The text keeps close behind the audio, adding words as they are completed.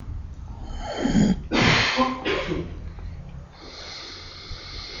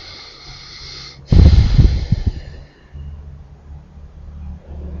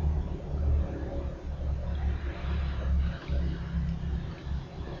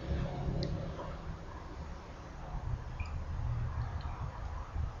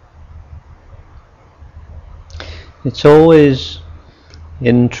It's always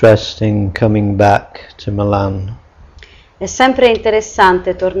interesting coming back to Milan. È sempre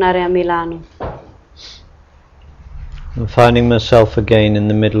interessante tornare a Milano And finding myself again in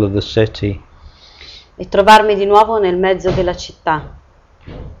the middle of the city. e trovarmi di nuovo nel mezzo della città.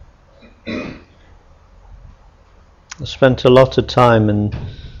 I spent a lot of time in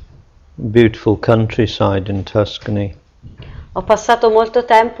beautiful countryside in Tuscany. Ho passato molto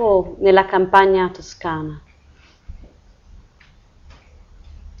tempo nella campagna toscana,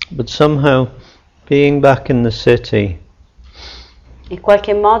 But somehow being back in the city in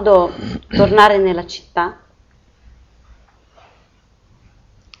qualche modo tornare nella città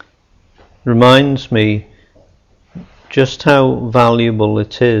reminds me just how valuable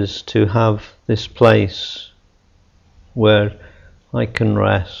it is to have this place where I can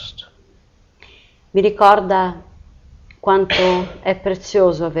rest. mi ricorda quanto è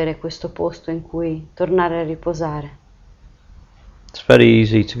prezioso avere questo posto in cui tornare a riposare. It's very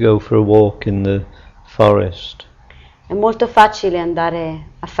easy to go for a walk in the forest, È molto facile andare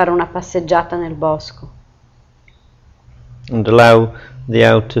a fare una passeggiata nel bosco and allow the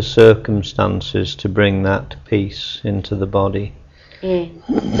outer circumstances to bring that peace into the body. e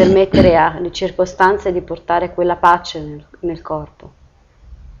permettere alle circostanze di portare quella pace nel corpo.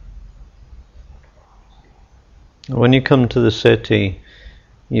 When you come to the city,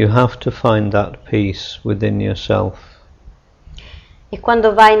 you have to find that peace within yourself. E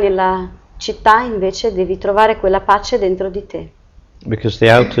quando vai nella città invece devi trovare quella pace dentro di te, Because the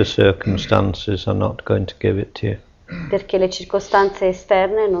outer circumstances are not going to give it to you. perché le circostanze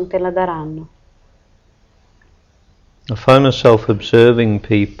esterne non te la daranno. I find myself observing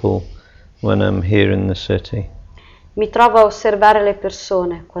people when I'm here in the city. Mi trovo a osservare le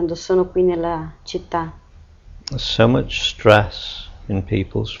persone quando sono qui nella città. There's so much stress in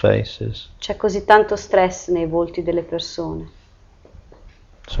people's faces, C'è così tanto stress nei volti delle persone,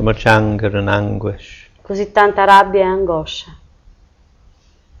 so much anger and anguish. così tanta rabbia e angoscia.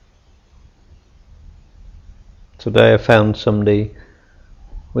 Today I found somebody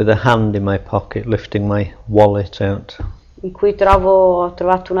with a hand in my pocket lifting my wallet out. In cui ho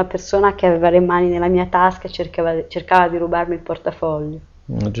trovato una persona che aveva le mani nella mia tasca e cercava di rubarmi il portafoglio.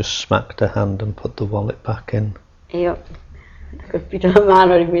 I just smacked her hand and put the wallet back in. E io ho colpito la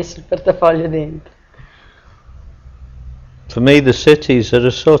mano e ho rimesso il portafoglio dentro. For me, the cities are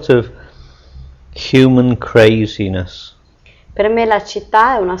a sort of human craziness. Per me la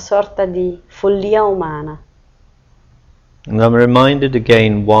città è una sorta di follia umana, And I'm reminded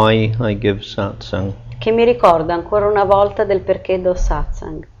again why I give satsang. che mi ricorda ancora una volta del perché do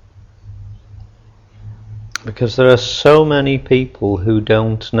satsang. Because there are so many people who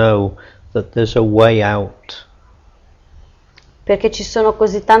don't know that there's a way out. Perché ci sono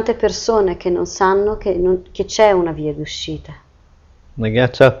così tante persone che non sanno che c'è una via d'uscita. They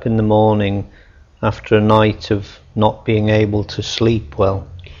get up in the morning after a night of not being able to sleep well.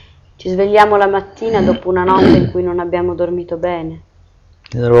 Ci svegliamo la mattina dopo una notte in cui non abbiamo dormito bene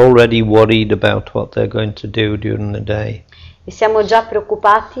They're already worried about what they're going to do during the day. e siamo già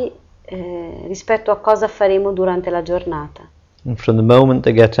preoccupati rispetto a cosa faremo durante la giornata. And from the moment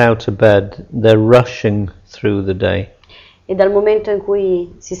they get out of bed, they're rushing through the day. E dal momento in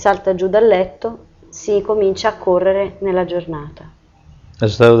cui si salta giù dal letto si comincia a correre nella giornata,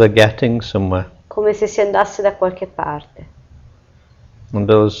 As though they're getting somewhere. come se si andasse da qualche parte And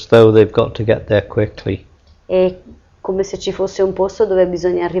as though they've got to get there quickly. e come se ci fosse un posto dove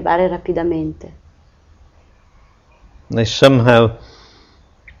bisogna arrivare rapidamente. They somehow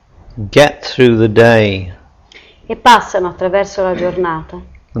get through the day E passano attraverso la giornata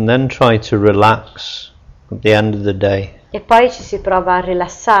and then try to relax at the end of the day. e poi ci si prova a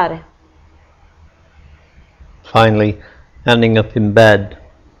rilassare, Finally ending up in bed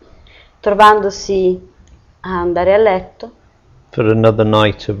trovandosi a andare a letto for another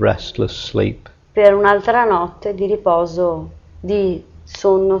night of restless sleep. per un'altra notte di riposo, di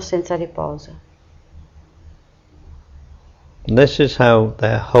sonno senza riposo. This is how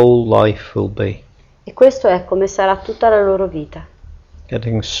their whole life will be. E questo è come sarà tutta la loro vita,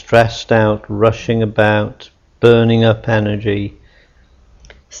 Getting stressed out, rushing about, burning up energy,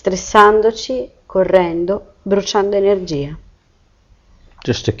 stressandoci, correndo, bruciando energia,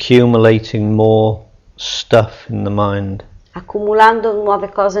 just accumulating more stuff in the mind, accumulando nuove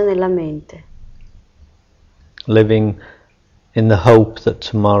cose nella mente, living in the hope that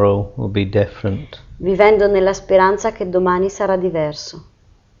tomorrow will be different. vivendo nella speranza che domani sarà diverso.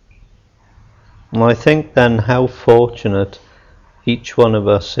 And I think then how fortunate each one of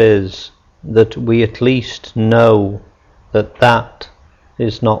us is that we at least know that that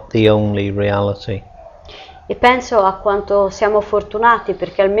is not the only reality. E penso a quanto siamo fortunati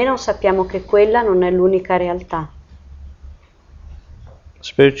perché almeno sappiamo che quella non è l'unica realtà.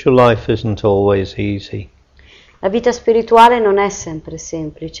 Spiritual life isn't always easy, La vita spirituale non è sempre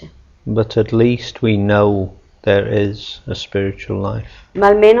semplice, but at least we know there is a spiritual life. ma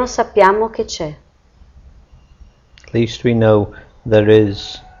almeno sappiamo che c'è. At least we know there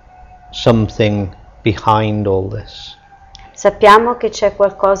is something behind all this. Sappiamo che c'è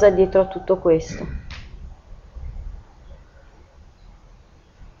qualcosa dietro a tutto questo.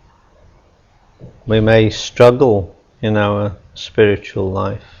 We may struggle in our spiritual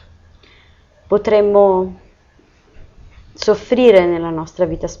life, Potremmo soffrire nella nostra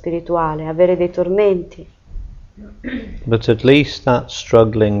vita spirituale, avere dei tormenti, but at least that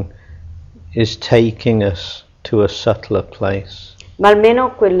struggling is taking us to a subtler place. ma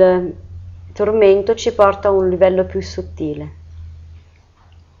almeno quel tormento ci porta a un livello più sottile.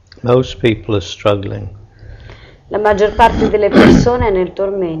 Most people are struggling, La maggior parte delle persone è nel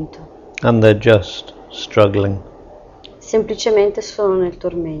tormento, and they're just struggling. semplicemente sono nel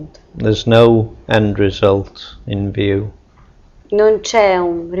tormento. There's no end result in view. Non c'è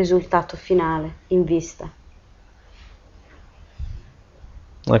un risultato finale in vista.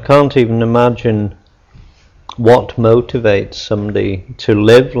 I can't even imagine what motivates somebody to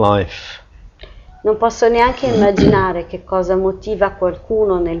live life. Non posso neanche immaginare che cosa motiva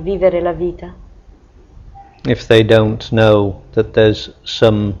qualcuno nel vivere la vita If they don't know that there's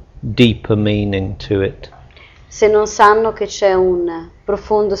some deeper meaning to it. se non sanno che c'è un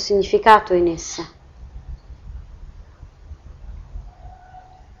profondo significato in essa.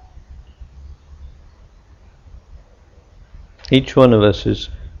 Each one of us is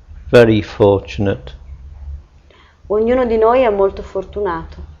very fortunate Ognuno di noi è molto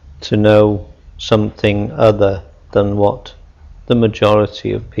fortunato to know something other than what the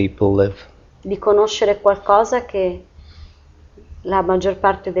majority of people live. di conoscere qualcosa che la maggior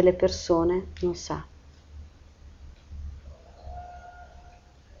parte delle persone non sa.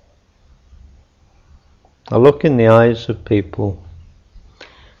 I look in the eyes of people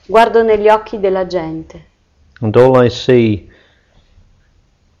Guardo negli occhi della gente and all I see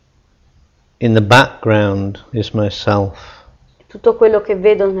in the background is myself, tutto quello che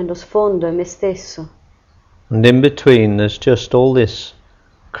vedo nello sfondo è me stesso and in between there's just all this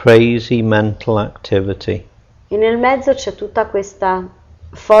crazy mental activity. e nel mezzo c'è tutta questa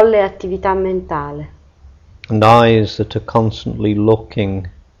folle attività mentale And eyes that are constantly looking,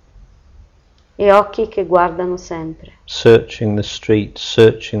 e occhi che guardano sempre, searching the streets,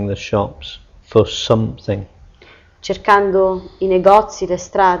 searching the shops for something. cercando i negozi, le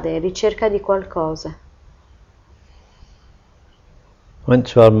strade, in ricerca di qualcosa. I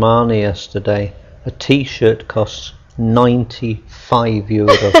went to Armani yesterday. A t-shirt costs 95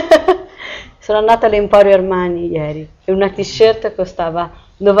 euro. Sono andata all'Emporio Armani ieri e una t-shirt costava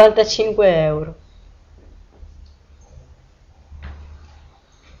 95 euro.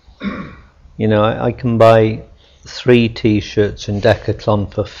 You know, I can buy 3 t-shirts in Decathlon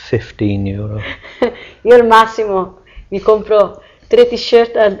for 15 euro. Io al massimo mi compro 3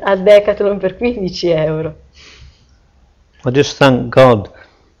 t-shirt a Decathlon per 15 euro. I just thank God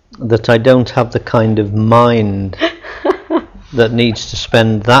that I don't have the kind of mind that needs to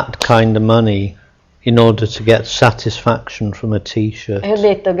spend that kind of money in order to get satisfaction from a t-shirt. E ho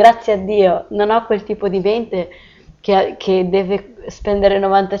detto, grazie a Dio, non ho quel tipo di mente che deve spendere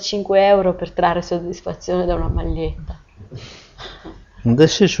 95 euro per trarre soddisfazione da una maglietta. And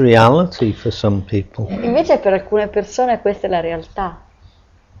this is reality for some people. Invece per alcune persone questa è la realtà.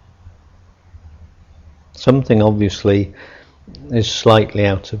 Something obviously is slightly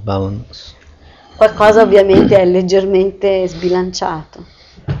out of balance. Qualcosa ovviamente è leggermente sbilanciato.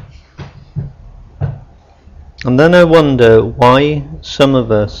 And then I wonder why some of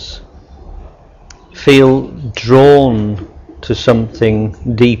us feel drawn to something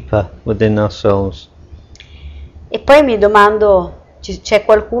deeper within ourselves. E poi mi domando, c'è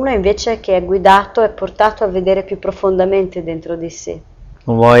qualcuno invece che è guidato e portato a vedere più profondamente dentro di sé?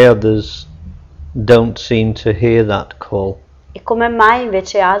 And why others don't seem to hear that call. E come mai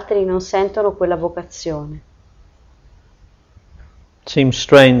invece altri non sentono quella vocazione? It seems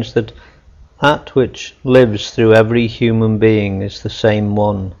strange that which lives through every human being is the same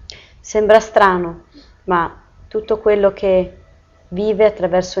one. Sembra strano, ma tutto quello che vive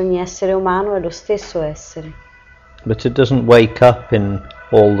attraverso ogni essere umano è lo stesso essere. But it doesn't wake up in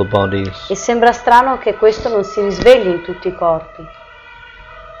all the bodies. E sembra strano che questo non si risvegli in tutti i corpi.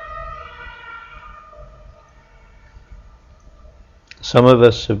 Some of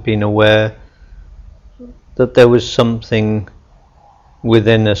us have been aware that there was something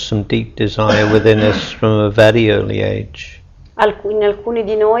within us, some deep desire within us from a very early age. In alcuni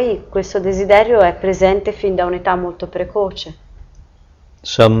di noi questo desiderio è presente fin da un'età molto precoce.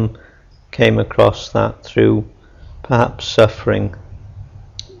 Some came across that through perhaps suffering.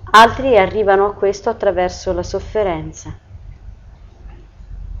 Altri arrivano a questo attraverso la sofferenza.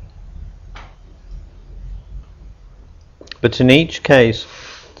 But in each case,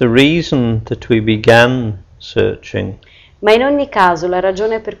 the reason that we began searching Ma in ogni caso la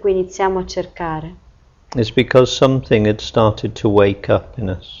ragione per cui iniziamo a cercare is because something had started to wake up in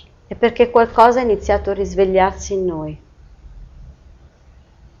us. è perché qualcosa ha iniziato a risvegliarsi in noi.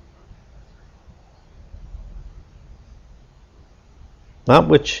 That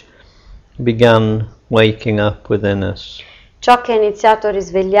which began waking up within us Ciò che ha iniziato a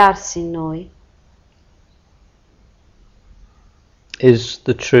risvegliarsi in noi is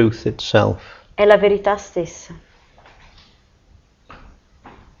the truth itself. è la verità stessa.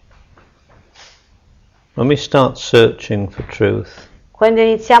 When we start searching for truth, Quando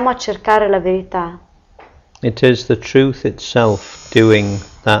iniziamo a cercare la verità, it is the truth itself doing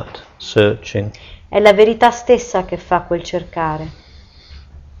that searching. è la verità stessa che fa quel cercare.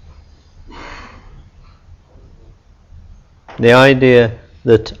 The idea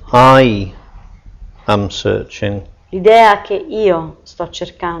that I am searching L'idea che io sto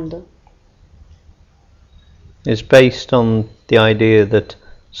cercando is based on the idea that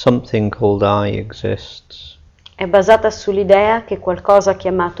something called I exists, è basata sull'idea che qualcosa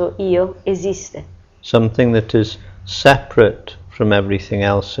chiamato io esiste, something that is separate from everything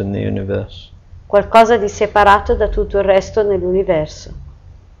else in the universe. qualcosa di separato da tutto il resto nell'universo.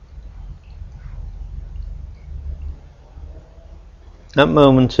 That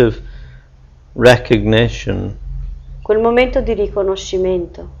moment of recognition Quel momento di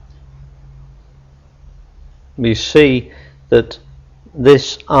riconoscimento, we see that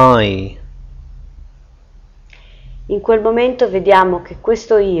this I in quel momento vediamo che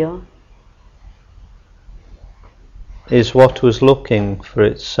questo io is what was looking for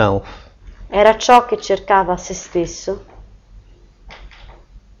itself. era ciò che cercava se stesso.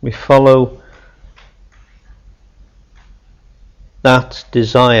 We follow that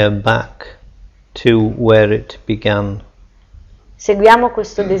desire back to where it began. Seguiamo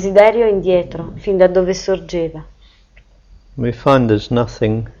questo desiderio indietro, fin da dove sorgeva, We find there's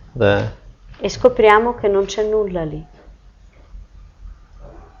nothing there. e scopriamo che non c'è nulla lì.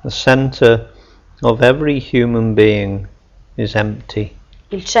 The center of every human being is empty.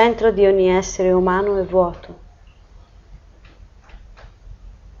 Il centro di ogni essere umano è vuoto.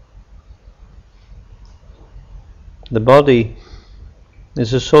 The body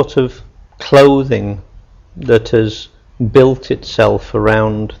is a sort of clothing that has built itself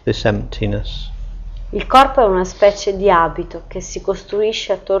around this emptiness. Il corpo è una specie di abito che si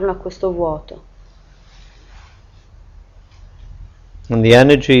costruisce attorno a questo vuoto. And the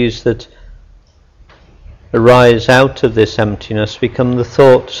energies that arise out of this emptiness become the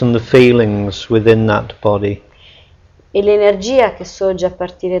thoughts and the feelings within that body. E l'energia che sorge a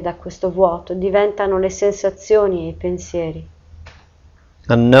partire da questo vuoto diventano le sensazioni e i pensieri.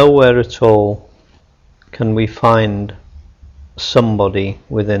 And nowhere at all can we find somebody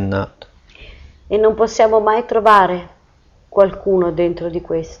within that. E non possiamo mai trovare qualcuno dentro di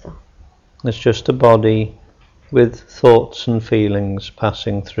questo. It's just a body with thoughts and feelings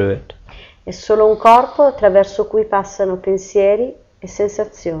passing through it. È solo un corpo attraverso cui passano pensieri e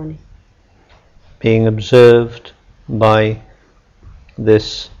sensazioni, Being observed by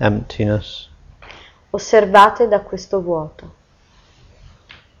this emptiness. osservate da questo vuoto.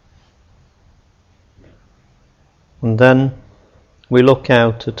 And then we look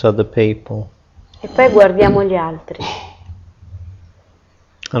out at other people E poi guardiamo gli altri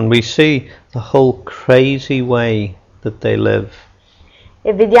and we see the whole crazy way that they live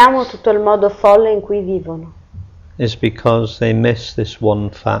e vediamo tutto il modo folle in cui vivono. is because they miss this one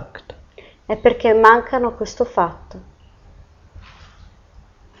fact. È perché mancano questo fatto.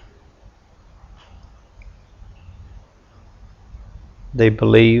 They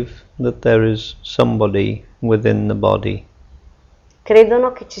believe that there is somebody within the body.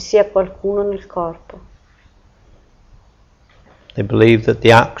 Credono che ci sia qualcuno nel corpo. They believe that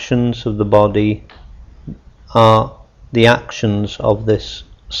the actions of the body are the actions of this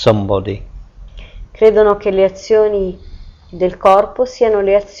somebody. Credono che le azioni del corpo siano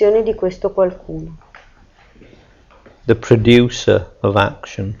le azioni di questo qualcuno, The producer of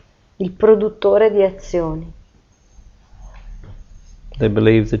action. il produttore di azioni. They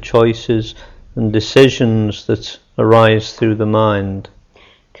believe the choices and decisions that arise through the mind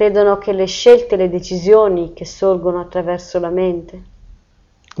Credono che le scelte e le decisioni che sorgono attraverso la mente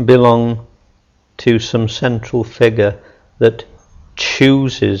belong to some central figure that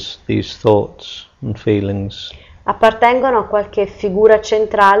chooses these thoughts and feelings. Appartengono a qualche figura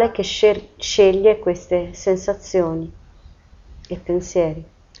centrale che sceglie queste sensazioni e pensieri,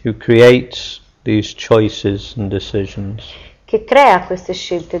 Who creates these choices and decisions. che crea queste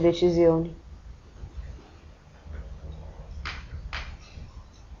scelte e decisioni.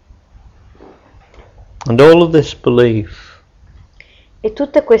 And all of this belief E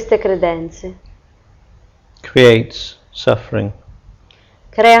tutte queste credenze creates suffering.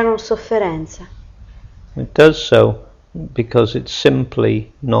 creano sofferenza. It does so because it's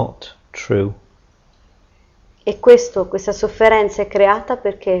simply not true. E questa sofferenza è creata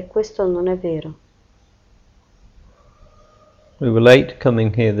perché questo non è vero. We were late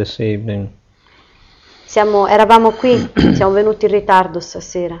coming here this evening Eravamo qui, siamo venuti in ritardo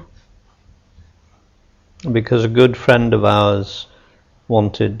stasera, because a good friend of ours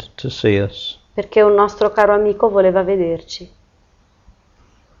wanted to see us. perché un nostro caro amico voleva vederci.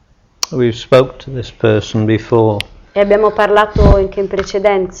 We've spoke to this person before, E abbiamo parlato anche in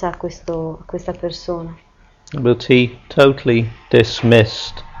precedenza a questa persona. but he totally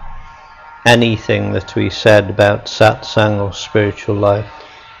dismissed anything that we said about satsang or spiritual life.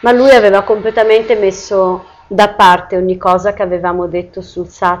 Ma lui aveva completamente messo da parte ogni cosa che avevamo detto sul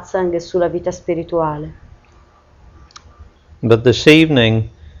satsang e sulla vita spirituale. But this evening,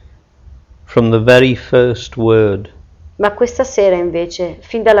 from the very first word, Ma questa sera invece,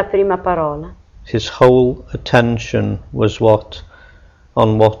 fin dalla prima parola, his whole attention was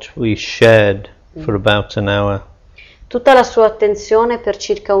on what we shared for about an hour. tutta la sua attenzione per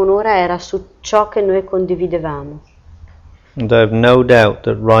circa un'ora era su ciò che noi condividevamo. And I have no doubt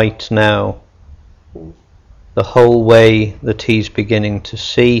that right now, the whole way that he's beginning to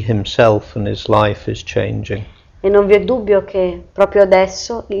see himself and his life is changing. E non vi è dubbio che proprio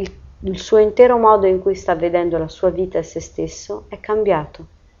adesso il suo intero modo in cui sta vedendo la sua vita e se stesso è cambiato.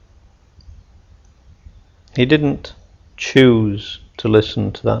 He didn't choose to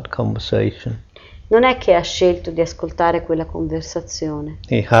listen to that conversation. Non è che ha scelto di ascoltare quella conversazione,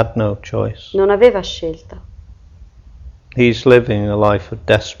 He had no choice. non aveva scelta. He's living a life of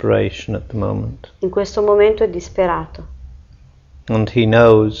desperation at the moment. In questo momento è disperato And he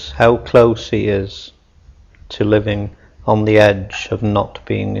knows how close he is to living on the edge of not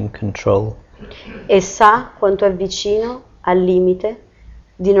being in control. e sa quanto è vicino al limite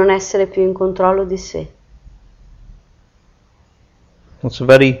di non essere più in controllo di sé. It's a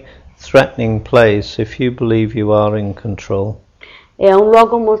very threatening place if you believe you are in control. È un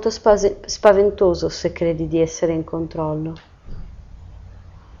luogo molto spaventoso se credi di essere in controllo.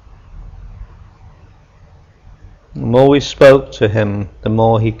 The more we spoke to him, the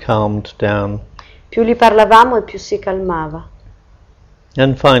more he calmed down. Più gli parlavamo e più si calmava.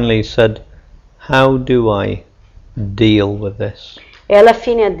 And finally he said, "How do I deal with this?" E alla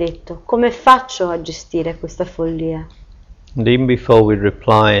fine ha detto: come faccio a gestire questa follia? And even before we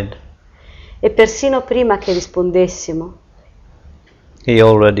replied, E persino prima che rispondessimo, he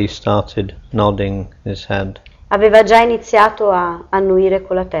already started nodding his head. aveva già iniziato a annuire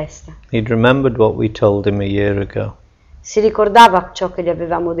con la testa. He'd remembered what we told him a year ago. Si ricordava ciò che gli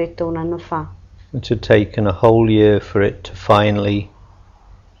avevamo detto un anno fa, It had taken a whole year for it to finally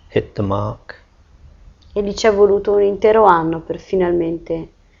hit the mark. e gli ci è voluto un intero anno per finalmente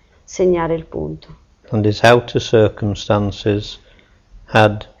segnare il punto. And his outer circumstances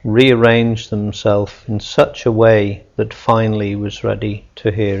had rearranged themselves in such a way that finally he was ready to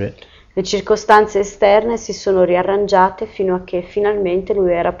hear it. Le circostanze esterne si sono riarrangiate fino a che finalmente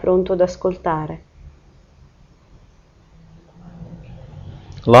lui era pronto ad ascoltare.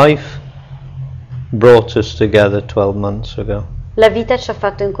 Life brought us together 12 months ago. La vita ci ha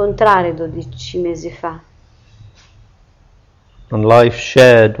fatto incontrare 12 mesi fa And life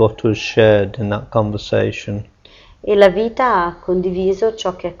shared what was shared in that conversation. e la vita ha condiviso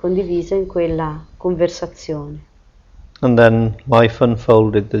ciò che è condiviso in quella conversazione. And then life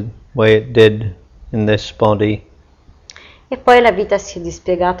unfolded the way it did in this body, E poi la vita si è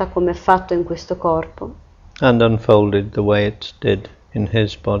dispiegata come è fatto in questo corpo and unfolded the way it did in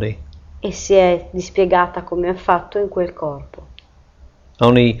his body. e si è dispiegata come è fatto in quel corpo.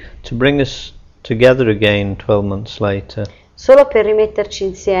 Only to bring us together again 12 months later, Solo per rimetterci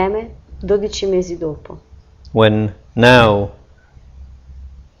insieme 12 mesi dopo, when now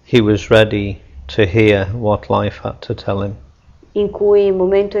he was ready to hear what life had to tell him. il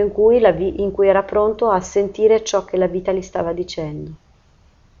momento in cui era pronto a sentire ciò che la vita gli stava dicendo.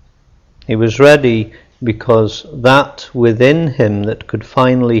 He was ready because that within him that could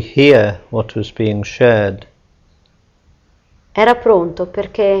finally hear what was being shared Era pronto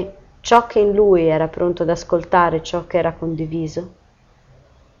perché ciò che in lui era pronto ad ascoltare, ciò che era condiviso,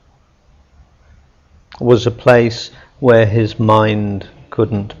 was a place where his mind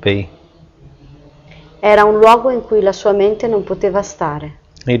couldn't be. era un luogo in cui la sua mente non poteva stare.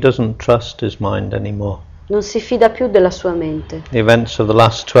 He doesn't trust his mind anymore. Non si fida più della sua mente. The events of the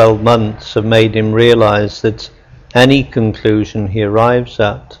last 12 months have made him realize that any conclusion he arrives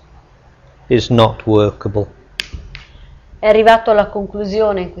at is not workable. È arrivato alla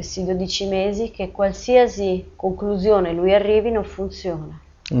conclusione in questi 12 mesi che qualsiasi conclusione lui arrivi non funziona.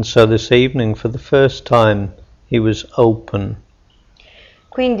 And so this evening, for the first time, he was open.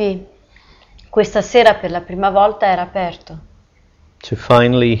 Quindi questa sera per la prima volta era aperto To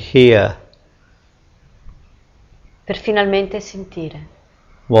finally hear per finalmente sentire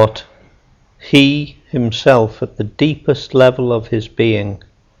what he himself, at the deepest level of his being,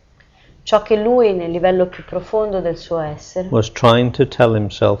 ciò che lui nel livello più profondo del suo essere was trying to tell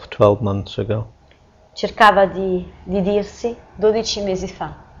himself 12 months ago. cercava di dirsi 12 mesi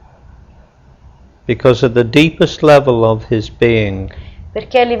fa. Because at the deepest level of his being,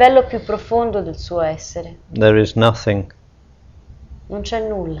 Perché a livello più profondo del suo essere there is nothing, non c'è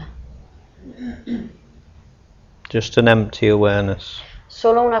nulla, just an empty awareness.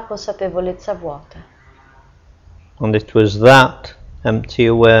 solo una consapevolezza vuota. And it was that empty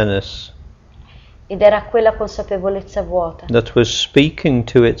awareness Ed era quella consapevolezza vuota that was speaking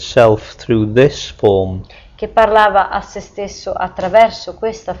to itself through this form, che parlava a se stesso attraverso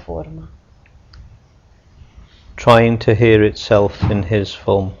questa forma, trying to hear itself in his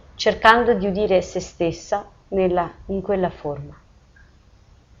form. cercando di udire se stessa in quella forma.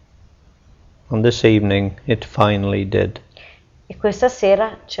 And this evening it finally did. E questa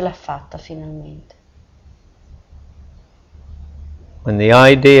sera ce l'ha fatta finalmente. When the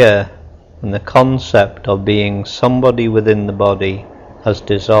idea and the concept of being somebody within the body has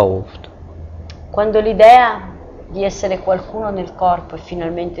dissolved, Quando l'idea di essere qualcuno nel corpo è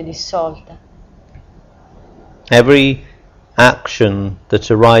finalmente dissolta, every action that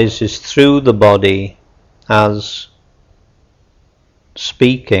arises through the body as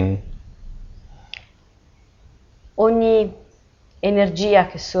speaking ogni energia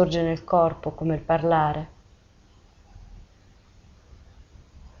che sorge nel corpo, come il parlare,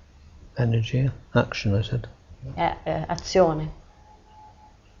 energy, action is it? è azione.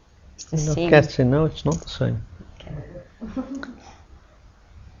 Not getting, no, it's not the same.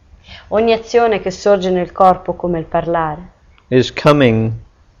 Ogni azione che sorge nel corpo, come il parlare, Is coming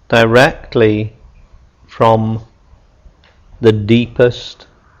directly from the deepest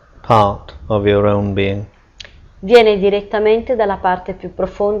part of your own being. viene direttamente dalla parte più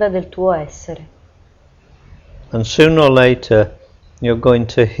profonda del tuo essere. And sooner or later you're going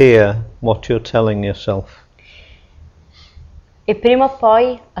to hear what you're telling yourself. E prima o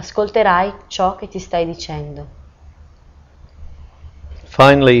poi ascolterai ciò che ti stai dicendo.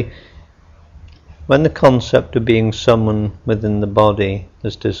 Finally, when the concept of being someone within the body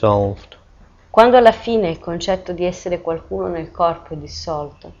is dissolved, Quando alla fine il concetto di essere qualcuno nel corpo è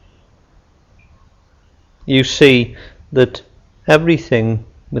dissolto, you see that everything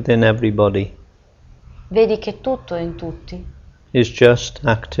within everybody vedi che tutto in tutti is just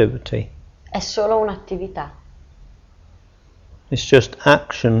activity. è solo un'attività, It's just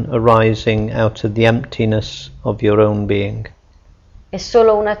action arising out of the emptiness of your own being. è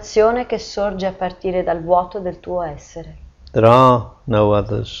solo un'azione che sorge a partire dal vuoto del tuo essere. There are no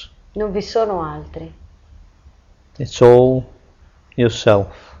others. Non vi sono altri, It's all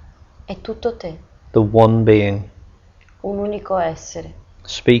yourself, è tutto te, the one being, un unico essere,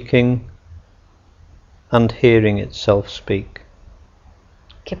 speaking and hearing itself speak.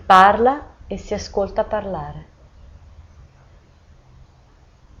 che parla e si ascolta parlare.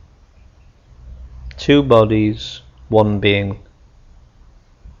 Two bodies, one being.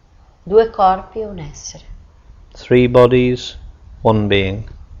 Due corpi e un essere, Three bodies, one being.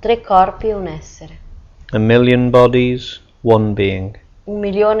 tre corpi e un essere, 1 million bodies, one being. 1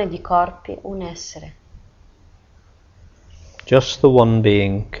 milione di corpi, un essere. Just the one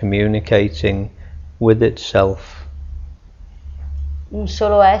being communicating with itself. Un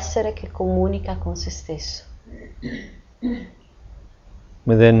solo essere che comunica con se stesso.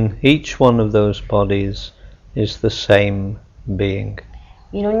 Within each one of those bodies is the same being.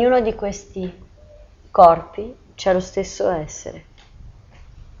 In ognuno di questi corpi c'è lo stesso essere.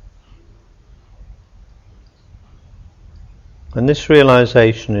 When this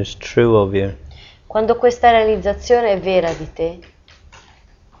realization is true of you, Quando questa realizzazione è vera di te,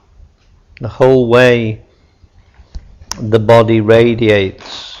 the whole way the body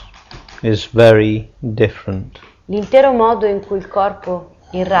radiates is very different. L'intero modo in cui il corpo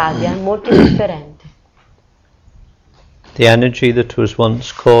irradia è molto differente. The energy that was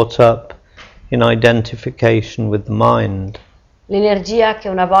once caught up in identification with the mind L'energia che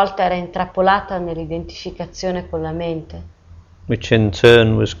una volta era intrappolata nell'identificazione con la mente, which in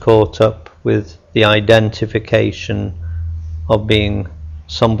turn was caught up with the identification of being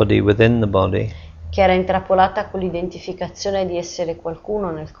somebody within the body, che era intrappolata con l'identificazione di essere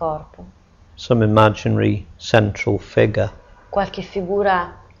qualcuno nel corpo, some imaginary central figure. qualche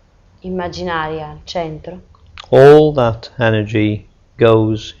figura immaginaria al centro. All that energy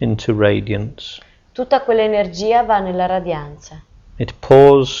goes into radiance. Tutta quell'energia va nella radianza, It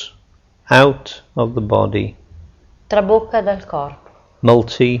pours out of the body trabocca dal corpo,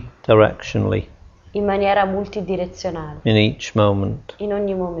 multi-directionally in maniera multidirezionale, in each moment, in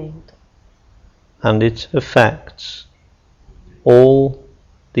ogni momento. and it affects all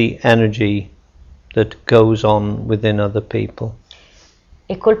the energy that goes on within other people.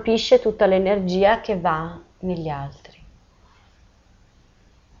 E colpisce tutta l'energia che va negli altri.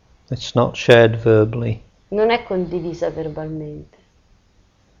 It's not shared verbally, Non è condivisa verbalmente,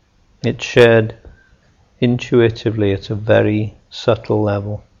 it's shared intuitively at a very subtle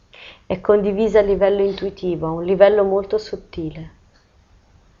level. è condivisa a livello intuitivo, a un livello molto sottile.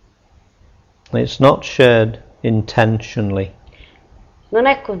 It's not shared intentionally. Non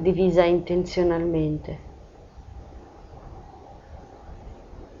è condivisa intenzionalmente,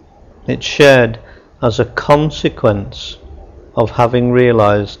 It's shared as a consequence of having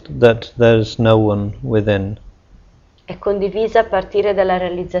realized that there's no one within. è condivisa a partire dalla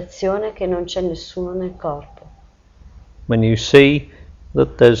realizzazione che non c'è nessuno nel corpo. When you see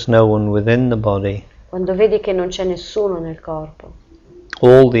that there's no one within the body, Quando vedi che non c'è nessuno nel corpo,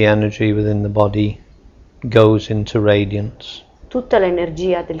 all the energy within the body goes into radiance, tutta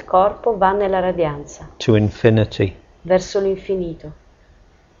l'energia del corpo va nella radianza, to infinity. verso l'infinito.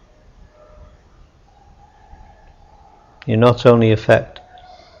 You not only affect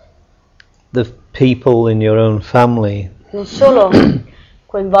the people in your own family, Non solo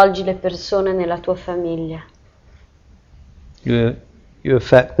coinvolgi le persone nella tua famiglia, you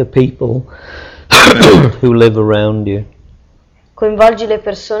affect the people who live around you, coinvolgi le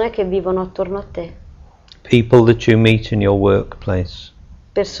persone che vivono attorno a te, people that you meet in your workplace,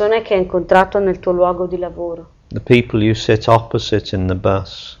 persone che hai incontrato nel tuo luogo di lavoro, the people you sit opposite in the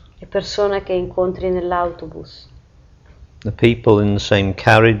bus, le persone che incontri nell'autobus, the people in the same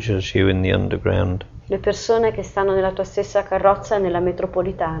carriage as you in the underground. le persone che stanno nella tua stessa carrozza nella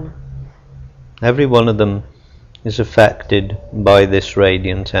metropolitana. Every one of them is affected by this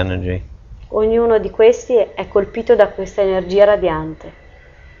radiant energy. Ognuno di questi è colpito da questa energia radiante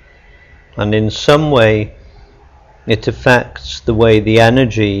And in some way it affects the way the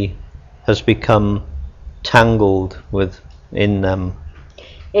energy has become tangled within them.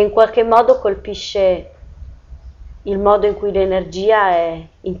 e in qualche modo colpisce il modo in cui l'energia è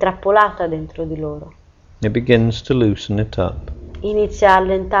intrappolata dentro di loro. It begins to loosen it up. Inizia a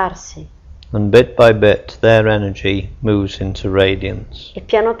allentarsi And bit by bit their energy moves into radiance. e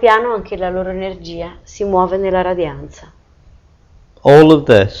piano piano anche la loro energia si muove nella radianza. All of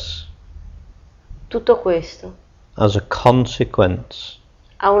this Tutto questo as a consequence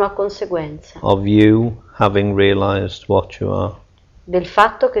ha una conseguenza of you having realized what you are. del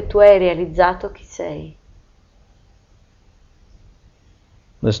fatto che tu hai realizzato chi sei.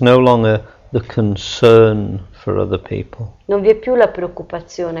 There's no longer the concern for other people. Non vi è più la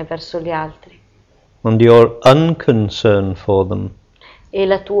preoccupazione verso gli altri And your unconcern for them e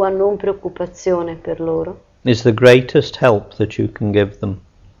la tua non preoccupazione per loro is the greatest help that you can give them.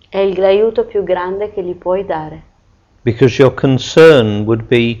 è l'aiuto più grande che gli puoi dare, Because your concern would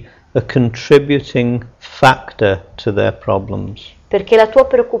be a contributing factor to their problems. perché la tua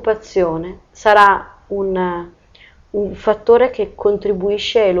preoccupazione sarà un fattore che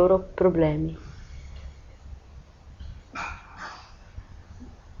contribuisce ai loro problemi.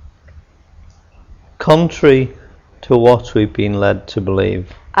 Contrary to what we've been led to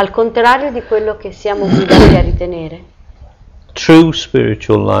believe, Al contrario di quello che siamo guidati a ritenere, true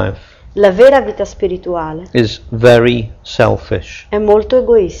spiritual life la vera vita spirituale is very selfish. è molto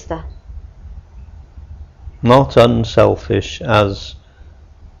egoista, Not unselfish as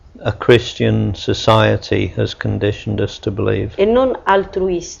a Christian society has conditioned us to believe. e non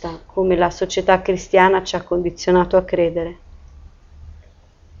altruista, come la società cristiana ci ha condizionato a credere.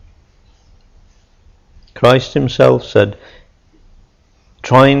 Christ himself said,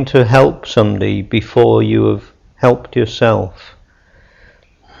 trying to help somebody before you have helped yourself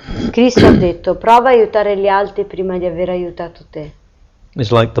Cristo ha detto: prova a aiutare gli altri prima di aver aiutato te.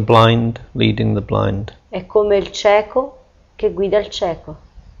 is like the blind leading the blind. È come il cieco che guida il cieco.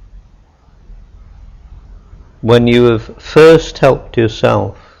 When you have first helped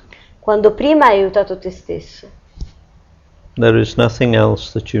yourself, Quando prima hai aiutato te stesso, there is nothing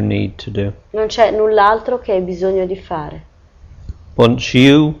else that you need to do. non c'è null'altro che hai bisogno di fare. Once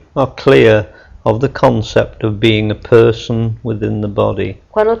you are clear of the concept of being a person within the body,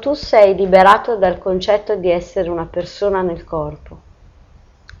 Quando tu sei liberato dal concetto di essere una persona nel corpo,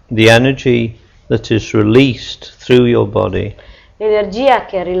 the energy that is released through your body l'energia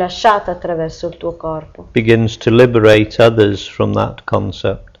che è rilasciata attraverso il tuo corpo begins to liberate others from that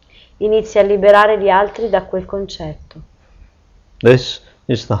concept. inizia a liberare gli altri da quel concetto. This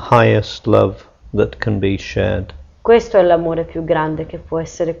is the highest love that can be shared. Questo è l'amore più grande che può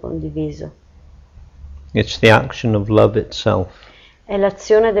essere condiviso. It's the action of love itself. È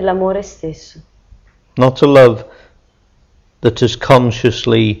l'azione dell'amore stesso. Not a love that has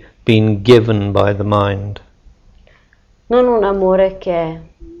consciously been given by the mind, Non un amore che è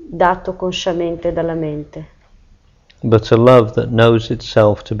dato consciamente dalla mente, but a love that knows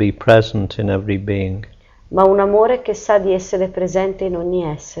itself to be present in every being. ma un amore che sa di essere presente in ogni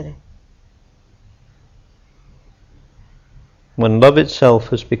essere. When love itself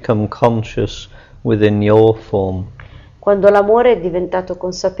has become conscious within your form, Quando l'amore è diventato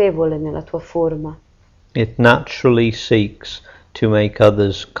consapevole nella tua forma, it naturally seeks to make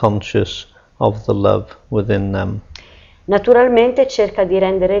others conscious of the love within them. naturalmente cerca di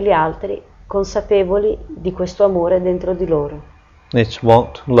rendere gli altri consapevoli di questo amore dentro di loro. It's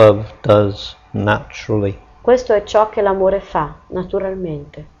what love does naturally, Questo è ciò che l'amore fa,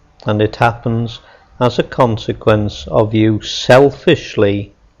 naturalmente. and it happens as a consequence of you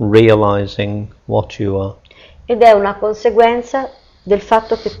selfishly realizing what you are. Ed è una conseguenza del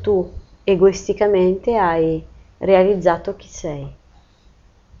fatto che tu egoisticamente hai realizzato chi sei.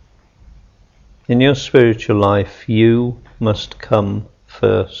 In your spiritual life, you must come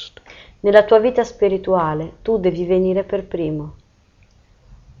first. Nella tua vita spirituale tu devi venire per primo.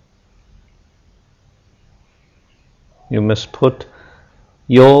 You must put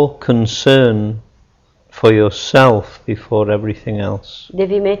your concern for yourself before everything else.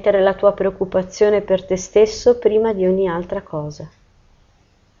 Devi mettere la tua preoccupazione per te stesso prima di ogni altra cosa.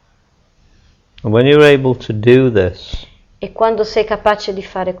 And when you're able to do this, E quando sei capace di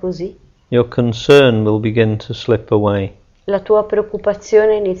fare così, your concern will begin to slip away, la tua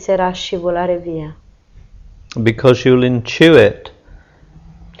preoccupazione inizierà a scivolare via, because you'll intuit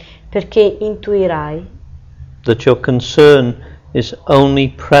perché intuirai that your concern is only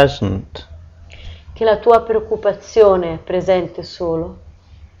present che la tua preoccupazione è presente solo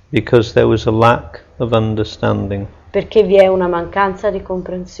because there was a lack of understanding. perché vi è una mancanza di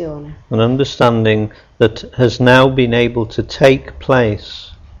comprensione. An understanding that has now been able to take place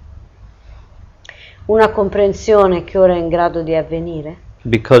Una comprensione che ora è in grado di avvenire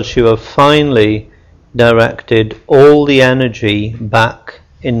because you have finally directed all the energy back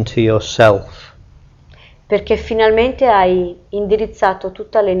into yourself. perché finalmente hai indirizzato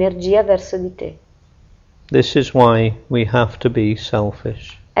tutta l'energia verso di te. This is why we have to be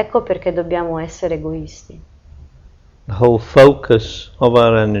selfish. Ecco perché dobbiamo essere egoisti. The whole focus of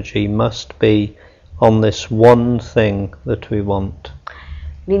our energy must be on this one thing that we want.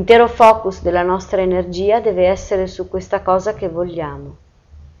 L'intero focus della nostra energia deve essere su questa cosa che vogliamo.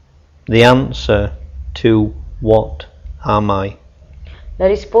 The answer to what am I? La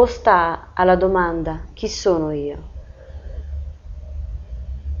risposta alla domanda chi sono io?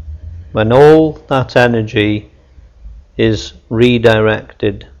 When all that energy is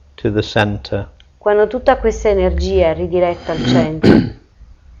redirected to the center, Quando tutta questa energia è ridiretta al centro,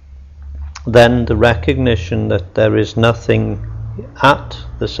 then the recognition that there is nothing at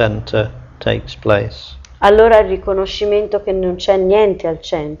the center takes place. allora il riconoscimento che non c'è niente al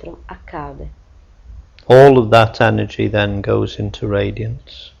centro accade. All of that energy then goes into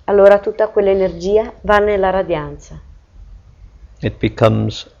radiance. Allora tutta quell'energia va nella radianza, It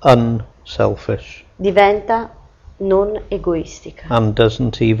becomes unselfish diventa non egoistica and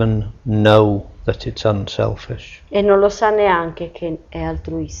doesn't even know that it's unselfish. e non lo sa neanche che è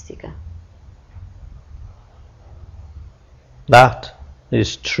altruistica. That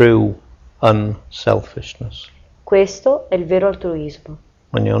is true unselfishness, Questo è il vero altruismo,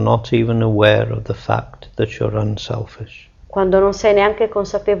 when you're not even aware of the fact that you're unselfish. quando non sei neanche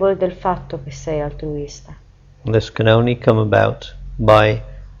consapevole del fatto che sei altruista. This can only come about by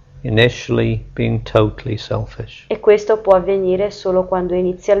initially being totally selfish. E questo può avvenire solo quando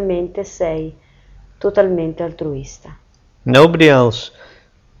inizialmente sei totalmente altruista. Nobody else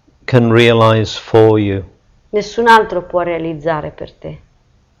can realize for you Nessun altro può realizzare per te.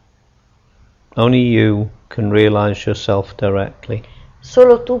 Only you can realize yourself directly.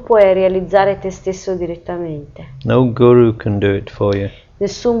 Solo tu puoi realizzare te stesso direttamente. No guru can do it for you.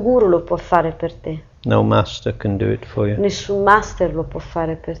 Nessun guru lo può fare per te. No master can do it for you. Nessun master lo può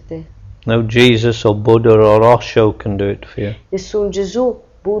fare per te. No Jesus or Buddha or Osho can do it for you. Nessun Gesù,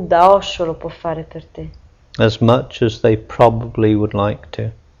 Buddha, Osho lo può fare per te. As much as they probably would like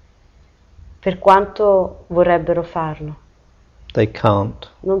to. Per quanto vorrebbero farlo. They can't.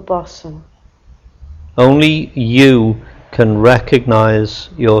 Non possono. Only you can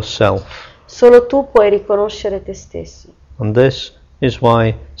recognize yourself. Solo tu puoi riconoscere te stesso. And this is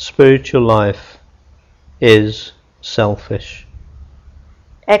why spiritual life is selfish.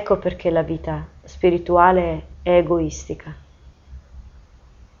 Ecco perché la vita spirituale è egoistica.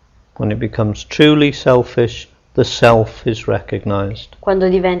 When it becomes truly selfish, the self is recognized. Quando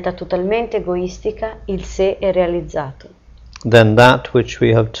diventa totalmente egoistica, il sé è realizzato. Then that which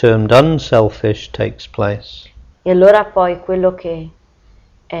we have termed unselfish takes place. E allora poi quello che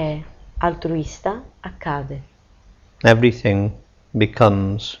è altruista accade. Everything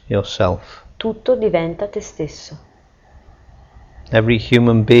becomes yourself. Tutto diventa te stesso. Every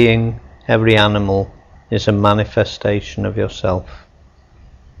human being, every animal is a manifestation of yourself.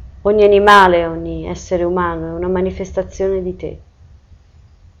 Ogni animale, ogni essere umano è una manifestazione di te.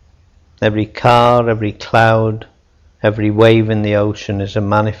 Every car, every cloud, every wave in the ocean is a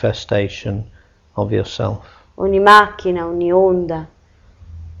manifestation of yourself. Ogni macchina, ogni onda,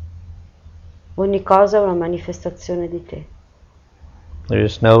 ogni cosa è una manifestazione di te. There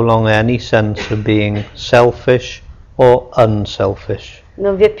is no longer any sense of being selfish or unselfish.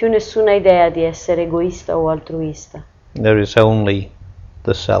 Non vi è più nessuna idea di essere egoista o altruista. There is only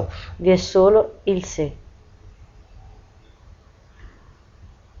the self. Vi è solo il sé.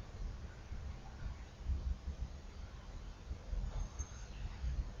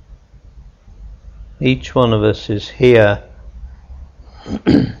 Each one of us is here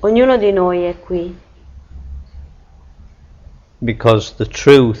Ognuno di noi è qui because the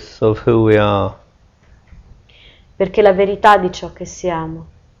truth of who we are perché la verità di ciò che siamo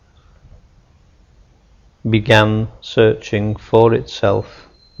began searching for itself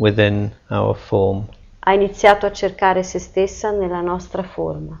within our form. ha iniziato a cercare se stessa nella nostra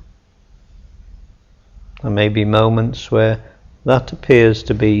forma. There may be moments where that appears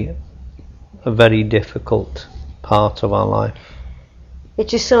to be a very difficult part of our life. E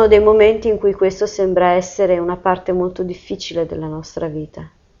ci sono dei momenti in cui questo sembra essere una parte molto difficile della nostra vita.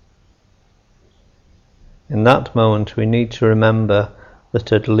 In that moment we need to remember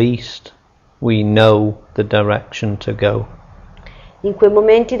that at least we know the direction to go. In quei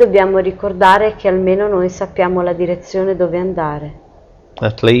momenti dobbiamo ricordare che almeno noi sappiamo la direzione dove andare.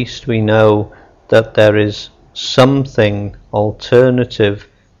 At least we know that there is something alternative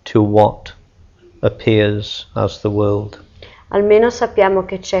to what appears as the world. Almeno sappiamo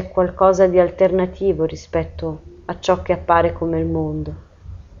che c'è qualcosa di alternativo rispetto a ciò che appare come il mondo.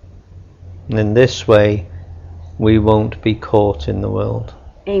 In this way we won't be caught in the world.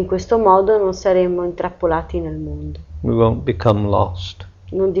 E in questo modo non saremo intrappolati nel mondo. We won't become lost.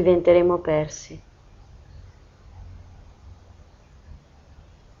 Non diventeremo persi.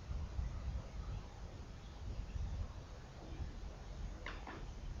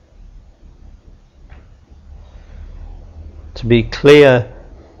 To be clear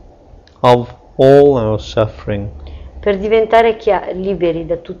of all our suffering, Per diventare liberi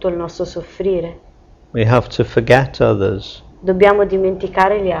da tutto il nostro soffrire, we have to forget others dobbiamo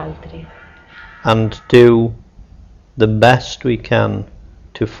dimenticare gli altri and do the best we can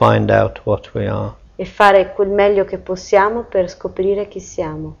to find out what we are. e fare quel meglio che possiamo per scoprire chi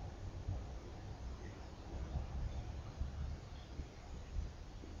siamo.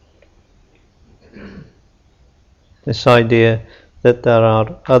 This idea that there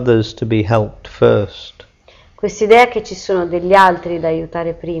are others to be helped first Quest'idea che ci sono degli altri da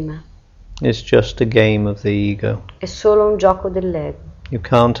aiutare prima is just a game of the ego. è solo un gioco dell'ego. You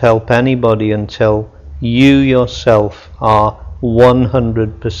can't help anybody until you yourself are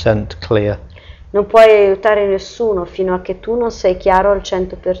 100% clear. Non puoi aiutare nessuno fino a che tu non sei chiaro al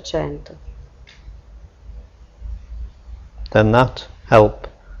 100%. Then that help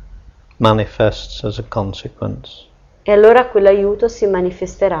manifests as a consequence. E allora quell'aiuto si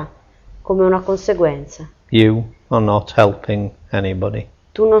manifesterà come una conseguenza. You are not helping anybody,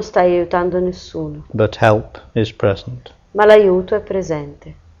 Tu non stai aiutando nessuno, but help is present. ma l'aiuto è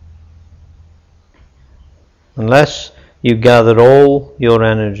presente. Unless you gather all your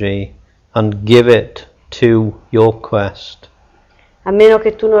energy and give it to your quest, A meno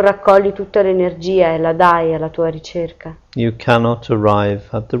che tu non raccogli tutta l'energia e la dai alla tua ricerca, you cannot arrive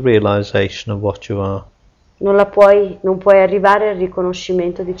at the realization of what you are. non puoi arrivare al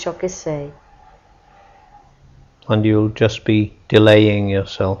riconoscimento di ciò che sei. And you'll just be delaying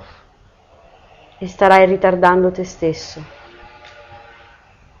yourself. E starai ritardando te stesso.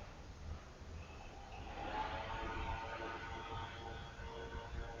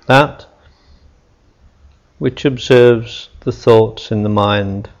 That which observes the thoughts in the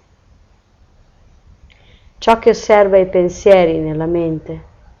mind Ciò che osserva i pensieri nella mente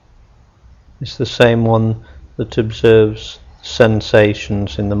is the same one that observes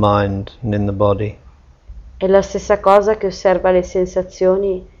sensations in the mind and in the body. è la stessa cosa che osserva le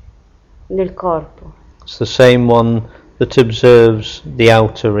sensazioni nel corpo. It's the same one that observes the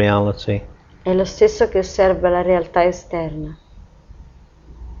outer reality. È lo stesso che osserva la realtà esterna.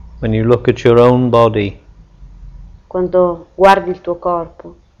 When you look at your own body, Quando guardi il tuo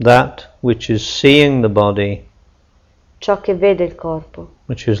corpo, that which is seeing the body, ciò che vede il corpo,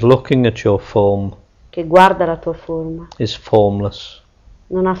 which is looking at your form, che guarda la tua forma, is formless.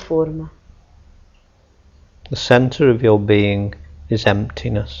 non ha forma. The center of your being is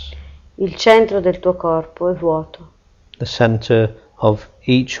emptiness. Il centro del tuo corpo è vuoto. The center of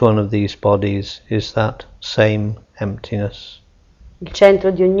each one of these bodies is that same emptiness. Il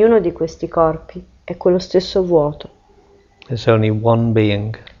centro di ognuno di questi corpi è quello stesso vuoto. There's only one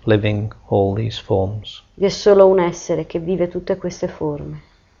being living all these forms. Vi è solo un essere che vive tutte queste forme.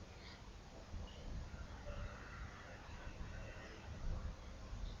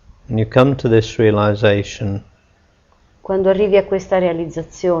 When you come to this realization, Quando arrivi a questa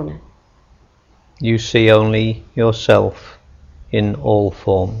realizzazione, you see only yourself in all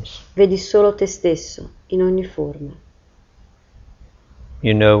forms. vedi solo te stesso in ogni forma.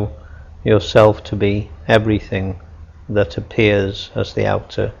 You know yourself to be everything that appears as the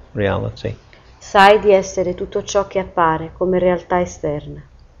outer reality. Sai di essere tutto ciò che appare come realtà esterna.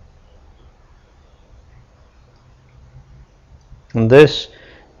 And this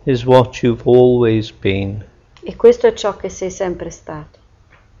is what you've always been. E questo è ciò che sei sempre stato.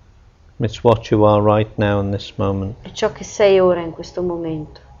 It's what you are right now in this moment. È ciò che sei ora in questo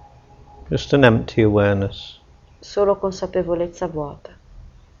momento. Just an empty awareness. Solo consapevolezza vuota.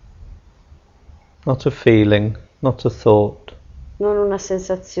 Not a feeling, not a thought, Non una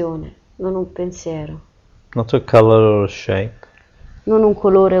sensazione, non un pensiero, not a color or a shape. non un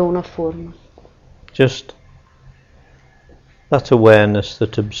colore o una forma. Just that awareness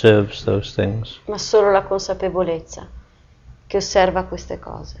that observes those things. Ma solo la consapevolezza che osserva queste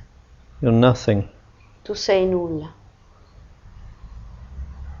cose. You're nothing. Tu sei nulla.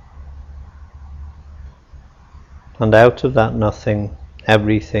 And out of that nothing,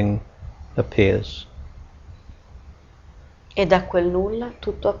 everything appears. E da quel nulla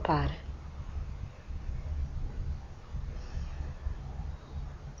tutto appare.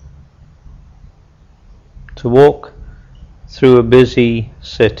 To walk through a busy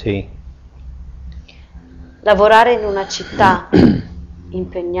city Lavorare in una città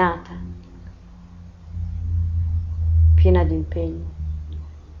impegnata, piena di impegno,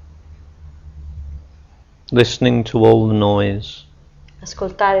 listening to all the noise,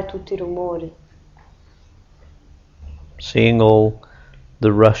 ascoltare tutti i rumori, seeing all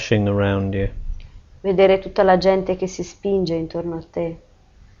the rushing around you, vedere tutta la gente che si spinge intorno a te,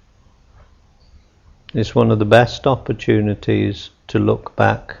 is one of the best opportunities to look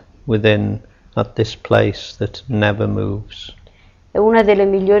back within at this place that never moves, è una delle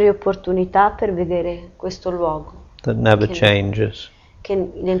migliori opportunità per vedere questo luogo that never che- changes,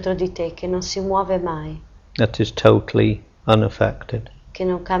 che dentro di te, che non si muove mai, that is totally unaffected. che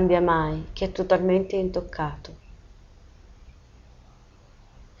non cambia mai, che è totalmente intoccato.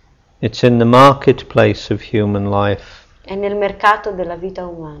 It's in the marketplace of human life È nel mercato della vita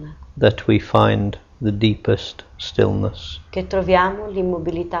umana that we find the deepest stillness, che troviamo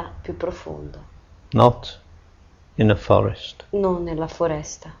l'immobilità più profonda, not in a forest, non nella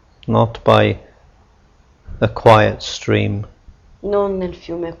foresta, not by a quiet stream, non nel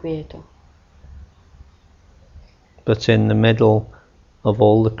fiume quieto, but in the middle of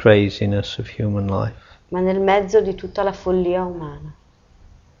all the craziness of human life. ma nel mezzo di tutta la follia umana.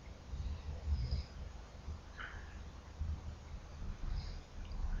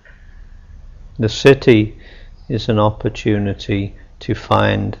 The city is an opportunity to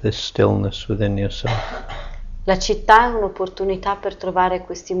find this stillness within yourself. La città è un'opportunità per trovare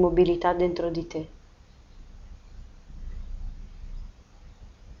questa immobilità dentro di te.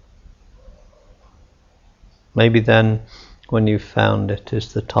 Maybe then, when you've found it,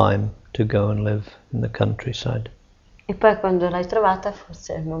 is the time to go and live in the countryside. E poi quando l'hai trovata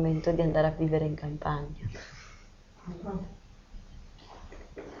forse è il momento di andare a vivere in campagna.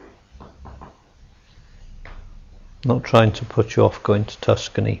 Not trying to put you off going to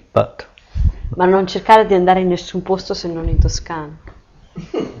Tuscany, but Ma non cercare di andare in nessun posto se non in Toscana.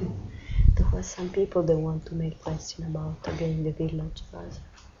 There were some people that want to make question about again the village.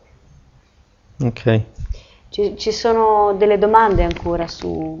 okay. Ci sono delle domande ancora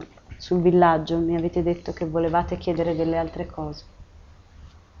sul villaggio, mi avete detto che volevate chiedere delle altre cose.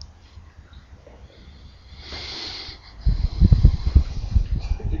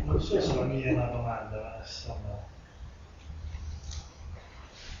 Non so se la mia è una domanda, ma insomma.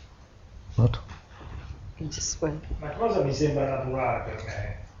 What? Una cosa mi sembra naturale per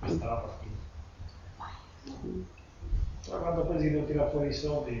me, questa roba qui. Però quando poi si devo tirare fuori i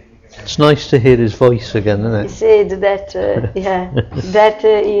soldi... It's nice to hear his voice again, isn't He it? said that, yeah, that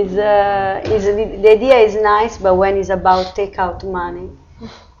the idea is nice, but when it's about take out money,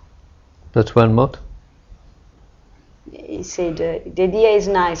 But when what? he said the idea is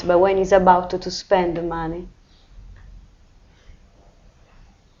nice, but when it's about to spend the money.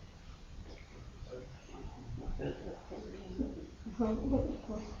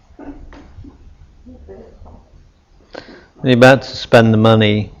 When you're about to spend the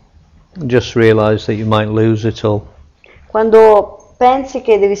money, just realise that you might lose it all. Quando pensi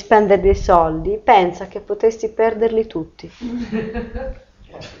che devi spendere dei soldi, pensa che potresti perderli tutti.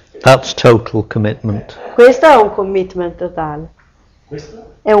 That's total commitment. Questo è un commitment totale,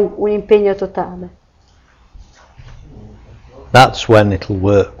 Questo? è un impegno totale. That's when it'll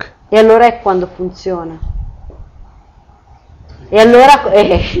work. E allora è quando funziona. E allora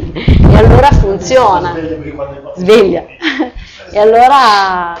funziona. Sveglia. E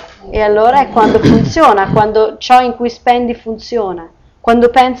allora è quando funziona, quando ciò in cui spendi funziona, quando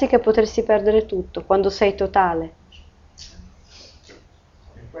pensi che potresti perdere tutto, quando sei totale.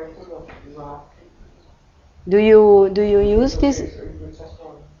 Do you use this?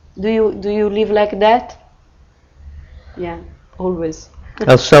 Do you live like that? Yeah, always.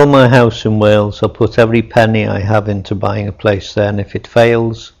 I'll sell my house in Wales. I'll put every penny I have into buying a place there, and if it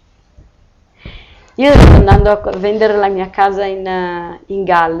fails, Io sto andando a vendere la mia casa in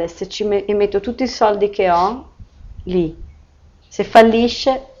Galles e metto tutti i soldi che ho lì. Se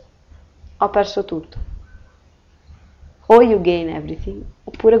fallisce, ho perso tutto. O you gain everything,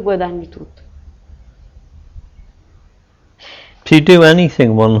 oppure guadagni tutto. do you do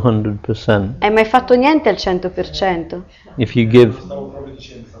anything 100%? Hai mai fatto niente al 100%? If you give, Stavo proprio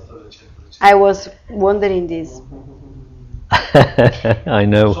dicendo stato del 100%. I was wondering this. I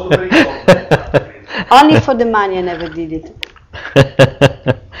know. Solo per i soldi. Only for the money I never did it. Le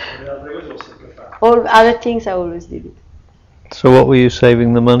altre cose l'ho sempre fatto. All other things I always did it. So what were you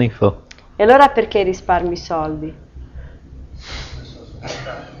saving the money for? E allora perché risparmi soldi?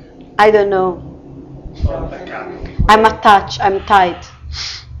 I don't know. Sono attaccato. I'm attached, I'm tight.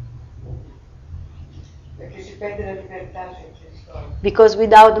 Perché si perde la libertà senza i soldi. Because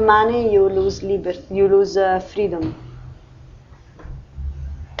without money you lose liberty, you lose freedom.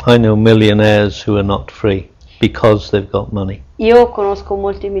 I know millionaires who are not free because they've got money. Io conosco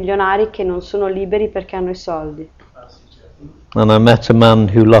molti milionari che non sono liberi perché hanno i soldi. Ah, sì, certo. And I met a man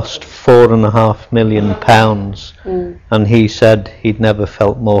who lost £4.5 million, and he said he'd never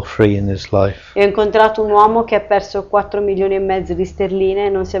felt more free in his life. E ho incontrato un uomo che ha perso 4 milioni e mezzo di sterline e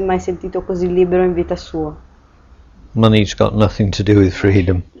non si è mai sentito così libero in vita sua. Money's got nothing to do with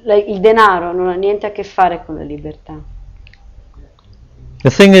freedom. Il denaro non ha niente a che fare con la libertà. The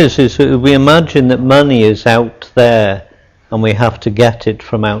thing is that we imagine that money is out there and we have to get it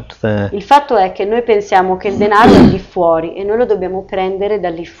from out there. Il fatto è che noi pensiamo che il denaro è lì fuori e noi lo dobbiamo prendere da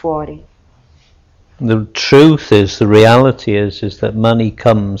lì fuori. The truth is, the reality is that money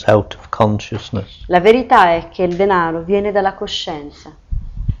comes out of consciousness. La verità è che il denaro viene dalla coscienza.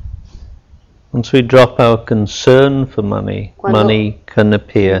 Once we drop our concern for money, money can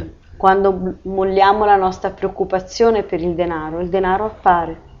appear. Quando molliamo la nostra preoccupazione per il denaro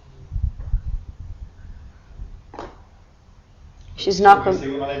appare. She's not, Perché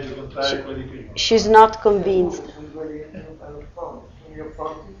segue una legge contraria a quella di prima. she's not convinced.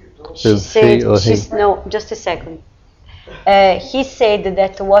 So She said, she or he. no, just a second. He said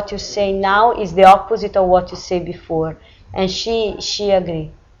that what you say now is the opposite of what you said before, and she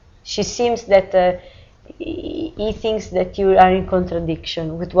agree. She seems that he thinks that you are in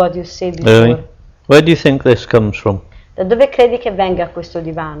contradiction with what you said before. Really? Where do you think this comes from? Da dove credi che venga questo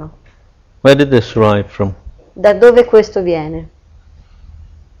divano? Where did this arrive from? Da dove questo viene?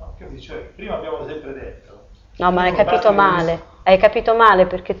 No, che dice, prima abbiamo sempre detto. No, ma hai capito male. hai capito male,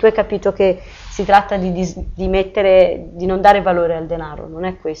 perché tu hai capito che si tratta di non dare valore al denaro, non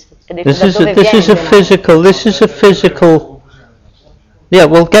è questo. Hai detto da dove viene il denaro. This is a physical. Yeah,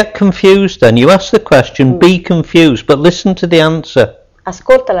 well, get confused then. You ask the question, be confused, but listen to the answer.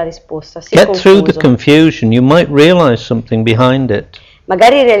 Ascolta la risposta, sii Get through the confuso. confusion. You might realize something behind it.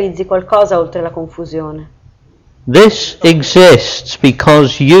 Magari realizzi qualcosa oltre la confusione. This exists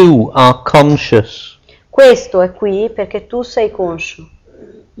because you are conscious. Questo è qui perché tu sei conscio.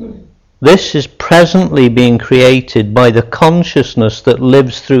 This is presently being created by the consciousness that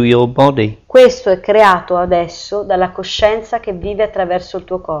lives through your body. Questo è creato adesso dalla coscienza che vive attraverso il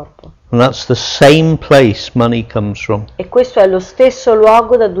tuo corpo. And that's the same place money comes from. E questo è lo stesso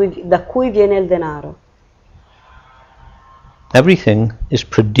luogo da cui viene il denaro. Everything is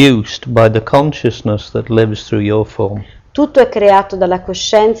produced by the consciousness that lives through your form. Tutto è creato dalla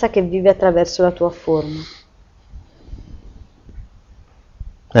coscienza che vive attraverso la tua forma.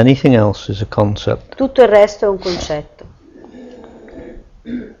 Anything else is a concept. Tutto il resto è un concetto.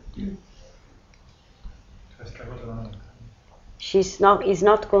 Is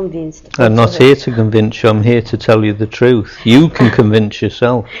not convinced. I'm not here to convince you, I'm here to tell you the truth. You can convince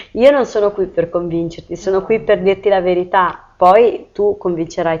yourself. Io non sono qui per convincerti, sono qui per dirti la verità, poi tu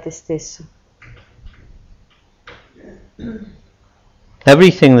convincerai te stesso.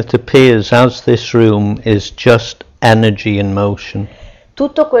 Everything that appears as this room is just energy in motion.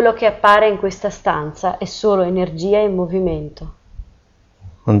 Tutto quello che appare in questa stanza è solo energia in movimento.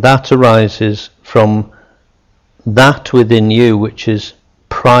 And that arises from that within you which is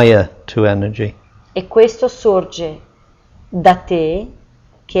prior to energy. E questo sorge da te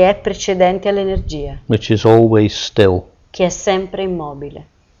che è precedente all'energia, Which is always still. che è sempre immobile.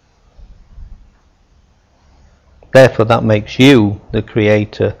 Therefore that makes you the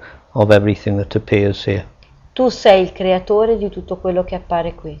creator of everything that appears here. Tu sei il creatore di tutto quello che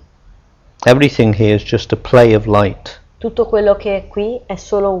appare qui. Everything here is just a play of light, Tutto quello che è qui è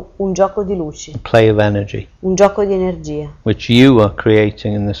solo un gioco di luci, a play of energy, un gioco di energia which you are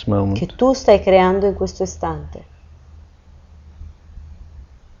creating in this che moment. tu stai creando in questo istante.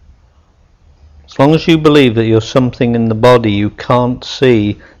 As long as you believe that you're something in the body, you can't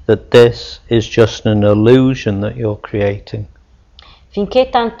see that this is just an illusion that you're creating. Finché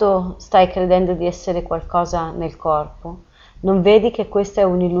tanto stai credendo di essere qualcosa nel corpo, non vedi che questa è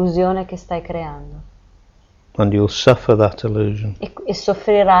un'illusione che stai creando And you'll suffer that illusion. e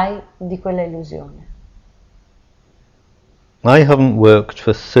soffrirai di quella illusione. I haven't worked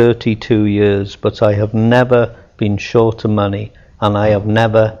for 32 years, but I have never been short of money, and I have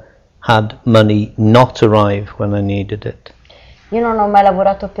never had money not arrive when I needed it. Io non ho mai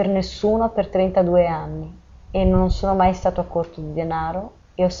lavorato per nessuno per 32 anni e non sono mai stato a corto di denaro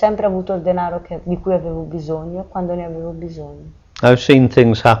e ho sempre avuto il denaro di cui avevo bisogno quando ne avevo bisogno. I've seen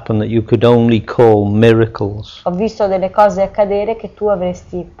things happen that you could only call miracles, Ho visto delle cose accadere che tu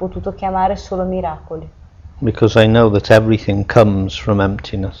avresti potuto chiamare solo miracoli, because I know that everything comes from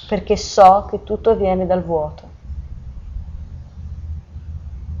emptiness. perché so che tutto viene dal vuoto.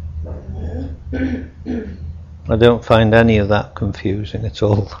 I don't find any of that confusing at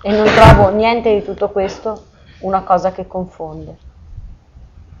all. E non trovo niente di tutto questo una cosa che confonde.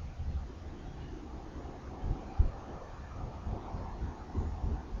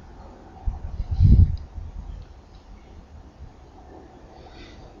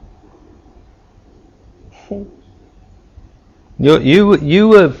 You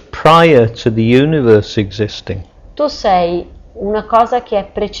were prior to the universe existing. Tu sei una cosa che è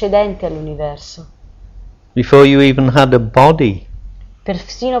precedente all'universo, Before you even had a body.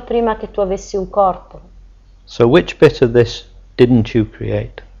 persino prima che tu avessi un corpo. So which bit of this didn't you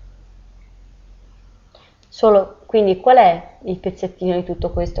create? Quindi qual è il pezzettino di tutto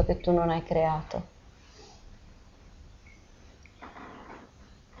questo che tu non hai creato?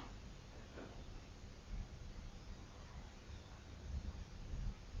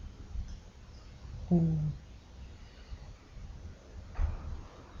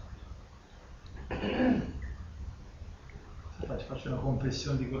 Faccio una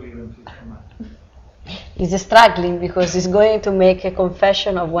confessione di quello che non ti chiamare. He's struggling because he's going to make a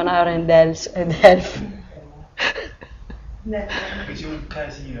confession of 1 hour and half. Qui c'è un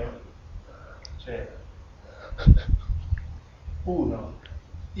casino. Cioè, uno,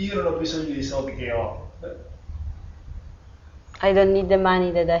 io non ho bisogno dei soldi che ho. I don't need the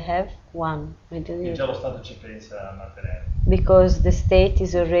money that I have. One, I don't E need già lo Stato ci pensa a mantenere. because the state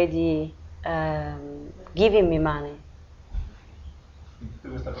is already giving me money. Tutta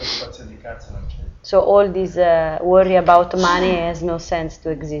questa preoccupazione di cazzo non c'è. So all this worry about money has no sense to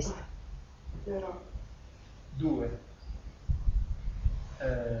exist. Due,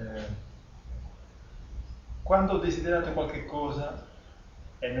 quando ho desiderato qualche cosa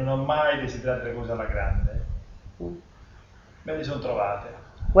e non ho mai desiderato le cose alla grande, me le sono trovate.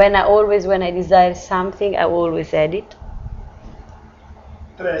 When I desire something, I always had it.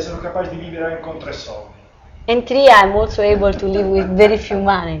 3, sono capace di vivere anche con 3 soldi. And 3, I'm also able to live with very few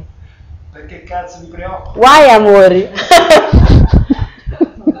money. Perché cazzo mi preoccupa? Why amori?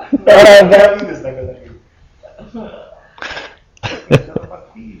 Beh. Questa cosa qui. Questa roba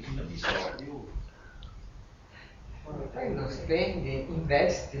qui, non di soldi. Poi lo spendi,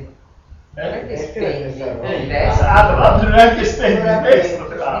 investi. Non è che Spendi, spendi, investi. Non è che spendi,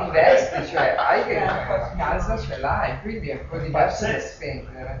 investi, cioè hai che a casa ce l'hai, quindi è un po' diverso da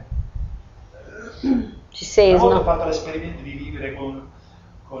spendere. Ci sei, Una volta no? ho fatto l'esperimento di vivere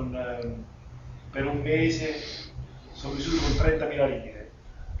per un mese, sono vissuto con 30.000 lire.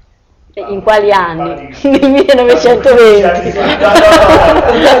 In quali anni? Paradiso. Nel 1920. Mica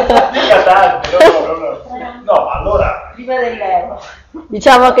tanti, no, ma allora... Prima dell'euro.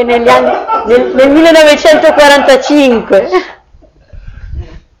 Diciamo che negli anni, nel 1945.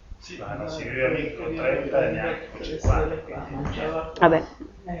 Sì, ma non si viveva mica con 30 e neanche con 50. Vabbè.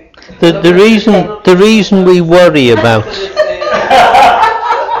 The reason we worry about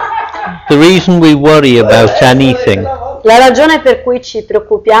anything La ragione per cui ci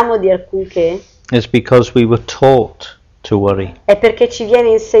preoccupiamo di alcunché is because we were taught to worry. è perché ci viene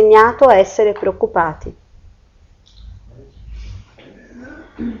insegnato a essere preoccupati.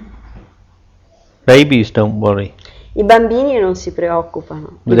 Babies don't worry. I bambini non si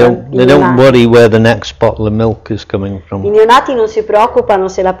preoccupano. They don't worry where the next bottle of milk is coming I from. neonati non si preoccupano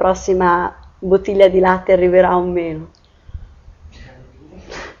se la prossima bottiglia di latte arriverà o meno.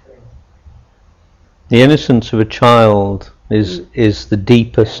 The innocence of a child is the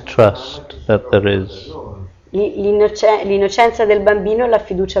deepest trust that there is. L'innocenza del bambino è la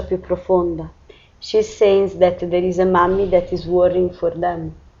fiducia più profonda. She says that there is a mommy that is worrying for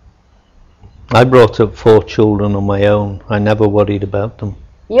them. I brought up 4 children on my own. I never worried about them.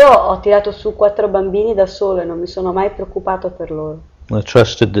 Io ho tirato su 4 bambini da solo e non mi sono mai preoccupato per loro. I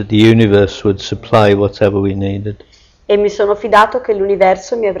trusted that the universe would supply whatever we needed. E mi sono fidato che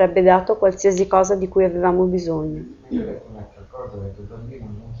l'universo mi avrebbe dato qualsiasi cosa di cui avevamo bisogno. Io ho detto un'altra cosa, ho detto il bambino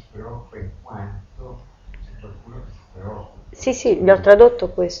non si preoccupa in quanto c'è qualcuno che si preoccupa. Sì, gli ho tradotto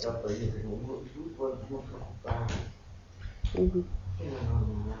questo. Io dico, lui può non preoccupare. Mhm.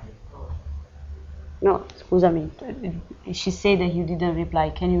 Non è cosa. No, scusami. She said that you didn't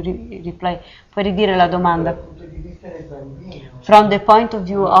reply. Can you reply? Puoi ridire la domanda? Dal punto di vista del bambino. From the point of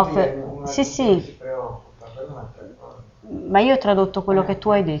view of... Sì, Si preoccupa, per un'altra cosa. ma io ho tradotto quello che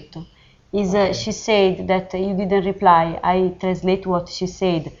tu hai detto. She said that you didn't reply. I translate what she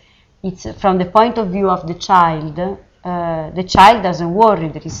said. It's from the point of view of the child doesn't worry.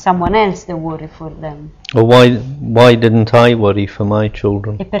 There is someone else that worry for them. Well, why didn't I worry for my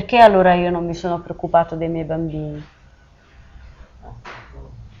children? E perché allora io non mi sono preoccupato dei miei bambini?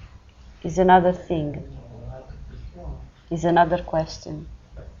 Is another thing. Is another question.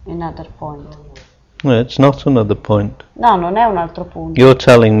 Another point. No, it's not another point. No, non è un altro punto. You're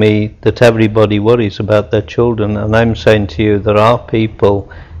telling me that everybody worries about their children, and I'm saying to you there are people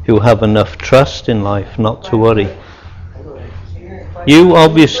who have enough trust in life not to worry. You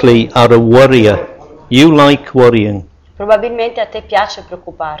obviously are a worrier. You like worrying. Probabilmente a te piace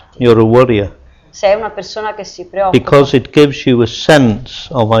preoccuparti. You're a worrier Sei una persona che si preoccupa. because it gives you a sense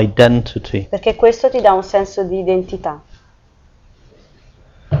of identity. Perché questo ti dà un senso di identità.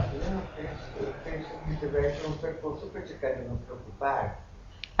 Penso che deve essere un percorso per cercare di non preoccupare.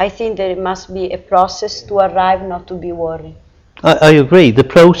 I think there must be a process to arrive not to be worried. I agree. The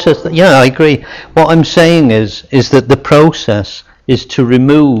process, I agree. What I'm saying is that the process is to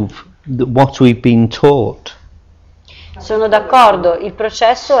remove what we've been taught. Sono d'accordo, il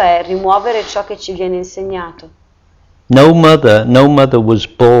processo è rimuovere ciò che ci viene insegnato. No mother was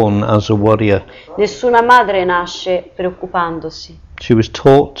born as a worrier. Nessuna madre nasce preoccupandosi. She was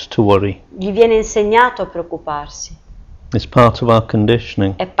taught to worry. Gli viene insegnato a preoccuparsi. It's part of our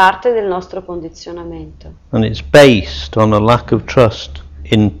conditioning. È parte del nostro condizionamento. And it's based on a lack of trust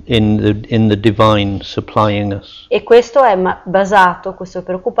in the divine supplying us. E questo è basato, questo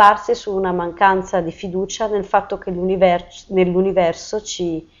preoccuparsi, su una mancanza di fiducia nel fatto che nell'universo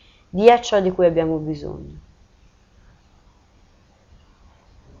ci dia ciò di cui abbiamo bisogno.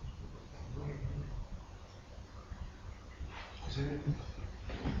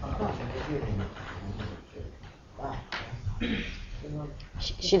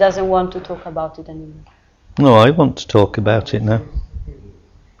 She doesn't want to talk about it anymore. No, I want to talk about it now.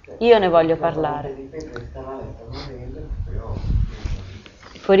 Io ne voglio parlare.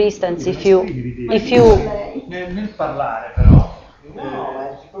 For instance, if you nel parlare però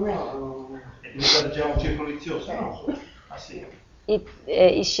siccome è diventato già un circolo vizioso, no? Ah sì.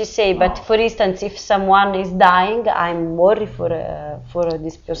 she say, but for instance, if someone is dying, I'm worried for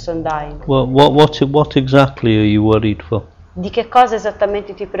this person dying. Well, what exactly are you worried for? Di che cosa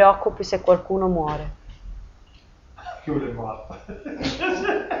esattamente ti preoccupi se qualcuno muore? Che vuole morto.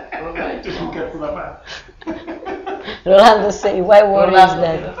 C'è un cazzo da fare. Rolando say, why worry is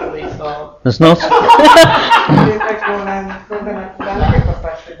that? There's not.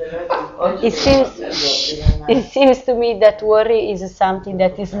 It seems to me that worry is something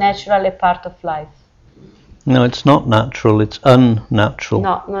that is natural a part of life. No, it's not natural. It's unnatural.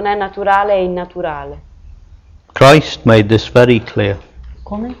 No, non è naturale, è innaturale. Christ made this very clear.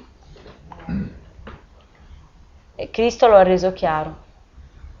 Come? E Cristo lo ha reso chiaro.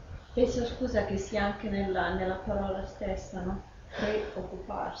 Penso, scusa, che sia anche nella parola stessa, no?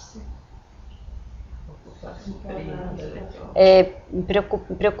 Preoccuparsi.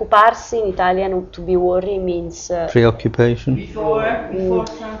 Preoccuparsi in Italian, to be worried means Preoccupation. Before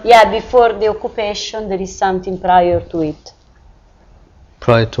something. yeah, before the occupation there is something prior to it.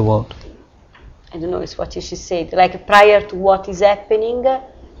 Prior to what? I don't know, it's what she said. Like prior to what is happening,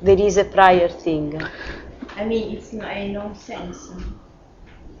 there is a prior thing. I mean, it's not a nonsense.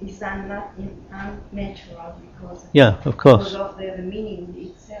 It's unnatural because Yeah, of course. of the meaning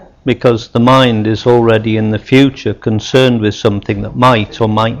itself. Because the mind is already in the future, concerned with something that might or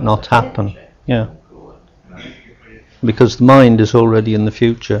might not happen. Yeah. Because the mind is already in the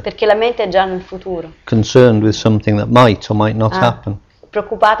future, Perché la mente è già nel futuro, concerned with something that might or might not happen.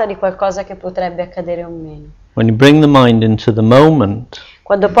 preoccupata di qualcosa che potrebbe accadere o meno. When you bring the mind into the moment,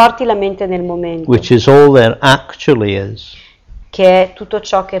 Quando porti la mente nel momento, which is all there actually is, che è tutto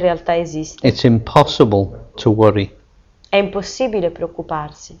ciò che in realtà esiste, it's impossible to worry. è impossibile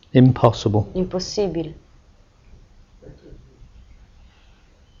preoccuparsi, Impossible. impossibile.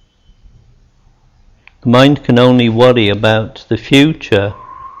 The mind can only worry about the future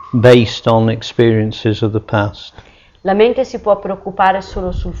based on experiences of the past. La mente si può preoccupare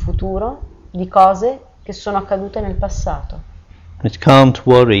solo sul futuro, di cose che sono accadute nel passato. It can't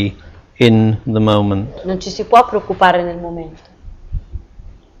worry in the moment. Non ci si può preoccupare nel momento.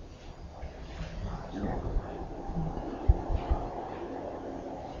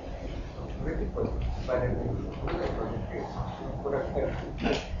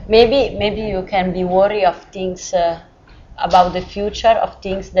 Maybe you can be worried of things about the future, of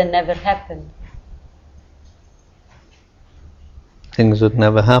things that never happened. Things that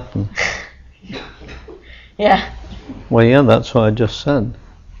never happen. Yeah, Well, yeah, that's what I just said.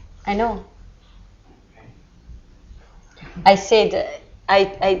 I know. I said,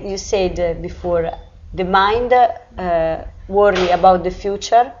 you said before, the mind worry about the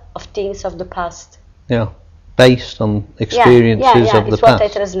future of things of the past. Yeah. Based on experiences yeah, of the it's what I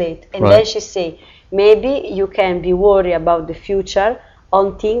past. translate. And Right. then she say, maybe you can be worried about the future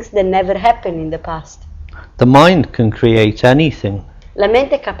on things that never happened in the past. The mind can create anything. La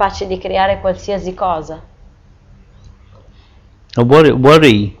mente è capace di creare qualsiasi cosa. And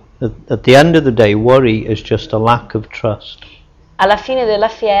worry, at the end of the day, worry is just a lack of trust. Alla fine della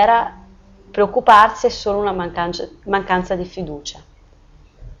fiera, preoccuparsi è solo una mancanza di fiducia.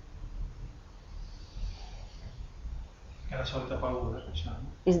 È la solita paura, diciamo.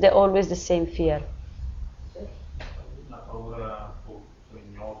 Is always the same fear. La paura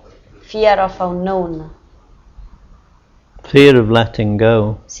ignota. Fear of unknown. Fear of letting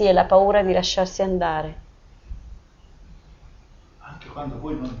go. Sì, è la paura di lasciarsi andare. Anche quando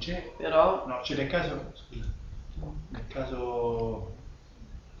poi non c'è, Però no, c'è nel caso, scusa, nel caso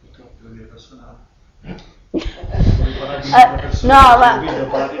purtroppo devo dire personale. No, ma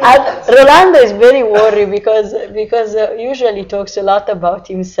Rolando is very worried because usually talks a lot about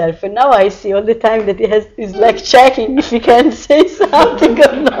himself, and now I see all the time that he's like checking if he can say something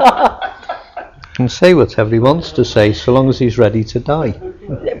or not. He can say whatever he wants to say, so long as he's ready to die.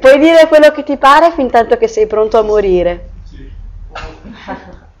 Puoi dire quello che ti pare fin tanto che sei pronto a morire. Sì.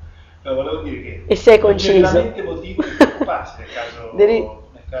 No, volevo dire che E sei non c'è conciso. veramente motivo di preoccuparsi nel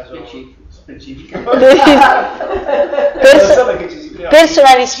caso specifico.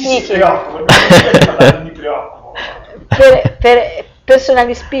 Personally speaking.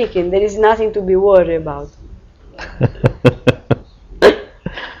 Personally speaking, there is nothing to be worried about.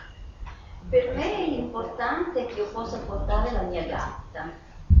 Per me è importante che io possa portare la mia gatta.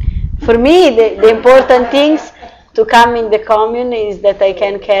 For me, the important things to come in the commune is that I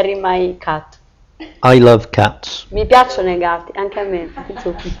can carry my cat. I love cats. Mi piacciono i gatti, anche a me.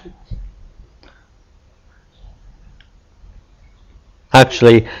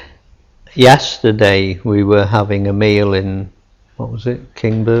 Actually, yesterday we were having a meal in, what was it,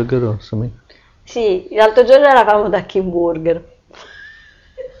 King Burger or something? Sì, l'altro giorno eravamo da King Burger.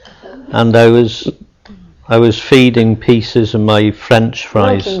 And I was feeding pieces of my French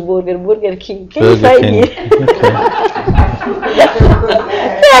Non fries. King Burger, Burger King. Che Burger mi fai King. dire? Okay.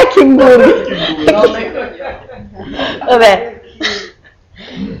 Che è King Burger? Vabbè.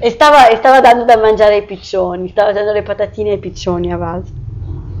 E stava dando da mangiare ai piccioni, stava dando le patatine ai piccioni a Avasa.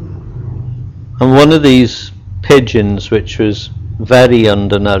 And one of these pigeons, which was very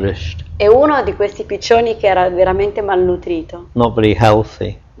undernourished, E uno di questi piccioni che era veramente malnutrito, not very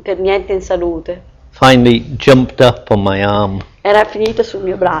healthy, per niente in salute, finally jumped up on my arm, era finito sul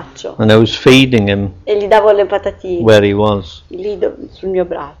mio braccio and I was feeding him e gli davo le patatine where he was. lì sul mio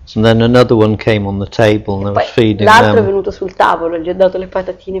braccio. And then another one came on the table, and I Poi was feeding l'altro è them. venuto sul tavolo, gli ho dato le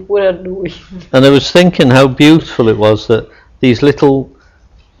patatine pure a lui. And I was thinking how beautiful it was that these little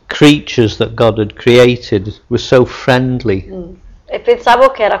creatures that God had created were so friendly. E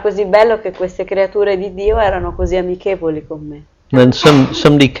pensavo che era così bello che queste creature di Dio erano così amichevoli con me. And then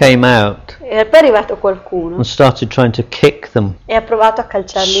somebody came out E poi è arrivato qualcuno and started trying to kick them, e ha provato a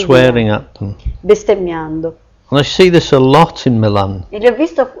calciarli swearing via, at them. bestemmiando. And I see this a lot in Milan. E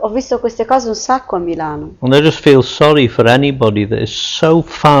ho visto queste cose un sacco a Milano. And I just feel sorry for anybody that is so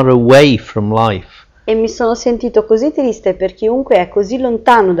far away from life E mi sono sentito così triste per chiunque è così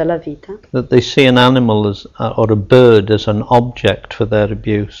lontano dalla vita, that they see an animal as, or a bird as an object for their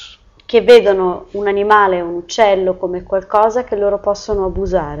abuse. che vedono un animale, un uccello come qualcosa che loro possono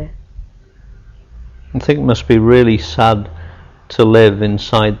abusare. I think it must be really sad to live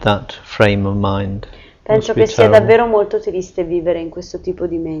inside that frame of mind. Penso Must be che sia terrible. davvero molto triste vivere in questo tipo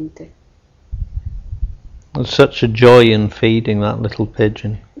di mente. There's such a joy in feeding that little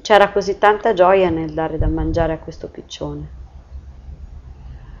pigeon. C'era così tanta gioia nel dare da mangiare a questo piccione.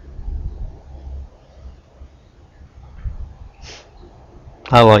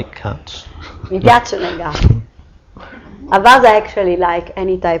 I like cats. Mi piacciono i gatti. Avasa actually like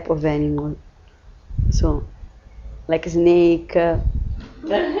any type of animal. So, like snake.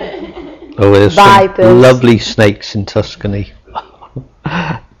 Oh, there's some Vipers. lovely snakes in Tuscany.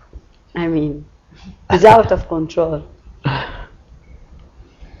 I mean, it's out of control.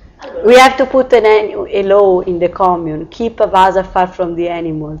 We have to put a law in the commune. Keep Avasa far from the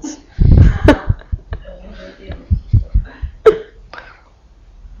animals.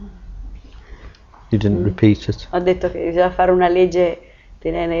 You didn't repeat it. Ho detto che bisogna fare una legge,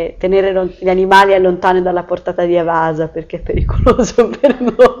 tenere gli animali lontani dalla portata di Avasa perché è pericoloso per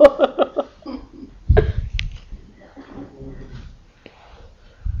loro.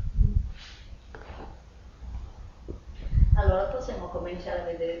 Allora possiamo cominciare a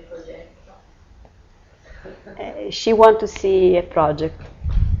vedere il progetto. She want to see a project.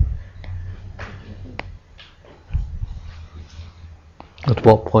 At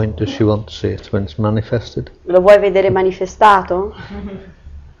what point does she want to see it? When it's manifested? Lo vuoi vedere manifestato?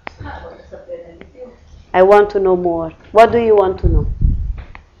 Voglio sapere di più. I want to know more. What do you want to know?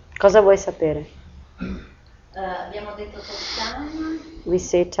 Cosa vuoi sapere? Abbiamo detto Toscana, We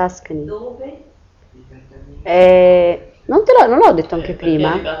say Tuscany. dove? Non l'ho detto anche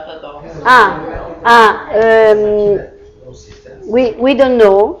prima? We don't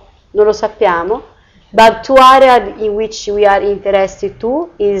know, non lo sappiamo, but two areas in which we are interested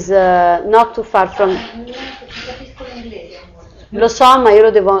to is not too far from... Non capisco l'inglese. amore. Lo so, ma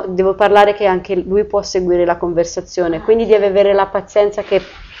io devo parlare che anche lui può seguire la conversazione, quindi deve avere la pazienza che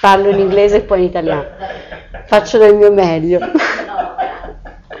parlo in inglese e poi in italiano. Faccio del mio meglio.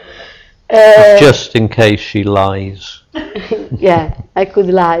 Just in case she lies. Yeah, I could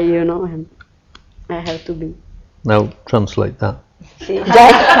lie, you know, and I have to be. Now translate that. Sì, già,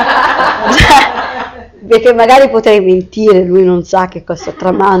 perché magari potrei mentire, lui non sa che cosa sto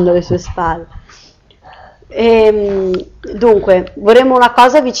tramando alle sue spalle. Dunque, vorremmo una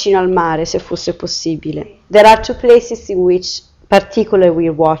cosa vicino al mare, se fosse possibile. There are two places in which particularly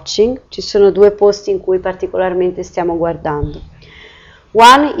we're watching. Ci sono due posti in cui particolarmente stiamo guardando.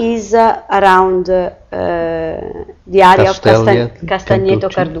 One is around the area of Castagneto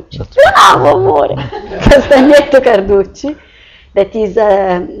Carducci. Bravo amore! Castagneto Carducci. That is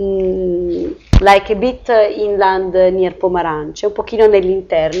like a bit inland near Pomarance, un pochino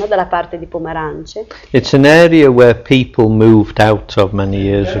nell'interno, dalla parte di Pomarance. It's an area where people moved out of many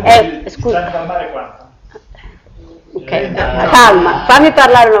years ago. Scusa, Stanno dal mare quanto? ok, calma, fammi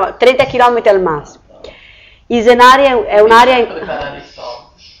parlare una volta, 30 km al massimo. Is an area, è un'area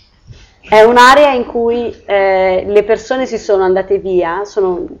in cui le persone si sono andate via,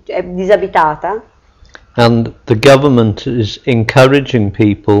 è disabitata. And the government is encouraging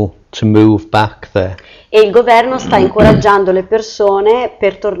people to move back there, E il governo sta incoraggiando le persone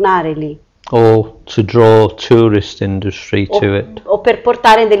per tornare lì or to draw tourist industry to it. o per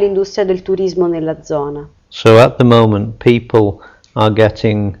portare dell'industria del turismo nella zona. So at the moment people are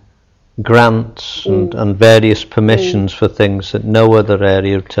getting grants and various permissions for things that no other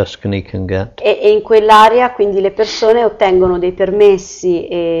area of Tuscany can get. E in quell'area quindi le persone ottengono dei permessi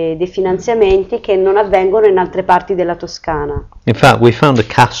e dei finanziamenti che non avvengono in altre parti della Toscana. In fact, we found a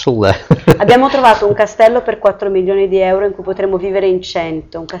castle there. Abbiamo trovato un castello per 4 milioni di euro in cui potremo vivere in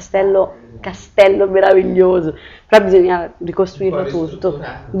 100, un castello meraviglioso, però bisogna ricostruirlo tutto,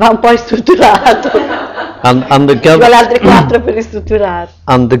 va un po' ristrutturato, And the ci vuole altre government 4 per ristrutturarlo.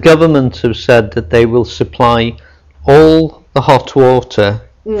 and the government have said that they will supply all the hot water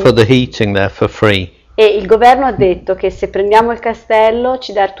for the heating there for free. E il governo ha detto che se prendiamo il castello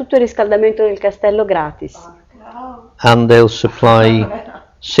ci dà tutto il riscaldamento del castello gratis. And they'll supply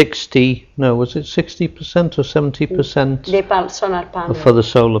 60% or 70% Dei solar panel. for the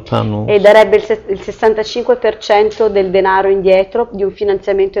solar panels. E darebbe il 65% del denaro indietro di un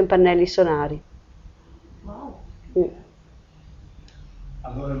finanziamento in pannelli solari.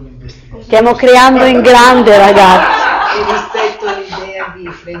 Allora è un investimento. Stiamo creando in grande, ragazzi. E rispetto all'idea di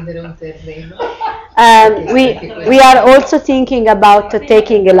prendere un terreno, We are also thinking about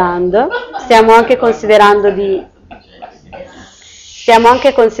taking a land. Stiamo anche considerando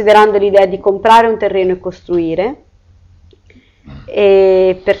l'idea di comprare un terreno e costruire,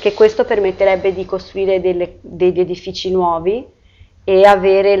 perché questo permetterebbe di costruire degli edifici nuovi e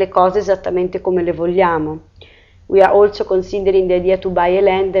avere le cose esattamente come le vogliamo. We are also considering the idea to buy a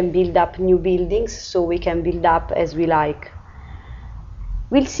land and build up new buildings so we can build up as we like.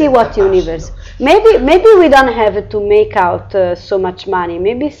 We'll see what universe. Maybe we don't have to make out so much money.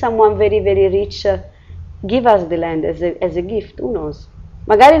 Maybe someone very very rich give us the land as a gift. Who knows?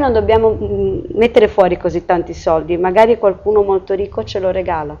 Magari non dobbiamo mettere fuori così tanti soldi. Magari qualcuno molto ricco ce lo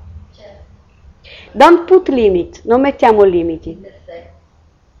regala. Don't put limit. Non mettiamo limiti.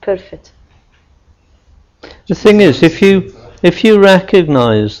 Perfect. The thing is, if you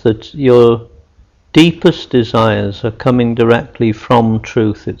recognize that your deepest desires are coming directly from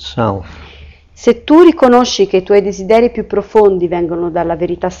truth itself, Se tu riconosci che i tuoi desideri più profondi vengono dalla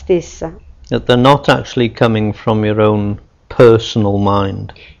verità stessa that they're not actually coming from your own personal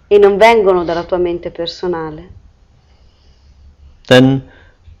mind, e non vengono dalla tua mente personale, then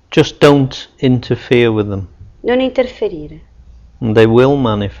just don't interfere with them, non interferire and they will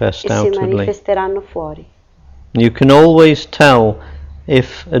manifest e si outwardly. manifesteranno fuori. You can always tell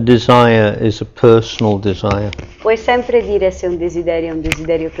if a desire is a personal desire. Puoi sempre dire se un desiderio è un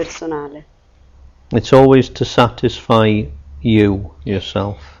desiderio personale, It's always to satisfy you,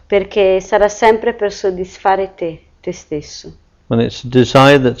 yourself. perché sarà sempre per soddisfare te stesso. When it's a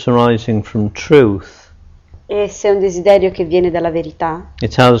desire that's arising from truth, E se è un desiderio che viene dalla verità,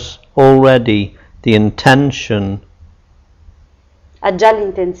 it has already the intention ha già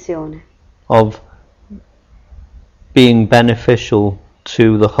l'intenzione of being beneficial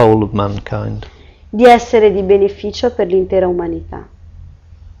to the whole of mankind. di essere di beneficio per l'intera umanità.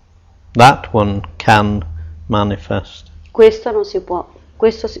 That one can manifest Questo non si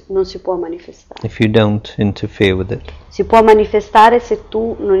può manifestare. if you don't interfere with it. Si può manifestare se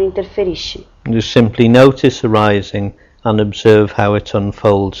tu non interferisci. You simply notice arising and observe how it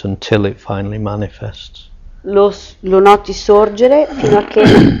unfolds until it finally manifests. Lo noti sorgere fino a che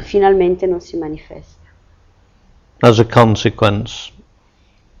finalmente non si manifesta. As a consequence,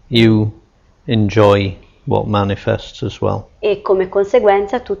 you enjoy what manifests as well. E come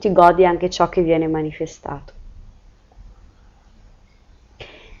conseguenza tu ti godi anche ciò che viene manifestato.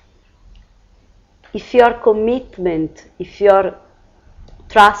 If your commitment, if your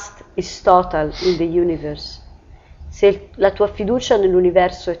trust is total in the universe, se la tua fiducia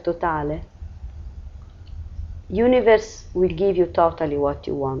nell'universo è totale, universe will give you totally what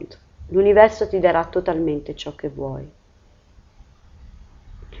you want. L'universo ti darà totalmente ciò che vuoi.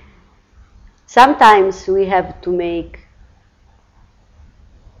 Sometimes we have to make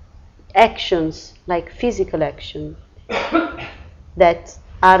actions, like physical action, that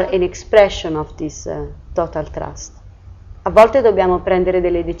are an expression of this total trust. A volte dobbiamo prendere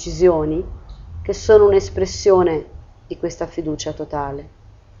delle decisioni che sono un'espressione di questa fiducia totale.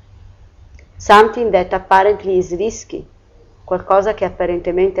 Something that apparently is risky, qualcosa che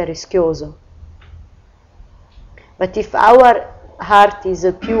apparentemente è rischioso. But if our heart is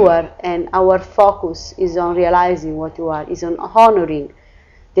pure and our focus is on realizing what you are, is on honoring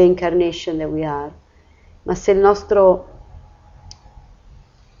the incarnation that we are, ma se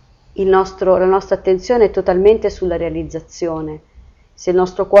il la nostra attenzione è totalmente sulla realizzazione, se il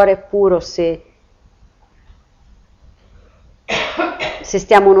nostro cuore è puro, se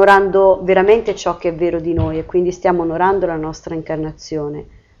stiamo onorando veramente ciò che è vero di noi e quindi stiamo onorando la nostra incarnazione,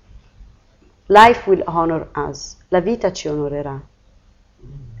 life will honor us, la vita ci onorerà.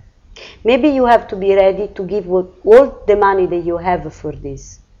 Maybe you have to be ready to give all the money that you have for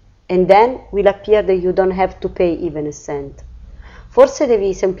this, and then will appear that you don't have to pay even a cent. Forse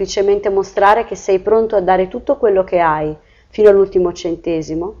devi semplicemente mostrare che sei pronto a dare tutto quello che hai, fino all'ultimo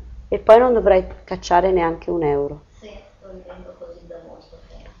centesimo, e poi non dovrai cacciare neanche un euro. Sì, sto vivendo così da molto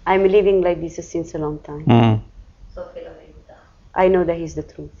tempo. I'm living like this since a long time. So che è la verità. I know that is the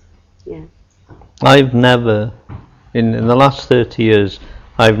truth. Yeah. I've never, in the last 30 years,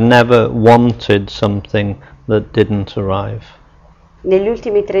 I've never wanted something that didn't arrive. Negli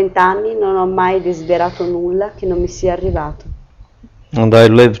ultimi 30 anni non ho mai desiderato nulla che non mi sia arrivato. And I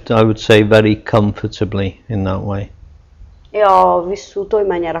lived, I would say, very comfortably in that way. E ho vissuto in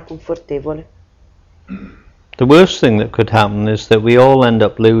maniera confortevole. The worst thing that could happen is that we all end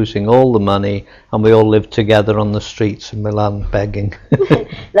up losing all the money and we all live together on the streets of Milan begging.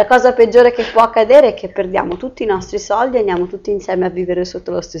 La cosa peggiore che può accadere è che perdiamo tutti i nostri soldi e andiamo tutti insieme a vivere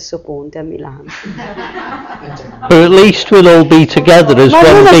sotto lo stesso ponte a Milano. Or at least we'll all be together as Ma one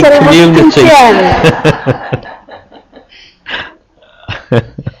almeno big saremo tutti community. insieme.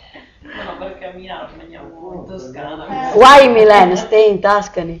 No, perché a Milano veniamo in Toscana. Why Milano? Stay in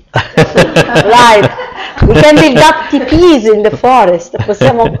Tuscany. Live. We can build up teepees in the forest.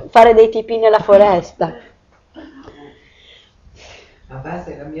 Possiamo fare dei teepee nella foresta. A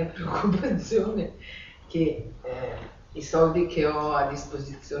base la mia preoccupazione che i soldi che ho a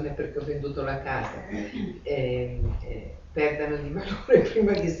disposizione perché ho venduto la casa perdano di valore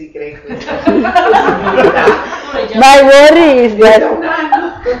prima che si crei questa possibilità. My worry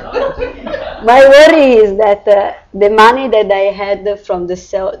is that the money that I had from the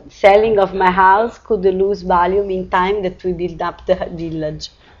selling of my house could lose value in time that we build up the village.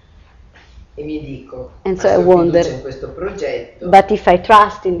 E mi dico, And ma so I se ho wonder, fiducia in questo progetto, but if I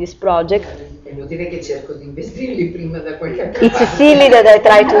trust in this project, è inutile che cerco di investirli prima da qualche altra it's parte. silly that I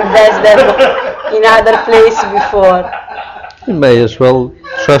try to invest them in other place before. You may as well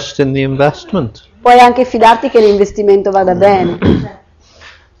trust in the investment. Puoi anche fidarti che l'investimento vada bene.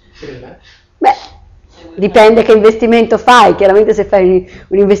 Prima. Beh, dipende che investimento fai. Chiaramente se fai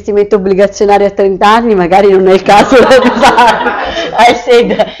un investimento obbligazionario a 30 anni magari non è il caso di farlo. I said,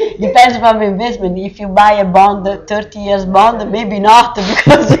 depends from the investment. If you buy a bond, 30 years bond, maybe not,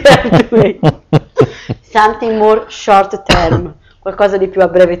 because you have to wait. Something more short term, qualcosa di più a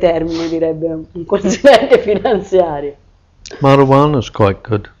breve termine, direbbe un consulente finanziario. Marijuana is quite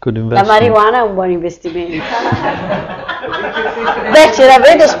good La investment. marijuana è un buon investimento. Beh, ce la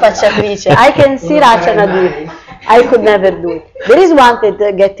vedo spacciatrice. I can see Rachana do it. I could never do it. There is one that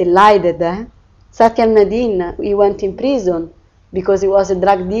get enlightened, Satyam Nadin, he went in prison because he was a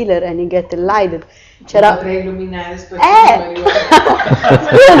drug dealer and he get enlightened. C'era... Potrei illuminare spazio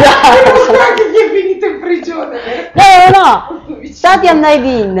Scusa! che è finito in prigione. No. Satyam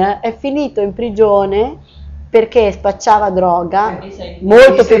Nadin è finito in prigione perché spacciava droga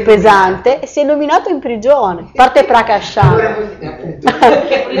molto più pesante e si è illuminato in prigione. A parte Prakashana.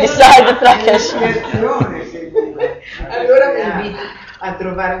 Beside Prakashana. Allora mi invito a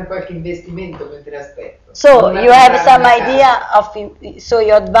trovare un qualche investimento mentre aspetto. So Non you have a some comprare una idea casa. of, so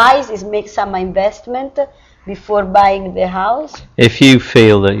your advice is make some investment before buying the house? If you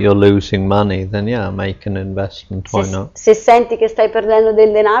feel that you're losing money, then yeah, make an investment. Why not? Se senti che stai perdendo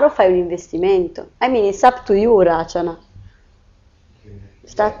del denaro, fai un investimento. I mean, it's up to you, Rachana.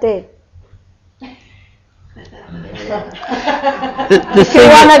 Sta a te. The If you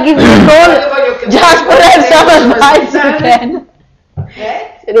wanna give me a call, just for have some advice, you can.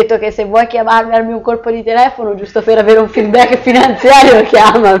 Ho detto che se vuoi chiamarmi, darmi un colpo di telefono giusto per avere un feedback finanziario,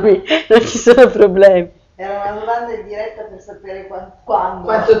 chiamami, non ci sono problemi. Era una domanda in diretta per sapere quando.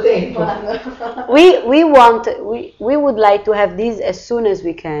 Quanto tempo? We would like to have this as soon as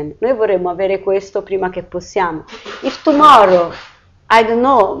we can. Noi vorremmo avere questo prima che possiamo. If tomorrow, I don't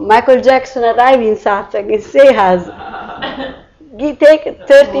know, Michael Jackson arrive in Satsang and say us, take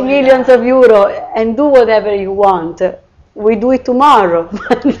 30 millions of euro and do whatever you want. We do it tomorrow.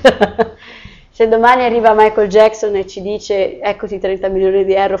 Se domani arriva Michael Jackson e ci dice eccoti 30 milioni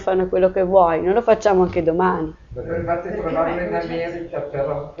di euro, fanno quello che vuoi, noi lo facciamo anche domani. Dovevate trovarlo in America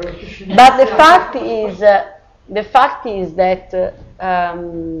però. But the fact is that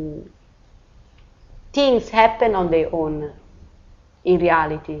things happen on their own, in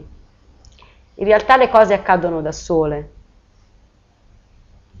reality. In realtà le cose accadono da sole.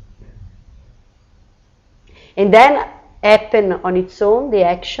 And then happen on its own the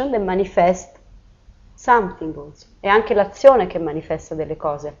action that manifests something also. È anche l'azione che manifesta delle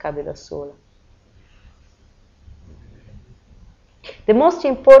cose, accade da sola. The most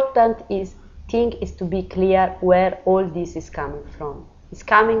important thing is to be clear where all this is coming from. It's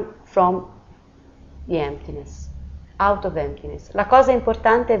coming from the emptiness, out of emptiness. La cosa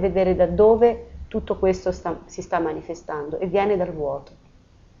importante è vedere da dove tutto questo si sta manifestando e viene dal vuoto.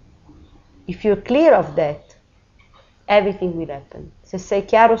 If you're clear of that, everything will happen. Se sei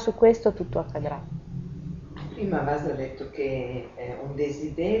chiaro su questo, tutto accadrà. Prima Avasa ha detto che un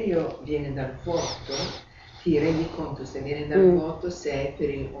desiderio viene dal vuoto, ti rendi conto se viene dal vuoto se è per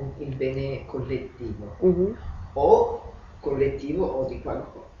il bene collettivo, o collettivo o di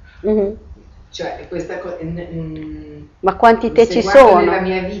qualcuno. Cioè questa cosa... Ma quanti te ci guardo sono? nella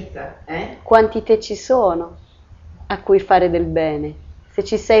mia vita, Quanti te ci sono a cui fare del bene? Se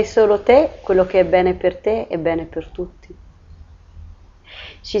ci sei solo te, quello che è bene per te è bene per tutti.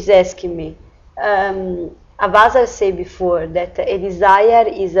 She's asking me, Avasa said before that a desire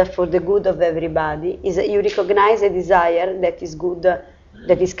is for the good of everybody. You recognize a desire that is good,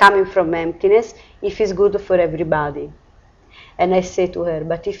 that is coming from emptiness, if it's good for everybody. And I say to her,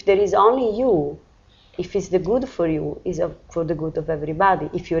 but if there is only you, if it's the good for you, is for the good of everybody,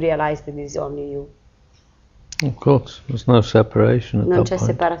 if you realize that it is only you. Of course, there's no separation at Non that c'è point.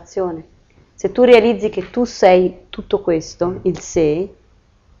 separazione. Se tu realizzi che tu sei tutto questo, il sé,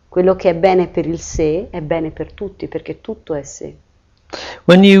 quello che è bene per il sé è bene per tutti, perché tutto è sé.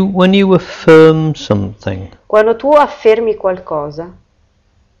 When you affirm something, Quando tu affermi qualcosa,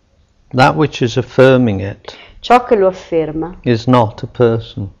 that which is affirming it ciò che lo afferma is not a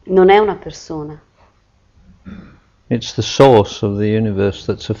person. non è una persona, It's the source of the universe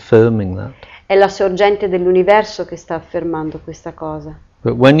that's affirming that. è la sorgente dell'universo che sta affermando questa cosa.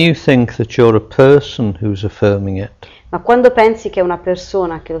 But when you think that you're a person who's affirming it, Ma quando pensi che è una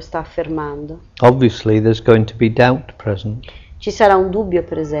persona che lo sta affermando, obviously there's going to be doubt present. ci sarà un dubbio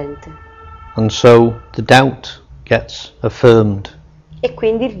presente And so the doubt gets affirmed. e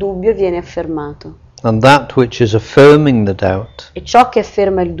quindi il dubbio viene affermato. And that which is affirming the doubt E ciò che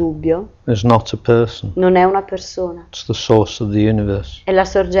afferma il dubbio is not a person. non è una persona, It's the source of the universe. è la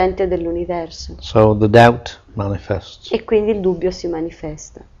sorgente dell'universo. So the doubt manifests. E quindi il dubbio si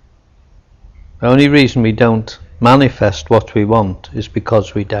manifesta. The only reason we don't manifest what we want is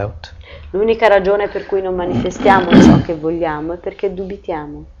because we doubt. L'unica ragione per cui non manifestiamo ciò che vogliamo è perché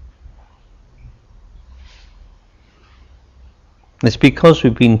dubitiamo. It's because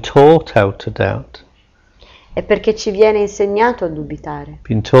we've been taught how to doubt, È perché ci viene insegnato a dubitare,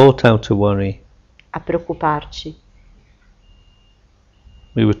 been taught how to worry. a preoccuparci.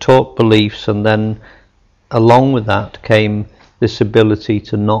 We were taught beliefs, and then along with that came this ability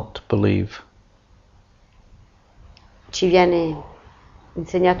to not believe. Ci viene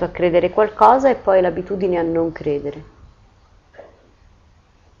insegnato a credere qualcosa e poi l'abitudine a non credere.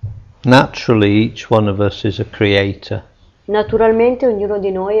 Naturally, each one of us is a creator. Naturalmente ognuno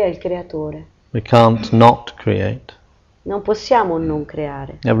di noi è il creatore. We can't not create. Non possiamo non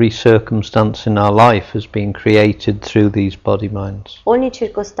creare. Every circumstance in our life has been created through these body minds. Ogni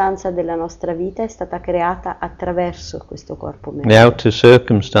circostanza della nostra vita è stata creata attraverso questo corpo The mente. outer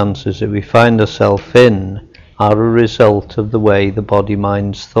circumstances that we find ourselves in are a result of the way the body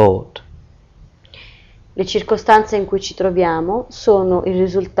mind's thought. Le circostanze in cui ci troviamo sono il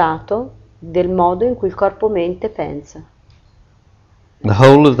risultato del modo in cui il corpo mente pensa. The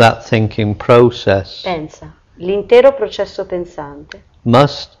whole of that thinking process Pensa. L'intero processo pensante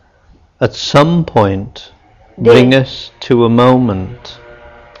must at some point Deve- bring us to a moment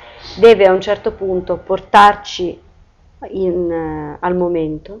deve a un certo punto portarci al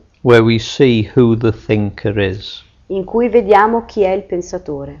momento where we see who the thinker is. in cui vediamo chi è il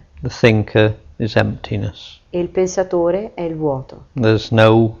pensatore. The thinker is emptiness. E il pensatore è il vuoto. There's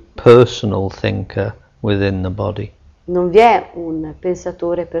no personal thinker within the body. Non vi è un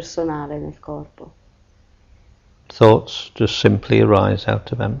pensatore personale nel corpo. Thoughts just simply arise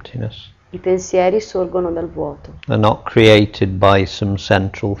out of emptiness. I pensieri sorgono dal vuoto. They're not created by some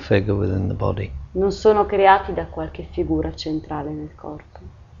central figure within the body. Non sono creati da qualche figura centrale nel corpo.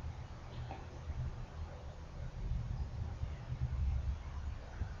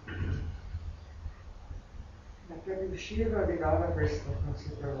 Ma per riuscire ad arrivare a questa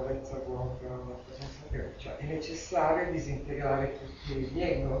consapevolezza vuota, cioè è necessario disintegrare tutti gli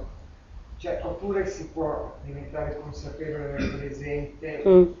ego, cioè, oppure si può diventare consapevole del presente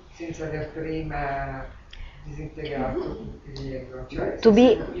senza aver prima disintegrato tutti gli ego. Cioè, To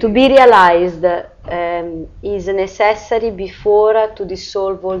be realized is necessary before to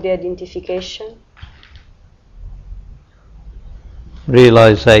dissolve all the identification.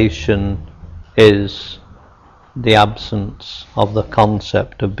 realization is the absence of the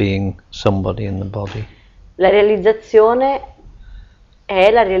concept of being somebody in the body. La realizzazione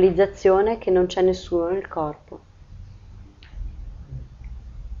è la realizzazione che non c'è nessuno nel corpo.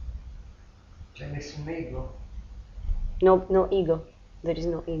 C'è nessun ego? No ego. There is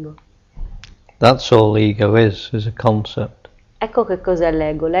no ego. That's all ego is a concept. Ecco che cos'è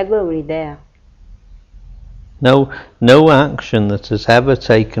l'ego. L'ego è un'idea. No action that has ever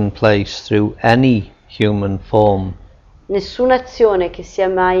taken place through any human form Nessuna azione che sia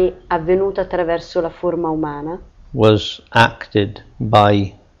mai avvenuta attraverso la forma umana was acted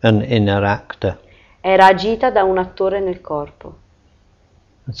by an inner actor. era agita da un attore nel corpo.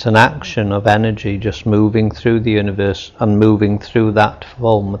 It's an action of energy just moving through the universe and moving through that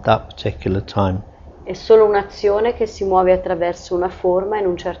form at that particular time. È solo un'azione che si muove attraverso una forma in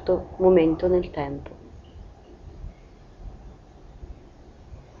un certo momento nel tempo.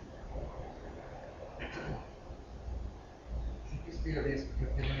 Io riesco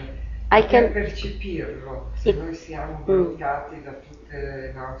I can- a percepirlo, se noi siamo bloccati da tutti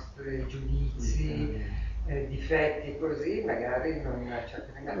i nostri giudizi, difetti così, magari non ci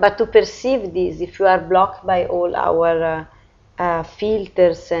arriviamo. But to perceive this, if you are blocked by all our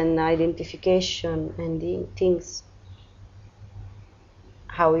filters and identification and the things,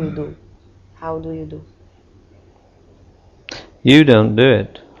 how you do? How do you do? You don't do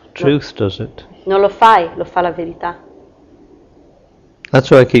it. Truth does it. Non lo fai, lo fa la verità. That's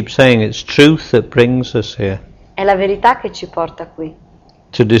why I keep saying it's truth that brings us here. È la verità che ci porta qui.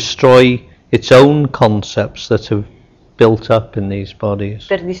 To destroy its own concepts that have built up in these bodies.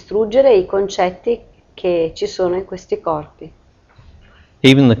 Per distruggere i concetti che ci sono in questi corpi.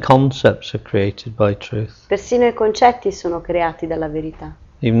 Even the concepts are created by truth. Persino i concetti sono creati dalla verità.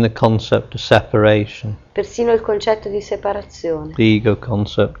 Even the concept of separation, Persino il concetto di separazione, the ego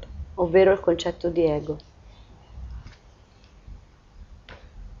concept. ovvero il concetto di ego.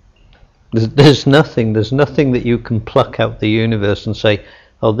 There's nothing that you can pluck out the universe and say,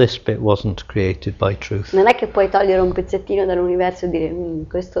 oh, this bit wasn't created by truth. Non è che puoi togliere un pezzettino dall'universo e dire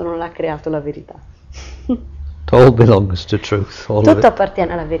questo non l'ha creato la verità. It all belongs to truth, all of Tutto it.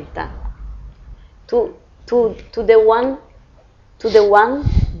 appartiene alla verità. To the one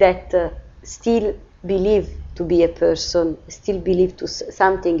that still believe to be a person, still believe to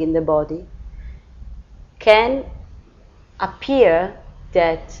something in the body, can appear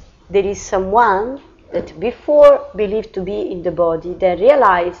that there is someone that before believed to be in the body, then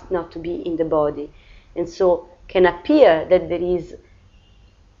realized not to be in the body, and so can appear that there is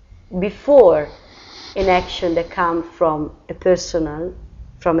before an action that comes from a person,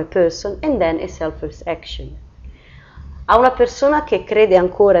 and then a selfless action. A una persona che crede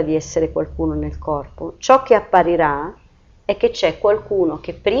ancora di essere qualcuno nel corpo, ciò che apparirà è che c'è qualcuno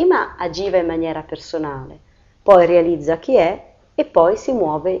che prima agiva in maniera personale, poi realizza chi è e poi si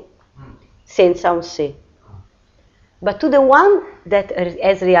muove senza un sé. But to the one that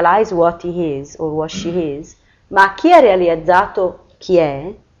has realized what he is or what she is, ma chi ha realizzato chi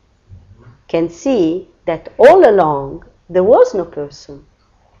è, can see that all along there was no person.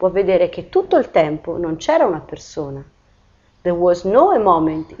 Può vedere che tutto il tempo non c'era una persona. There was no a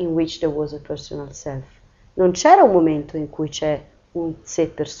moment in which there was a personal self. Non c'era un momento in cui c'è un sé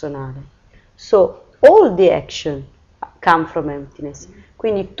personale. So all the action come from emptiness.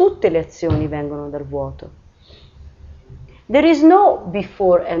 Quindi tutte le azioni vengono dal vuoto. There is no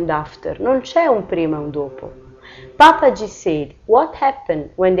before and after. Non c'è un prima e un dopo. Papaji said, what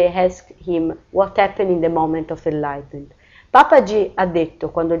happened when they asked him what happened in the moment of enlightenment? Papaji ha detto,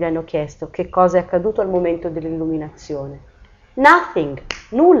 quando gli hanno chiesto che cosa è accaduto al momento dell'illuminazione. Nothing,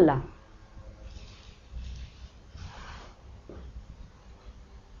 nulla.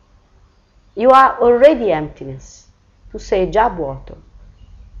 You are already emptiness. Tu sei già vuoto.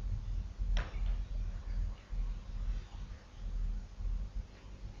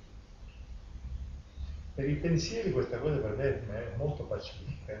 Per i pensieri questa cosa per me è molto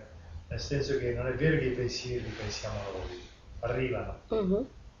pacifica, nel senso che non è vero che i pensieri li pensiamo noi, arrivano. Noi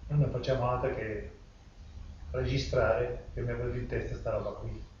non facciamo altro che registrare che mi è venuto in testa sta roba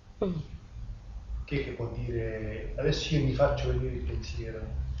qui. Che può dire adesso io mi faccio venire il pensiero,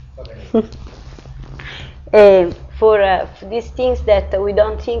 va bene. For these things that we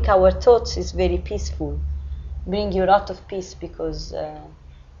don't think our thoughts is very peaceful, bring you a lot of peace because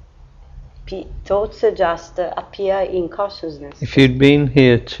thoughts just appear in consciousness. If you'd been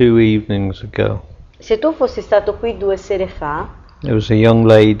here 2 evenings ago, Se tu fossi stato qui 2 sere fa, there was a young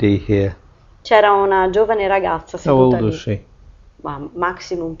lady here. c'era una giovane ragazza How old seduta was lì, she? ma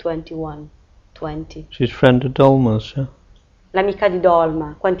maximum 21, 20. She's friend of Dolma's, yeah? l'amica di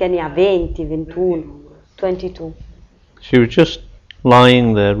Dolma, quanti anni ha? 20, 21, 22. She was just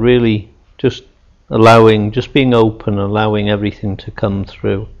lying there, really just allowing, just being open, allowing everything to come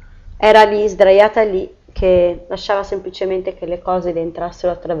through. Era lì, sdraiata lì, che lasciava semplicemente che le cose le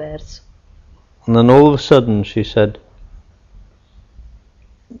entrassero attraverso. And then all of a sudden she said,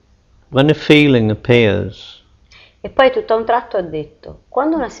 when a feeling appears, E poi tutto a un tratto ha detto,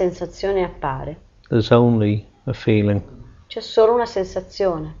 quando una sensazione appare, there's only a feeling. c'è solo una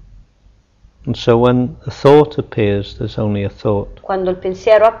sensazione. And so when a thought appears, there's only a thought. Quando il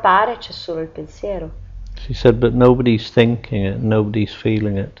pensiero appare, c'è solo il pensiero. She said, but nobody's thinking it, nobody's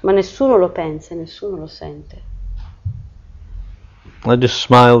feeling it. Ma nessuno lo pensa, nessuno lo sente. I just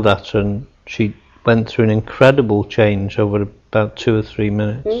smiled at her and she went through an incredible change over about 2 or 3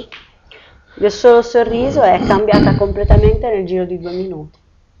 minutes. Gli ho solo sorriso e è cambiata completamente nel giro di 2 minuti.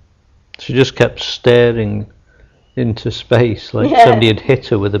 She just kept staring into space like Yeah. somebody had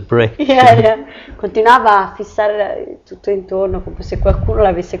hit her with a brick. Continuava a fissare tutto intorno come se qualcuno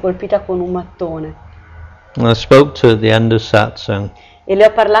l'avesse colpita con un mattone. And I spoke to her at the end of satsang E le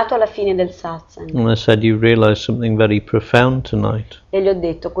ho parlato alla fine del satsang. and I said, you realize something very profound tonight. E gli ho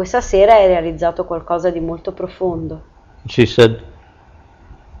detto, questa sera hai realizzato qualcosa di molto profondo. She said,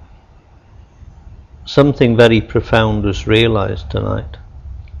 something very profound was realized tonight,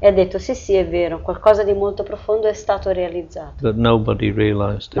 E ha detto, sì sì è vero, qualcosa di molto profondo è stato realizzato. but nobody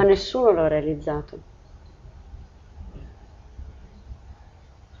realized Ma it. nessuno l'ha realizzato.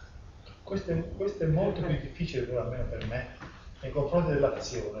 Questo è molto più difficile, però almeno per me, nei confronti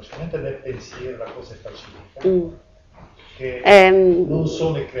dell'azione, cioè mentre nel pensiero la cosa è pacifica, che non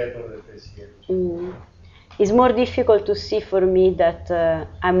sono il creatore del pensiero. It's more difficult to see for me that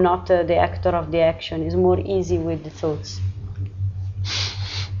I'm not the actor of the action. It's more easy with the thoughts.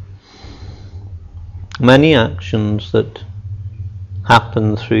 Many actions that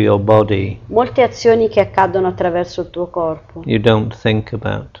happen through your body, Molte azioni che accadono attraverso il tuo corpo, you don't think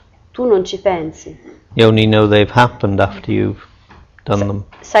about. tu non ci pensi. You only know they've happened after you've done them.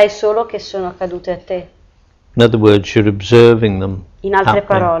 Sai solo che sono accadute a te. In other words, you're observing them In altre happening.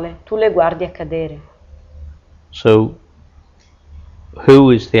 parole, tu le guardi accadere. So,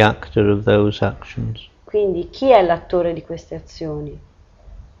 who is the actor of those actions? Quindi chi è l'attore di queste azioni?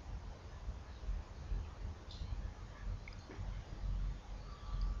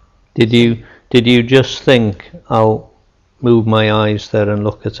 Did you just think, I'll move my eyes there and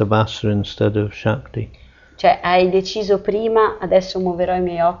look at Avasa instead of Shakti? Cioè, hai deciso prima, adesso muoverò i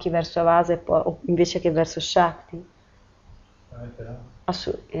miei occhi verso Avasa invece che verso Shakti? Veramente no?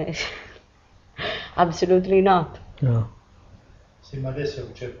 Absolutely not. No. Sì, ma adesso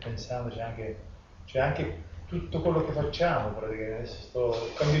pensando c'è anche tutto quello che facciamo, praticamente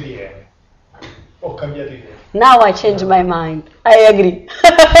adesso cambio idea. Ho cambiato idea. Now I change my mind. I agree.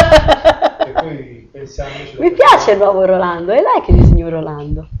 E poi pensandoci. Mi piace il nuovo Rolando. I like this new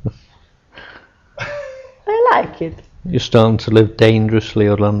Rolando. I like it. You're starting to live dangerously,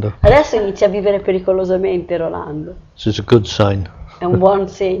 Orlando. Adesso inizi a vivere pericolosamente, Rolando. This is a good sign. È un buon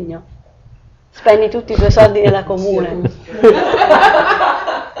segno. Spendi tutti i tuoi soldi nella comune.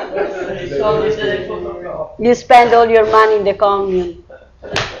 You spend all your money in the commune.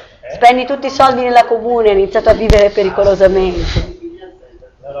 Spendi tutti i soldi nella comune, hai iniziato a vivere pericolosamente.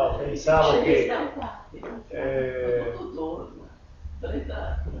 No, pensavo che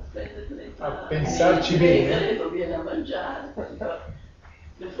a pensarci bene. Viene a mangiare,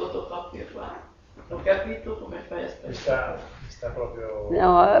 le fotocopie qua. Ho capito come fai a Sta proprio.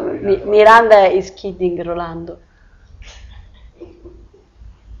 No, Miranda is kidding, Rolando.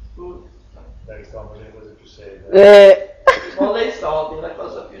 Dai, stiamo facendo cose più serie. Vuole i soldi, la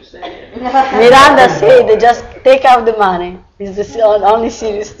cosa più seria. Miranda said just take out the money. It's the only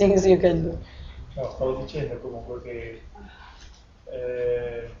serious things you can do. No, stavo dicendo comunque che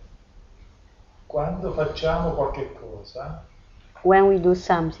quando facciamo qualche cosa When we do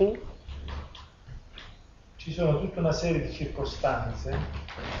something, ci sono tutta una serie di circostanze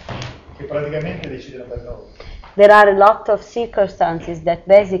che praticamente decidono per noi. there are a lot of circumstances that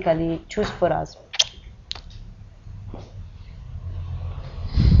basically choose for us.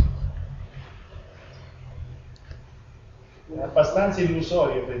 È abbastanza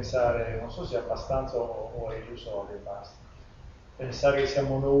illusorio pensare, non so se è abbastanza o è illusorio, basta. Pensare che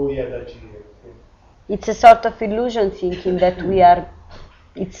siamo noi ad agire. It's a sort of illusion thinking that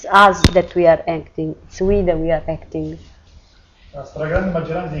it's us that we are acting, it's we that we are acting. Nella stragrande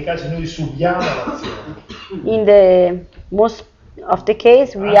maggioranza dei casi noi subiamo l'azione. In the most of the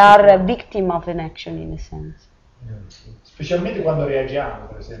case, we are a victim of an action in a sense. Specialmente quando reagiamo,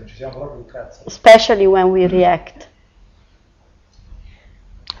 per esempio, ci siamo proprio il cazzo. Especially when we react.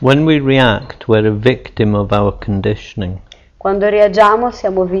 When we react, we're a victim of our conditioning. Quando reagiamo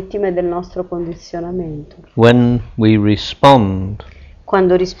siamo vittime del nostro condizionamento. When we respond,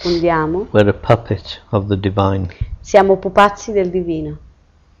 Quando rispondiamo we're a puppet of the divine. siamo pupazzi del divino.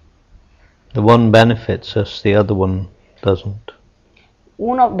 The one benefits us, the other one doesn't.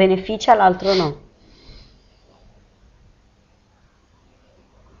 Uno beneficia, l'altro no.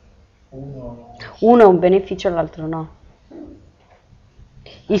 Uno è un beneficio, l'altro no.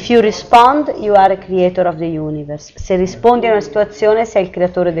 If you respond, you are a creator of the universe. Se rispondi a una situazione, sei il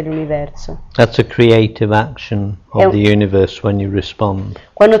creatore dell'universo. That's a creative action È of un- the universe when you respond.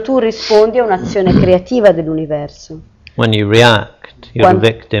 Quando tu rispondi è un'azione creativa dell'universo. When you react, you're Quando-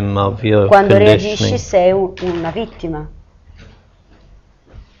 a victim of your Quando conditioning. reagisci sei una vittima.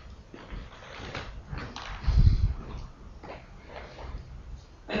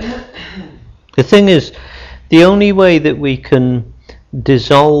 The thing is, the only way that we can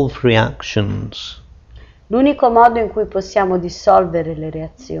dissolve reactions L'unico modo in cui possiamo dissolvere le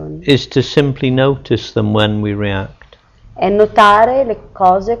reazioni is to simply notice them when we react. è notare le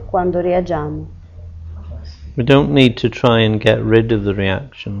cose quando reagiamo. We don't need to try and get rid of the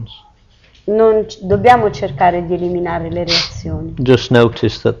reactions. Non dobbiamo cercare di eliminare le reazioni. Just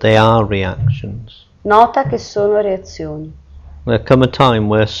notice that they are reactions. Nota che sono reazioni. There come a time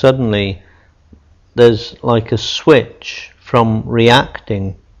where suddenly there's like a switch from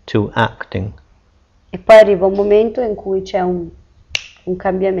reacting to acting. E poi arriva un momento in cui c'è un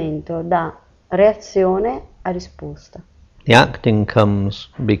cambiamento da reazione a risposta. The acting comes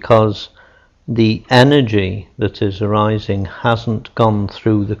because the energy that is arising hasn't gone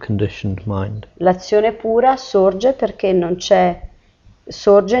through the conditioned mind. L'azione pura sorge perché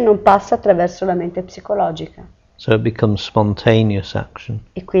sorge e non passa attraverso la mente psicologica So it becomes spontaneous action.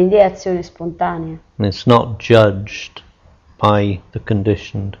 e quindi è azione spontanea And it's not judged by the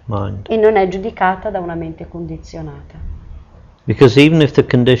conditioned mind. e non è giudicata da una mente condizionata. Because even if the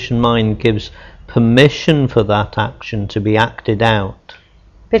conditioned mind gives permission for that action to be acted out,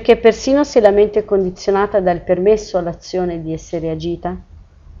 Perché persino se la mente è condizionata dà il permesso all'azione di essere agita,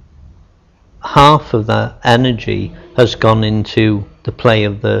 half of that energy has gone into the play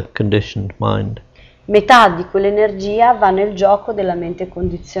of the conditioned mind. metà di quell'energia va nel gioco della mente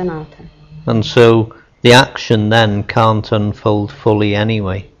condizionata And so the action then can't unfold fully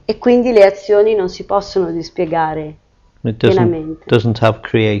anyway. e quindi le azioni non si possono dispiegare It pienamente doesn't have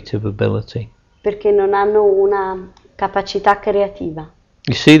creative ability. perché non hanno una capacità creativa.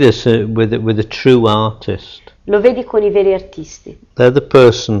 You see this with a true artist. Lo vedi con i veri artisti. They're the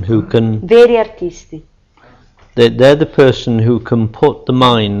person who can Veri artisti. they're the person who can put the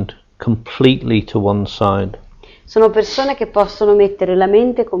mind completely to one side, Sono persone che possono mettere la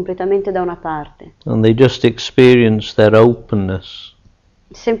mente completamente da una parte. and they just experience their openness,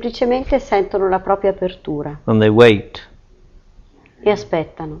 Semplicemente sentono la propria apertura and they wait e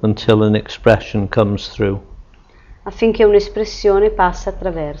aspettano until an expression comes through. affinché un'espressione passa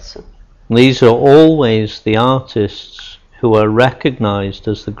attraverso. These are always the artists who are recognized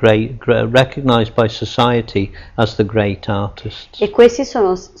as recognized by society as the great artists. E questi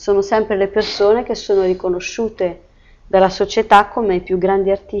sono sempre le persone che sono riconosciute dalla società come i più grandi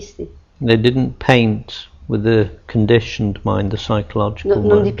artisti. They didn't paint with the conditioned mind, the psychological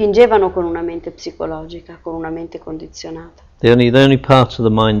Non mind. dipingevano con una mente psicologica, con una mente condizionata. The only part of the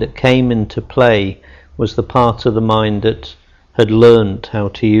mind that came into play was the part of the mind that had learned how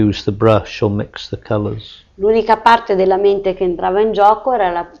to use the brush or mix the colors. L'unica parte della mente che entrava in gioco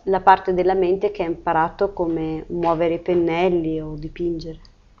era la parte della mente che ha imparato come muovere i pennelli o dipingere.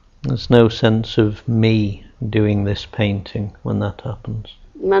 There's no sense of me doing this painting when that happens.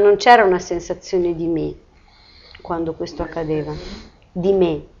 Ma non c'era una sensazione di me quando questo accadeva. Di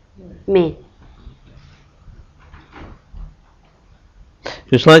me.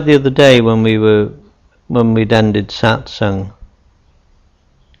 Just like the other day when we'd ended satsang,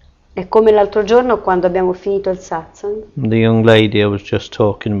 È come l'altro giorno quando abbiamo finito il satsang the young lady I was just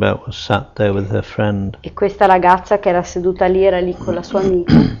talking about was sat there with her friend. e questa ragazza che era seduta lì era lì con la sua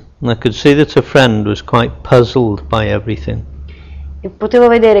amica And I could see that her friend was quite puzzled by everything. e potevo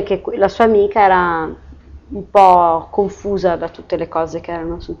vedere che la sua amica era un po' confusa da tutte le cose che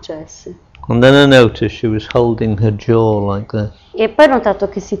erano successe. And then I noticed she was holding her jaw like this. E poi ho notato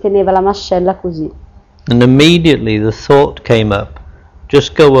che si teneva la mascella così. And immediately the thought came up,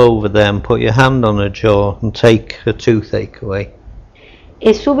 just go over there and put your hand on her jaw and take her toothache away.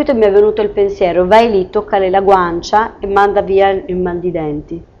 E subito mi è venuto il pensiero, vai lì, toccale la guancia e manda via il mal di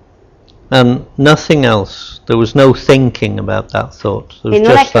denti. And nothing else. There was no thinking about that thought. There E was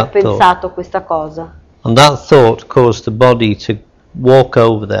non è just che ho that thought. pensato questa cosa. And that thought caused the body walk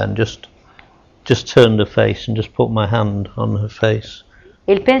over there and just turn her face and just put my hand on her face.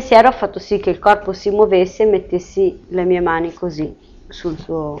 E il pensiero ha fatto sì che il corpo si muovesse e mettessi le mie mani così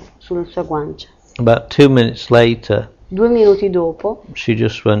sulla sua guancia. About 2 minutes later, 2 minuti dopo she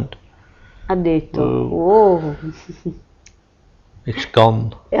just went, ha detto, oh, it's gone.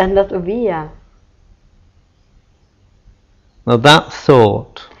 è andato via. Now that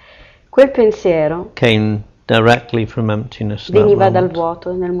thought Quel pensiero came directly from emptiness. That veniva dal moment.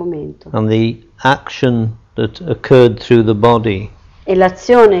 vuoto nel momento. And the action that occurred through the body E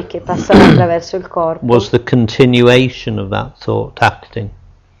l'azione che passava attraverso il corpo was the continuation of that thought acting.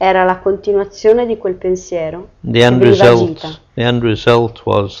 era la continuazione di quel pensiero The che end veniva agita. result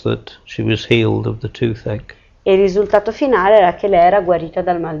was that she was healed of the toothache. E il risultato finale era che lei era guarita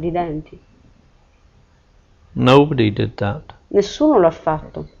dal mal di denti. Nobody did that. Nessuno lo ha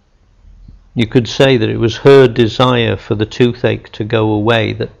fatto. You could say that it was her desire for the toothache to go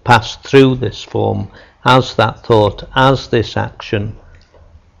away that passed through this form as that thought, as this action,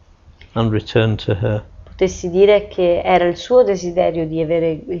 and returned to her. Potessi dire che era il suo desiderio di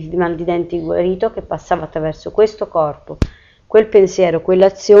avere il mal di denti guarito che passava attraverso questo corpo, quel pensiero,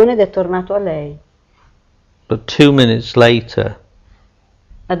 quell'azione ed è tornato a lei. But 2 minutes later,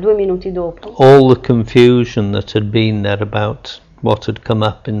 A 2 minuti dopo, all the confusion that had been there about what had come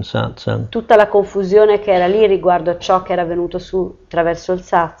up in satsang tutta la confusione che era lì riguardo a ciò che era venuto su attraverso il had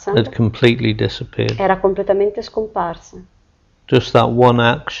satsang completely disappeared. era completamente scomparsa. Just that one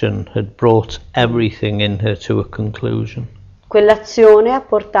action had brought everything in her to a conclusion. Quell'azione ha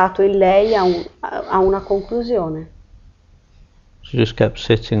portato in lei a una conclusione. She just kept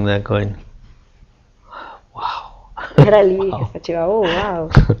sitting there going, wow. Era lì Wow. che faceva, oh wow.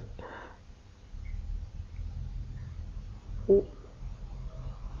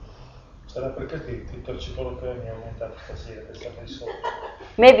 Sarà perché ti torcicolotone mi è aumentato stasera per stare di sopra.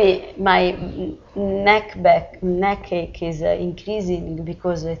 Maybe my neck ache is increasing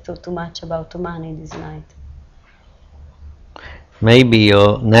because I thought too much about money this night. Maybe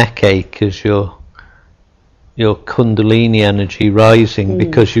your neck ache is your kundalini energy rising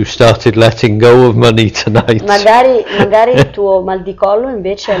because you started letting go of money tonight. Magari il tuo mal di collo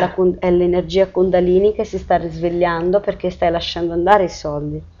invece è l'energia kundalini che si sta risvegliando perché stai lasciando andare i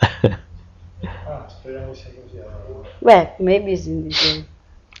soldi. Speriamo sia così. Allora. Beh, maybe it's in this way.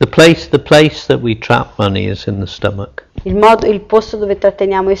 The place that we trap money is in the stomach. Il posto dove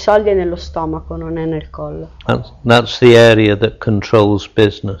tratteniamo i soldi è nello stomaco, non è nel collo. That's the area that controls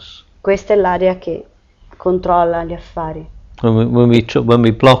business. Questa è l'area che controlla gli affari. When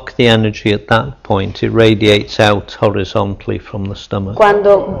we block the energy at that point, it radiates out horizontally from the stomach.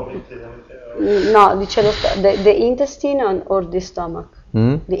 Quando no, dice the intestine or the stomach?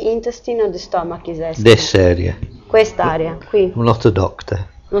 The intestine or the stomach is asking. This area. Quest'area, qui. I'm not a doctor.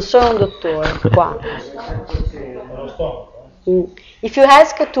 Non sono un dottore, qua. If you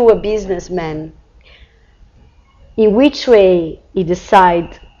ask to a businessman in which way he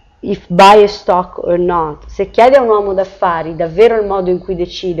decide if buy a stock or not, se chiede a un uomo d'affari davvero il modo in cui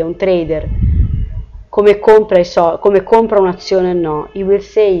decide, un trader, come compra un'azione o no, he will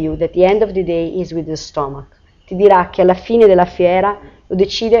say you that the end of the day is with the stomach. Ti dirà che alla fine della fiera lo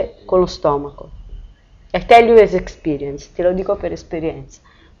decide con lo stomaco. I tell you as experience, te lo dico per esperienza.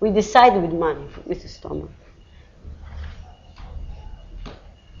 We decide with money, with the stomach.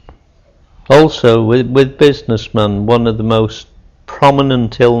 Also, with businessmen, one of the most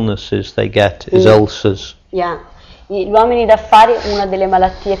prominent illnesses they get is ulcers. Yeah. Gli uomini d'affari, una delle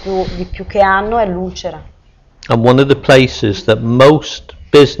malattie più che hanno è l'ulcera. And one of the places that most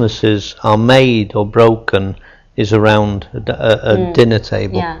businesses are made or broken is around a dinner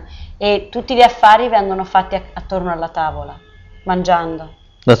table. Yeah. E tutti gli affari vengono fatti attorno alla tavola, mangiando.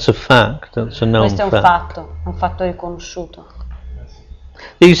 That's a fact. That's a known Questo fact. è un fatto riconosciuto.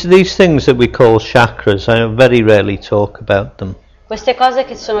 These things that we call chakras, I very rarely talk about them. Queste cose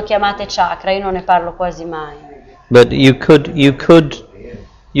che sono chiamate chakra, io non ne parlo quasi mai. But you could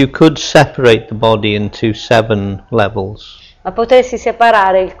separate the body into 7 levels. Ma potresti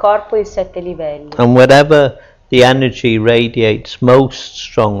separare il corpo in 7 livelli. And wherever the energy radiates most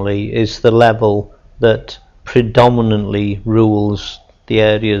strongly is the level that predominantly rules the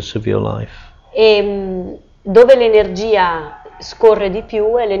areas of your life. E dove l'energia scorre di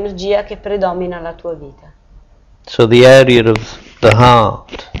più è l'energia che predomina la tua vita. So the area of the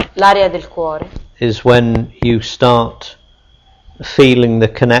heart L'area del cuore is when you start feeling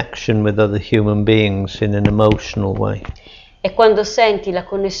the connection with other human beings in an emotional way. è quando senti la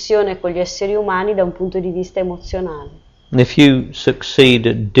connessione con gli esseri umani da un punto di vista emozionale. And if you succeed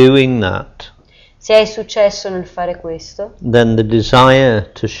at doing that, Se hai successo nel fare questo, then the desire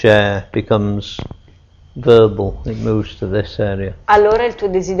to share becomes verbal, it moves to this area. allora il tuo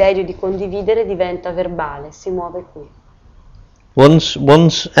desiderio di condividere diventa verbale, si muove qui.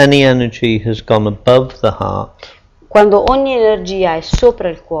 Once any energy has gone above the heart, Quando ogni energia è sopra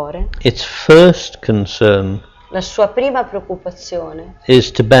il cuore, its first concern la sua prima preoccupazione is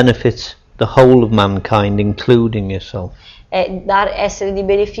to benefit the whole of mankind, including yourself. è essere di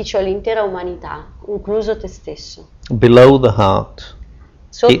beneficio all'intera umanità, incluso te stesso. Below the heart,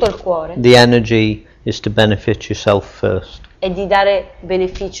 Sotto il cuore the energy is to benefit yourself first, è di dare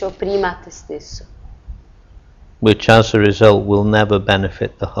beneficio prima a te stesso which as a result will never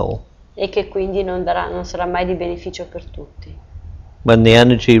benefit the whole. e che quindi non sarà mai di beneficio per tutti. When the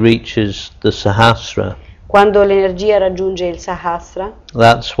energy reaches the Sahasra, Quando l'energia raggiunge il Sahasra,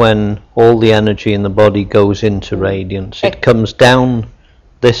 that's when all the energy in the body goes into radiance. It comes down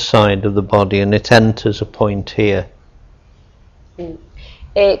this side of the body and it enters a point here.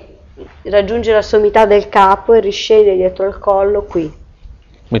 e raggiunge la sommità del capo e riscende dietro il collo qui,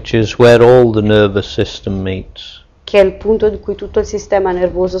 Which is where all the nervous system meets. che è il punto in cui tutto il sistema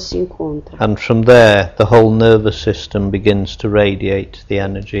nervoso si incontra. And from there, the whole nervous system begins to radiate the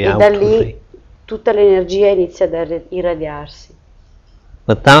energy E da outwardly. lì tutta l'energia inizia ad irradiarsi.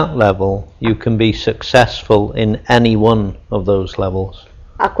 At that level, you can be successful in any one of those levels.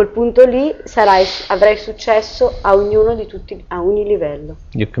 A quel punto lì avrai successo a ognuno di tutti, a ogni livello.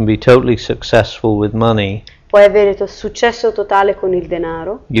 You can be totally successful with money. Puoi avere successo totale con il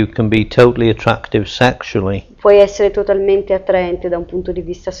denaro, You can be totally attractive sexually. puoi essere totalmente attraente da un punto di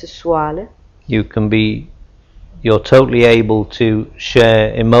vista sessuale, You're totally able to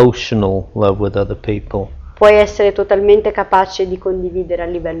share emotional love with other people. puoi essere totalmente capace di condividere a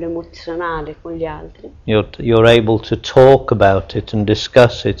livello emozionale con gli altri. You're able to talk about it and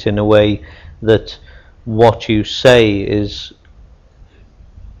discuss it in a way that what you say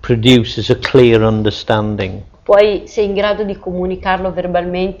produces a clear understanding. Poi sei in grado di comunicarlo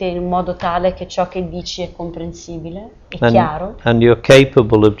verbalmente in un modo tale che ciò che dici è comprensibile, è chiaro. And you're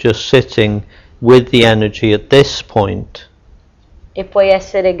capable of just sitting with the energy at this point E puoi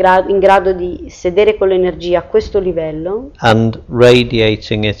essere in grado di sedere con l'energia a questo livello and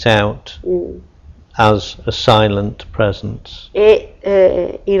radiating it out as a silent presence.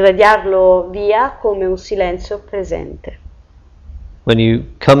 e irradiarlo via come un silenzio presente. When you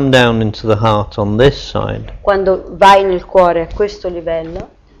come down into the heart on this side, Quando vai nel cuore a questo livello,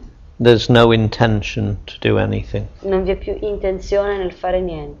 there's no intention to do anything. non vi è più intenzione nel fare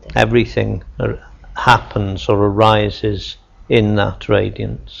niente. Everything happens or arises in that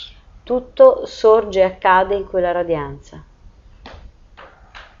radiance. Tutto sorge e accade in quella radianza.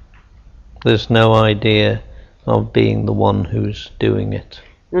 There's no idea of being the one who's doing it.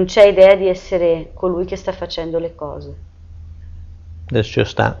 Non c'è idea di essere colui che sta facendo le cose. There's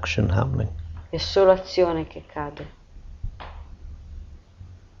just action happening. È solo azione che accade.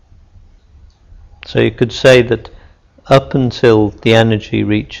 So you could say that up until the energy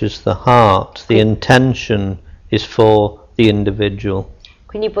reaches the heart, the intention is for the individual.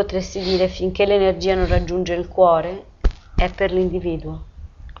 Quindi potresti dire finché l'energia non raggiunge il cuore è per l'individuo.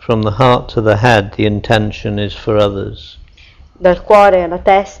 From the heart to the head, the intention is for others, Dal cuore alla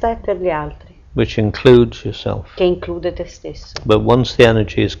testa è per gli altri, which includes yourself. che include te stesso. But once the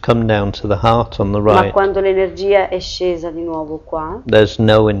energy has come down to the heart on the Ma right, quando l'energia è scesa di nuovo qua, there's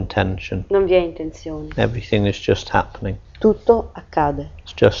no intention. non vi è intenzione. Everything is just happening. Tutto accade,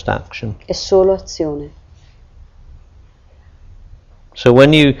 It's just action. è solo azione. So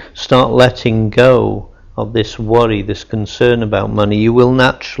when you start letting go of this worry, this concern about money, you will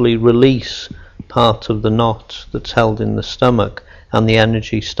naturally release part of the knot that's held in the stomach and the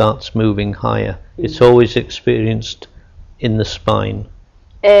energy starts moving higher. It's always experienced in the spine.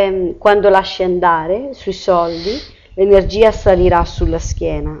 Quando lasci andare sui soldi, l'energia salirà sulla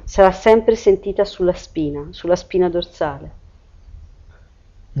schiena, sarà sempre sentita sulla spina dorsale.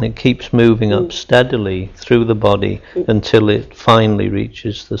 And it keeps moving up steadily through the body until it finally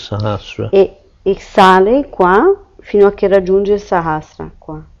reaches the Sahasra. E sale qua fino a che raggiunge il Sahasra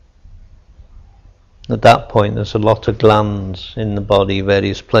qua. At that point there's a lot of glands in the body,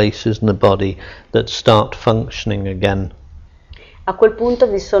 various places in the body that start functioning again. A quel punto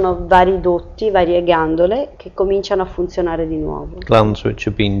vi sono vari dotti, varie ghiandole che cominciano a funzionare di nuovo. Glands which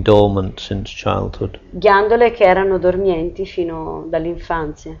have been dormant since childhood. Ghiandole che erano dormienti fino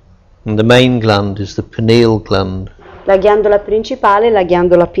dall'infanzia. And the main gland is the pineal gland, La ghiandola principale è la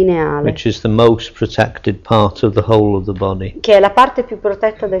ghiandola pineale, which is the most protected part of the whole of the body. che è la parte più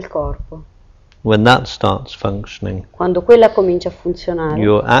protetta del corpo. when that starts functioning, quando quella comincia a funzionare,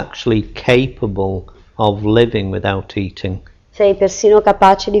 you're actually capable of living without eating. sei persino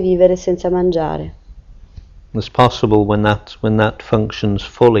capace di vivere senza mangiare. It's possible when that functions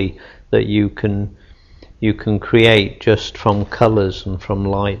fully that you can create just from colors and from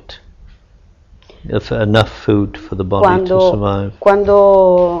light enough food for the body to survive.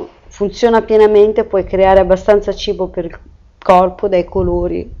 Quando funziona pienamente puoi creare abbastanza cibo per il corpo dai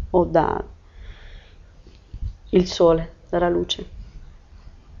colori o da il sole, dalla luce.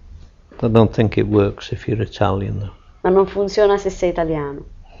 I don't think it works if you're Italian though. Ma non funziona se sei italiano.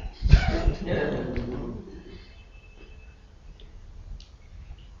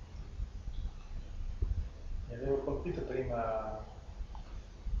 Mi avevo colpito prima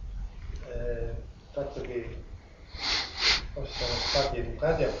il fatto che forse siamo stati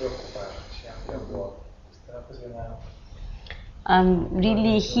educati a preoccuparci anche a vuoto. Questa è una cosa che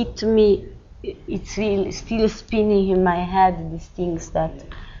Really hit me, it's really still spinning in my head these things that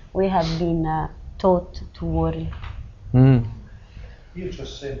we have been taught to worry. Io c'ho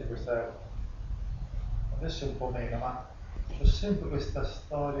sempre questa, adesso è un po' meno, ma c'ho sempre questa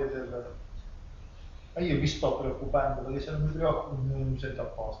storia ma io mi sto preoccupando perché se non mi preoccupo non mi sento a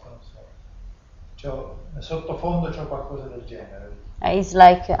posto, non so. Nel sottofondo c'ho qualcosa del genere. It's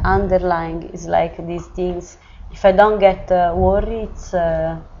like underlying, it's like these things. If I don't get worried,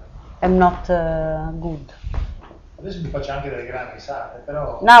 I'm not good. Adesso mi faccio anche delle grandi risate,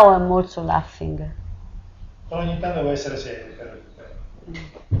 però... Now I'm also laughing. Però ogni tanto devo essere serio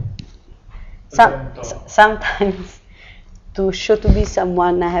Sometimes to show to be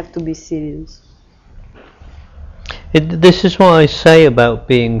someone I have to be serious. This is what I say about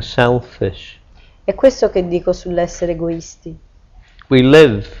being selfish. È questo che dico sull'essere egoisti. We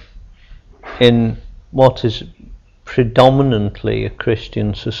live in what is predominantly a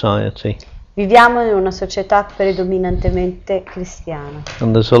Christian society. Viviamo in una società predominantemente cristiana.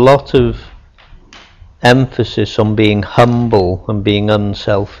 And there's a lot of emphasis on being humble and being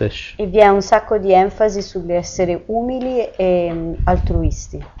unselfish. E vi è un sacco di enfasi sull'essere umili e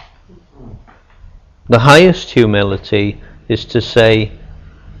altruisti. The highest humility is to say,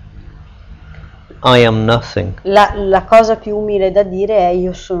 I am nothing. La cosa più umile da dire è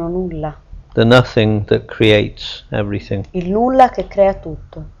io sono nulla. The nothing that creates everything. Il nulla che crea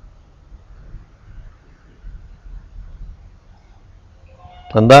tutto.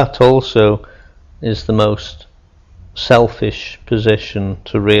 And that also is the most selfish position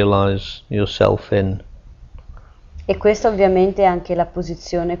to realize yourself in. E questa ovviamente è anche la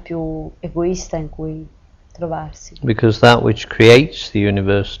posizione più egoista in cui trovarsi. Because that which creates the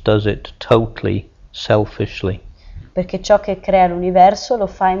universe does it totally selfishly. Perché ciò che crea l'universo lo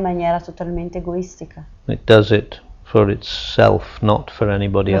fa in maniera totalmente egoistica. It does it for itself, not for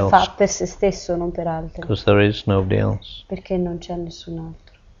anybody Lo else. fa per se stesso, non per altri. Because there is nobody else. Perché non c'è nessun altro.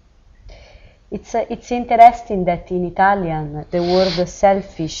 It's interesting that in Italian the word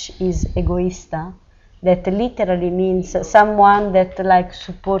selfish is egoista, that literally means someone that like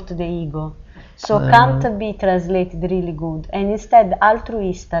support the ego. So can't be translated really good. And instead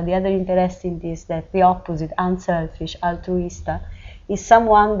altruista, the other interesting is that the opposite, unselfish, altruista, is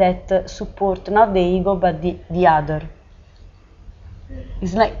someone that support not the ego but the other.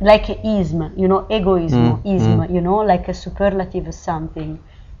 It's like ism, you know, egoismo, ism, you know, like a superlative of something.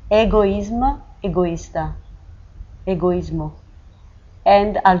 Egoism, egoista, egoismo,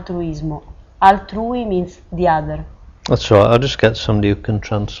 and altruismo. Altrui means the other. That's right, I'll just get somebody who can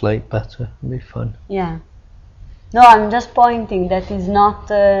translate better, it'll be fine. Yeah. No, I'm just pointing that is not,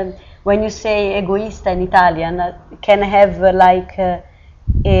 when you say egoista in Italian, can have like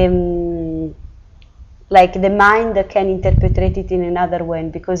the mind can interpret it in another way,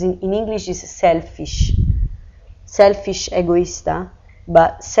 because in English is selfish. Selfish, egoista,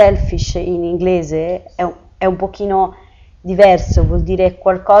 but selfish in inglese è un pochino diverso, vuol dire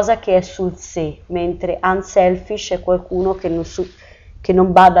qualcosa che è sul sé, mentre unselfish è qualcuno che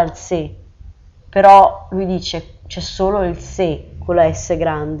non bada al sé. Però lui dice c'è solo il sé con la S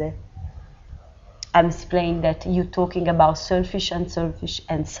grande. I'm explaining that you talking about selfish, unselfish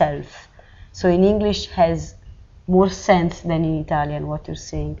and self. So in English has more sense than in Italian what you're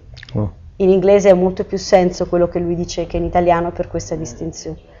saying. Oh. In inglese ha molto più senso quello che lui dice che in italiano per questa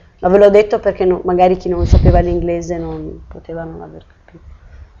distinzione. Ma ve l'ho detto perché magari chi non sapeva l'inglese non poteva non aver capito.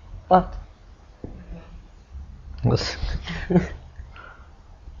 What?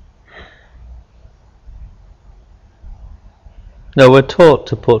 No, we're taught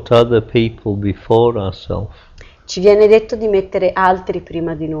to put other people before ourselves. Ci viene detto di mettere altri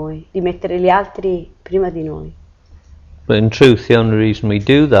prima di noi, di mettere gli altri prima di noi. But in truth, the only reason we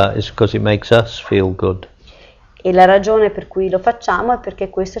do that is because it makes us feel good. E la ragione per cui lo facciamo è perché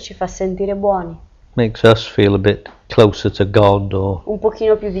questo ci fa sentire buoni, Makes us feel a bit closer to God or un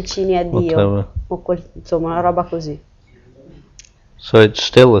pochino più vicini a Dio, whatever. o insomma una roba così. So it's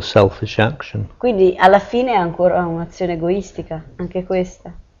still a selfish action. Quindi alla fine è ancora un'azione egoistica, anche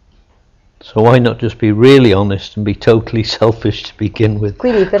questa. So why not just be really honest and be totally selfish to begin with?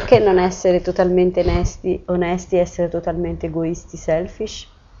 Quindi perché non essere totalmente onesti, essere totalmente egoisti, selfish?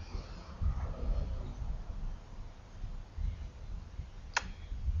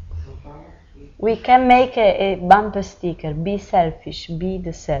 We can make a bumper sticker, be selfish, be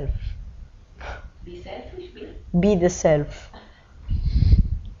the self. Be selfish, Be the self.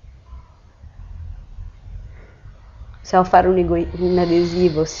 Possiamo fare un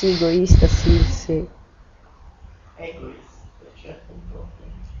adesivo, sì egoista, sì. Egoist, certo un po'.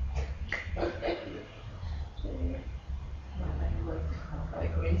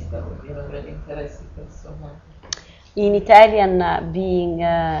 Egoista vuol dire avere interessi personali. In Italian, being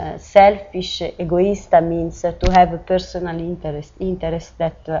selfish, egoista means to have a personal interest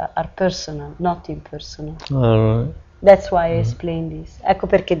that are personal, not impersonal. All right. That's why I explained this. Ecco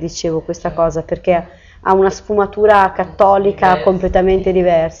perché dicevo questa cosa, perché ha una sfumatura cattolica completamente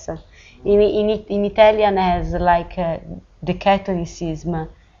diversa. In Italian has like the Catholicism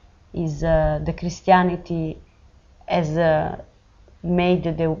is the Christianity has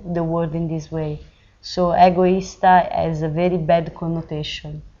made the word in this way. So egoista has a very bad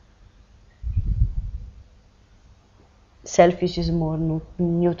connotation. Selfish is more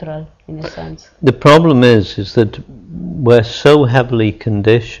neutral in a sense. The problem is that we're so heavily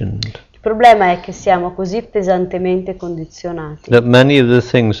conditioned Il problema è che siamo così pesantemente condizionati that many of the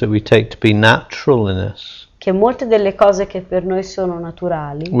things that we take to be natural in us, che molte delle cose che per noi sono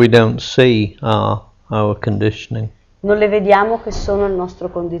naturali we don't see are our conditioning. non le vediamo che sono il nostro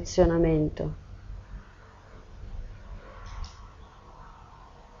condizionamento.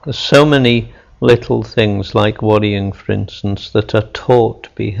 There's so many little things like worrying, for instance, that are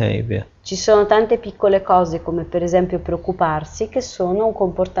taught behavior. Ci sono tante piccole cose come per esempio preoccuparsi che sono un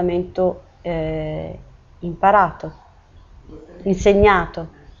comportamento imparato, insegnato.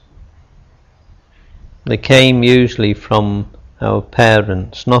 They came usually from our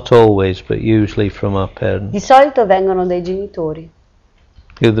parents, not always, but usually from our Di parents, solito vengono dai genitori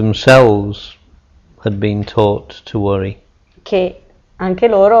who themselves had been taught to worry. che anche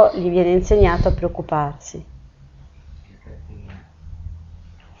loro gli viene insegnato a preoccuparsi.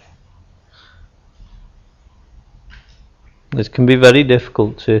 It can be very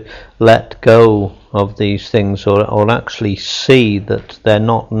difficult to let go of these things or actually see that they're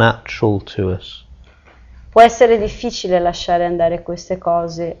not natural to us. Può essere difficile lasciare andare queste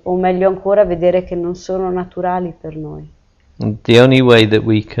cose, o meglio ancora vedere che non sono naturali per noi. And the only way that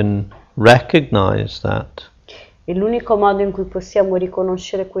we can recognize that E l'unico modo in cui possiamo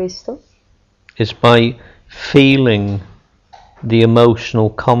riconoscere questo is by feeling the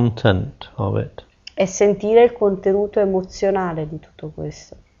emotional content of it. è sentire il contenuto emozionale di tutto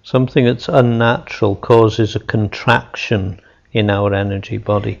questo. Something that's unnatural causes a contraction in our energy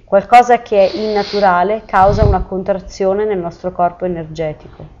body. Qualcosa che è innaturale causa una contrazione nel nostro corpo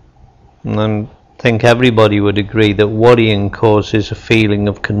energetico. And I think everybody would agree that worrying causes a feeling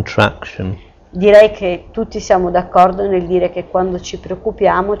of contraction. Direi che tutti siamo d'accordo nel dire che quando ci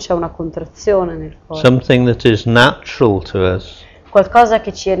preoccupiamo c'è una contrazione nel corpo. Something that is natural to us, Qualcosa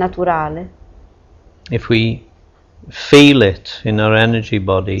che ci è naturale, if we feel it in our energy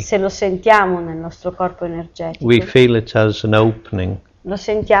body, se lo sentiamo nel nostro corpo energetico, we feel it as an opening, lo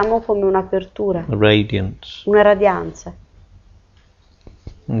sentiamo come un'apertura, a radiance. una radianza.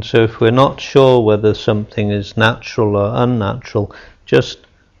 And so if we're not sure whether something is natural or unnatural, just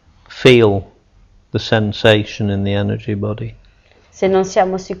feel the sensation in the energy body. Se non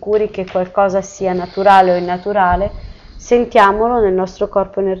siamo sicuri che qualcosa sia naturale o innaturale, sentiamolo nel nostro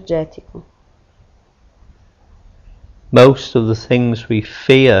corpo energetico. Most of the things we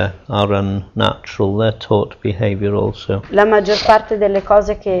fear are unnatural, they're taught behavior also. La maggior parte delle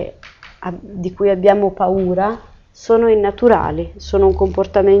cose di cui abbiamo paura sono innaturali, sono un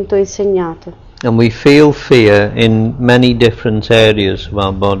comportamento insegnato. And we feel fear in many different areas of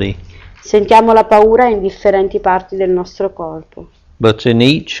our body. Sentiamo la paura in differenti parti del nostro corpo, But in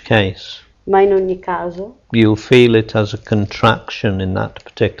each case, ma in ogni caso you'll feel it as a contraction in that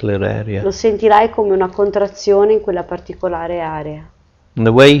particular area. lo sentirai come una contrazione in quella particolare area. And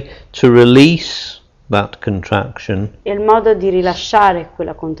the way to release that contraction E il modo di rilasciare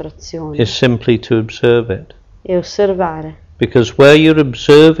quella contrazione is simply to observe it. è osservare, Because where you're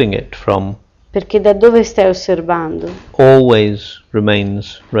observing it from Perché da dove stai osservando, always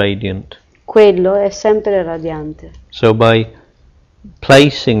remains radiant. quello è sempre radiante. So by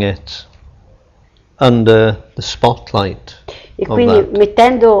placing it under the spotlight E of quindi that,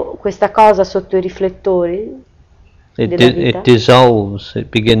 mettendo questa cosa sotto i riflettori della vita, it dissolves, it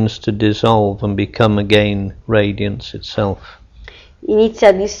begins to dissolve and become again radiance itself. inizia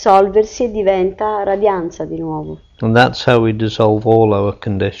a dissolversi e diventa radianza di nuovo. And that's how we dissolve all our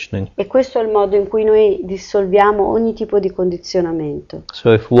conditioning. E questo è il modo in cui noi dissolviamo ogni tipo di condizionamento.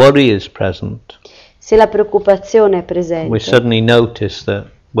 So if worry is present, Se la preoccupazione è we presente, suddenly notice that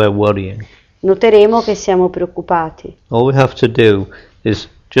we're worrying. noteremo che siamo preoccupati. All we have to do is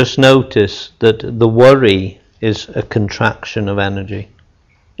just notice that the worry is a contraction of energy,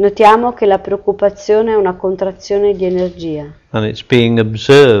 Notiamo che la preoccupazione è una contrazione di energia and it's being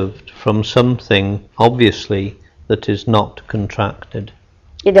observed from something obviously that is not contracted.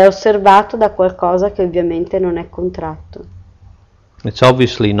 ed è osservato da qualcosa che ovviamente non è contratto. It's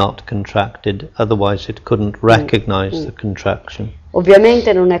obviously not contracted, otherwise it couldn't recognize the contraction.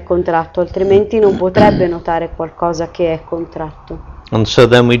 Ovviamente non è contratto, altrimenti non potrebbe notare qualcosa che è contratto. And so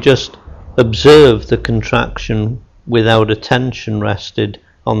then we just observe the contraction without attention rested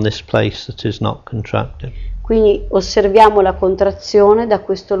on this place that is not contracted. Quindi osserviamo la contrazione da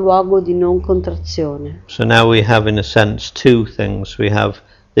questo luogo di non contrazione. So now we have in a sense two things. We have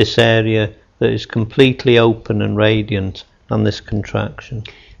this area that is completely open and radiant and this contraction.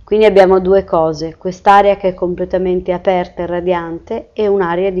 Quindi abbiamo due cose, quest'area che è completamente aperta e radiante e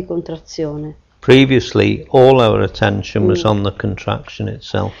un'area di contrazione. Previously all our attention was on the contraction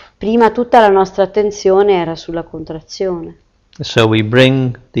itself. Prima tutta la nostra attenzione era sulla contrazione. So we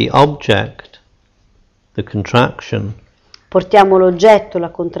bring the object, the contraction, Portiamo l'oggetto, la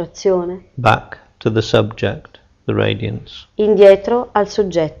contrazione, back to the subject, the radiance, indietro al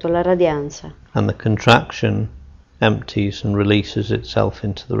soggetto, la radianza. and the contraction empties and releases itself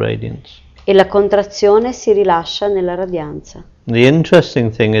into the radiance. E la contrazione si rilascia nella radianza. The interesting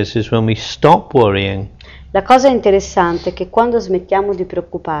thing is when we stop worrying, La cosa interessante è che quando smettiamo di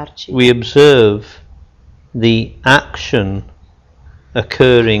preoccuparci, we observe the action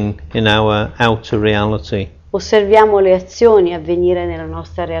occurring in our outer reality. osserviamo le azioni avvenire nella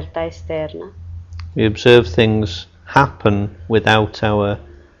nostra realtà esterna. We observe things happen without our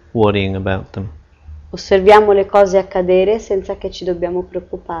worrying about them. Osserviamo le cose accadere senza che ci dobbiamo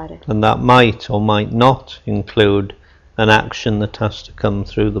preoccupare. And that might or might not include an action that has to come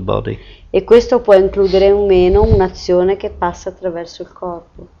through the body. E questo può includere o meno un'azione che passa attraverso il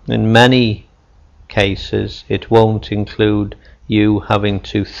corpo. In many cases, it won't include you having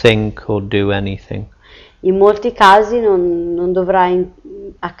to think or do anything. In molti casi non dovrà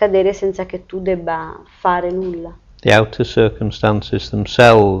accadere senza che tu debba fare nulla. The outer circumstances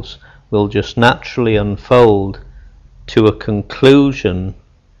themselves will just naturally unfold to a conclusion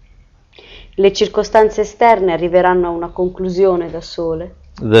Le circostanze esterne arriveranno a una conclusione da sole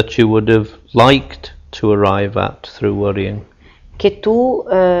that you would have liked to arrive at through worrying. che tu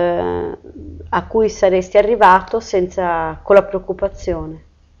a cui saresti arrivato con la preoccupazione.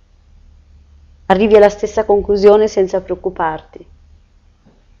 Arrivi alla stessa conclusione senza preoccuparti.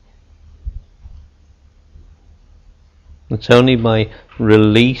 It's only by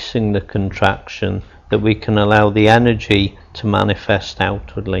releasing the contraction that we can allow the energy to manifest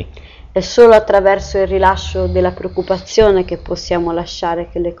outwardly. È solo attraverso il rilascio della preoccupazione che possiamo lasciare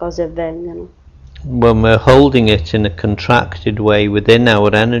che le cose avvengano. When we're holding it in a contracted way within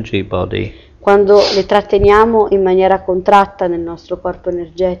our energy body, Quando le tratteniamo in maniera contratta nel nostro corpo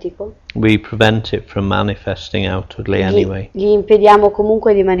energetico, we prevent it from manifesting outwardly anyway. gli impediamo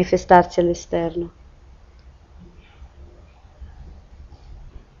comunque di manifestarsi all'esterno.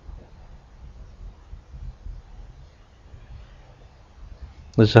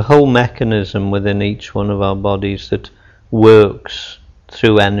 There's a whole mechanism within each one of our bodies that works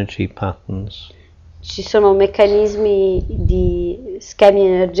through energy patterns. Ci sono meccanismi di schemi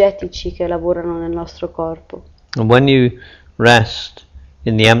energetici che lavorano nel nostro corpo. And when you rest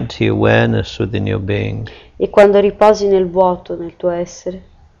in the empty awareness within your being, E quando riposi nel vuoto nel tuo essere,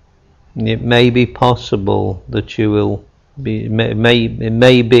 it may be possible that you will be, it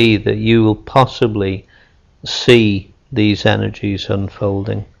may be that you will possibly see these energies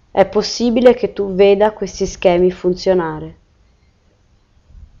unfolding. è possibile che tu veda questi schemi funzionare.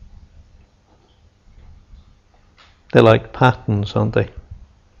 They're like patterns, aren't they?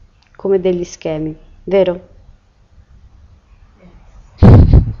 Come degli schemi, vero?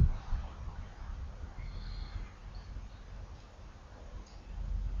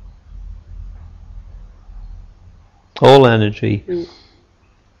 All energy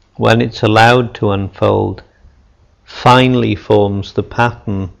when it's allowed to unfold, finally forms the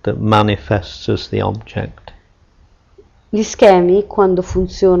pattern that manifests as the object. Gli schemi, quando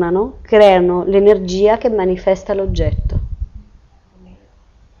funzionano, creano l'energia che manifesta l'oggetto.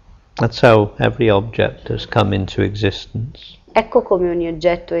 That's how every object has come into existence. Ecco come ogni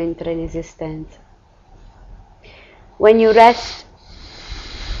oggetto entra in esistenza. When you rest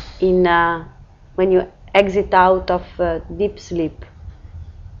when you exit out of deep sleep,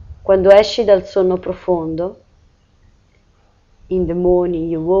 quando esci dal sonno profondo, in the morning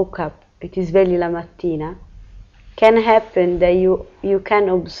you woke up e ti svegli la mattina, can happen that you can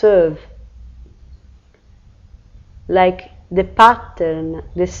observe like the pattern,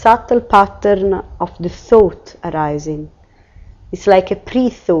 the subtle pattern of the thought arising. It's like a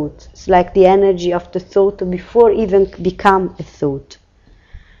pre-thought, it's like the energy of the thought before even become a thought.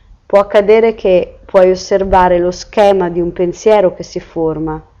 Può accadere che puoi osservare lo schema di un pensiero che si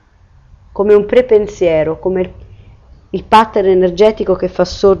forma, come un prepensiero, come il pattern energetico che fa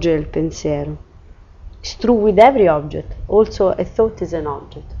sorgere il pensiero. It's true with every object, also a thought is an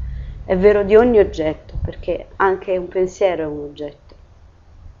object. È vero di ogni oggetto, perché anche un pensiero è un oggetto.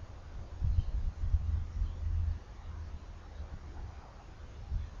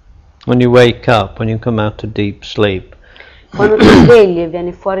 When you wake up, when you come out of deep sleep, Quando ti svegli e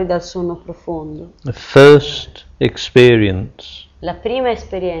vieni fuori dal sonno profondo, the first experience la prima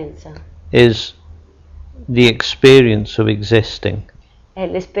esperienza is the experience of existing. è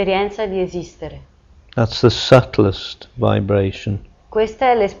l'esperienza di esistere. That's the subtlest vibration.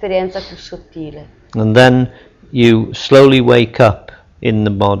 Questa è l'esperienza più sottile. And then you slowly wake up in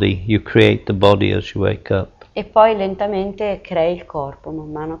the body. You create the body as you wake up. E poi lentamente crei il corpo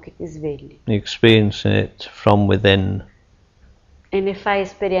man mano che ti svegli. You experience it from within. E ne fai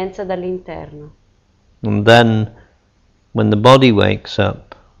esperienza dall'interno. And then when the body wakes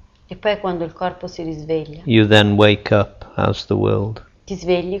up, E poi quando il corpo si risveglia, you then wake up as the world. ti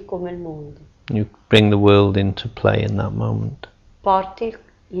svegli come il mondo. You bring the world into play in that moment. Porti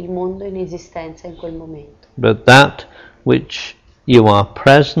il mondo in esistenza in quel momento. But that which you are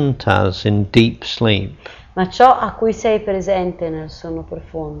present as in deep sleep, Ma ciò a cui sei presente nel sonno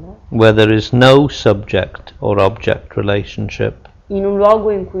profondo, where there is no subject or object relationship, in un luogo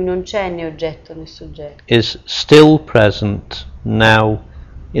in cui non c'è né oggetto né soggetto, is still present now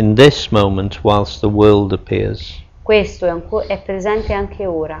in this moment whilst the world appears. questo è presente anche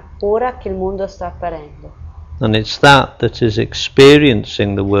ora che il mondo sta apparendo. And it's that is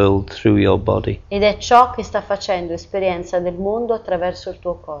experiencing the world through your body. Ed è ciò che sta facendo esperienza del mondo attraverso il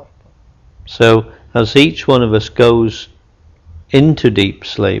tuo corpo. So as each one of us goes into deep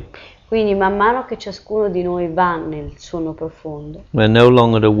sleep, Quindi man mano che ciascuno di noi va nel sonno profondo, we're no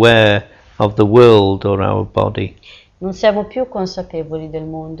longer aware of the world or our body. non siamo più consapevoli del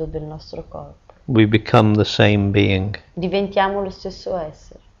mondo, del nostro corpo. We become the same being. Diventiamo lo stesso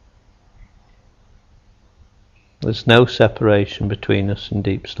essere. There's no separation between us in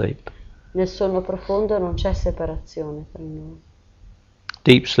deep sleep. Nel sonno profondo non c'è separazione tra noi.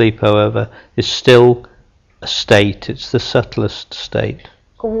 Deep sleep, however, is still a state. It's the subtlest state.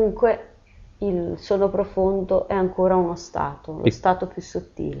 Comunque il sonno profondo è ancora uno stato, lo stato più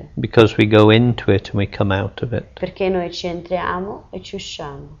sottile, Because we go into it and we come out of it. perché noi ci entriamo e ci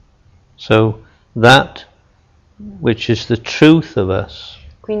usciamo. So that which is the truth of us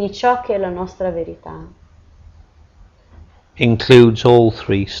Quindi ciò che è la nostra verità, includes all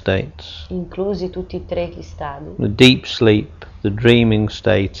three states. inclusi tutti e tre gli stadi, The deep sleep, the dreaming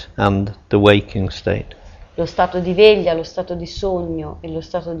state and the waking state. lo stato di veglia, lo stato di sogno e lo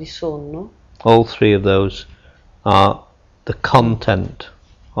stato di sonno, All three of those are the content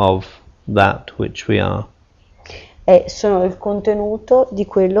of that which we are. e sono il contenuto di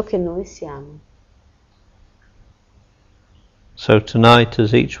quello che noi siamo. So tonight,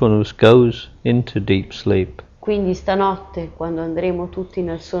 as each one of us goes into deep sleep, Quindi stanotte, quando andremo tutti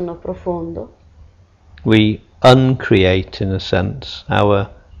nel sonno profondo, we uncreate, in a sense, our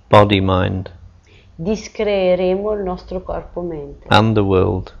body-mind discreeremo il nostro corpo-mente and the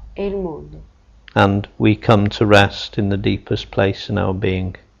world, e il mondo, and we come to rest in the deepest place in our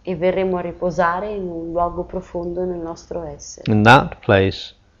being. e verremo a riposare in un luogo profondo nel nostro essere. In that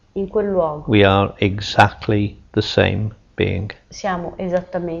place, In quel luogo we are exactly the same being. siamo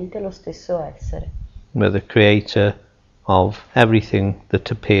esattamente lo stesso essere. We're the creator of everything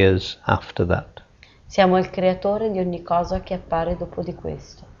that appears after that. Siamo il creatore di ogni cosa che appare dopo di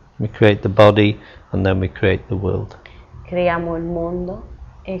questo. We create the body and then we create the world. Creiamo il mondo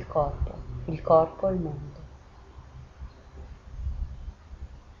e il corpo e il mondo.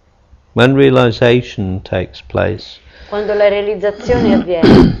 When realization takes place, Quando la realizzazione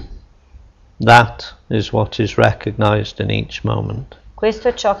avviene, that is what is recognized in each moment. Questo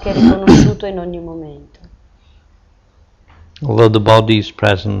è ciò che è riconosciuto in ogni momento. Although the body is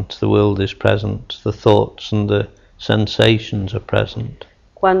present, the world is present, the thoughts and the sensations are present.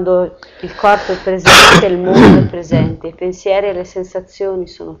 Quando il corpo è presente, il mondo è presente, i pensieri e le sensazioni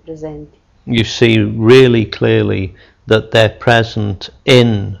sono presenti. You see really clearly that they're present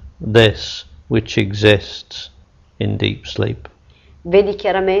in this which exists in deep sleep. Vedi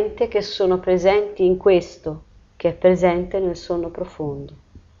chiaramente che sono presenti in questo, che è presente nel sonno profondo.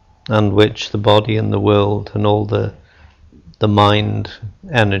 And which the body and the world and all the mind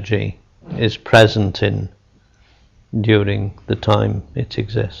energy is present in during the time it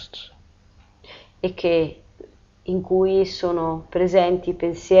exists. E che in cui sono presenti i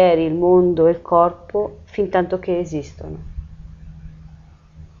pensieri, il mondo e il corpo fin tanto che esistono.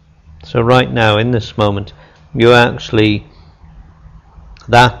 So right now in this moment you actually,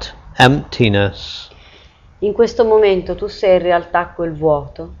 that emptiness In questo momento tu sei in realtà quel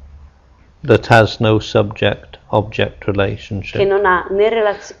vuoto that has no subject-object che relationship. non ha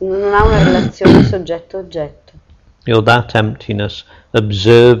una relazione soggetto-oggetto. You're that emptiness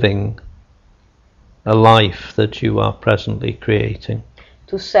observing a life that you are presently creating.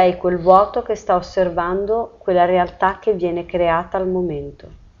 Tu sei quel vuoto che sta osservando quella realtà che viene creata al momento.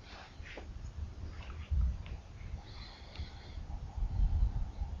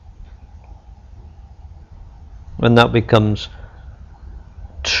 When that becomes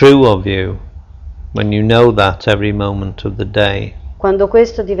true of you, when you know that every moment of the day, Quando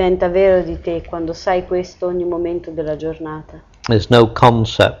questo diventa vero di te, quando sai questo ogni momento della giornata, there's no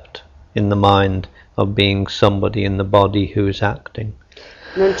concept in the mind of being somebody in the body who is acting.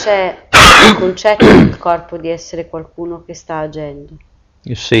 non c'è il concetto nel corpo di essere qualcuno che sta agendo.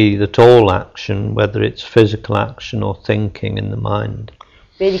 You see that all action, whether it's physical action or thinking in the mind,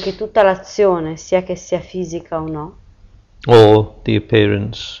 Vedi che tutta l'azione, sia che sia fisica o no, or the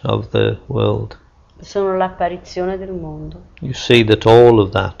appearance of the world, sono l'apparizione del mondo. you see that all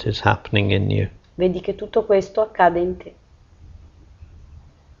of that is happening in you. Vedi che tutto questo accade in te.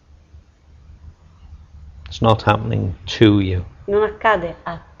 It's not happening to you. Non accade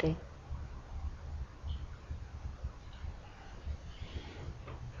a te.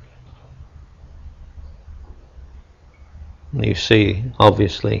 And you see,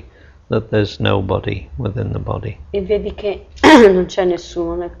 obviously, that there's nobody within the body. E vedi che non c'è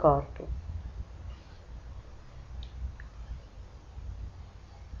nessuno nel corpo.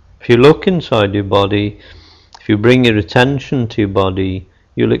 If you look inside your body, if you bring your attention to your body,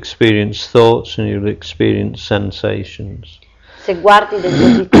 you'll experience thoughts and you'll experience sensations. Se guardi dentro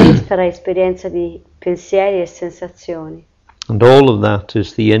di te farai esperienza di pensieri e sensazioni. And all of that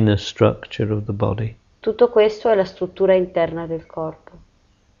is the inner structure of the body. Tutto questo è la struttura interna del corpo.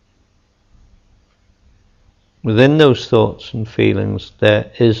 Within those thoughts and feelings,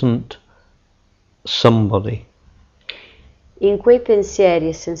 there isn't somebody. In quei pensieri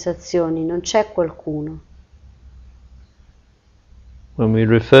e sensazioni non c'è qualcuno. When we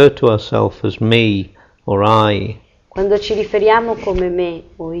refer to ourselves as me or I, Quando ci riferiamo come me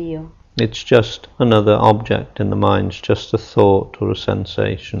o io, it's just another object in the mind, it's just a thought or a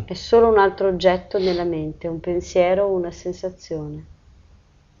sensation. è solo un altro oggetto nella mente, un pensiero o una sensazione.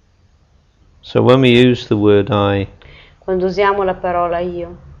 So when we use the word I, Quando usiamo la parola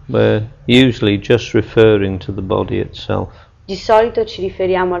io, we're usually just referring to the body itself, di solito ci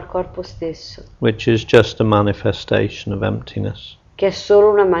riferiamo al corpo stesso, which is just a manifestation of emptiness. che è solo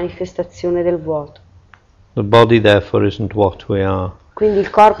una manifestazione del vuoto. The body therefore isn't what we are, Quindi il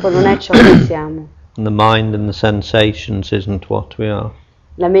corpo non è ciò che siamo, and the mind and the sensations isn't what we are,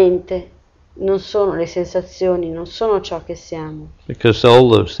 la mente non sono le sensazioni, non sono ciò che siamo, because all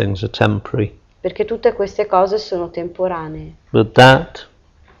those things are temporary. perché tutte queste cose sono temporanee. But that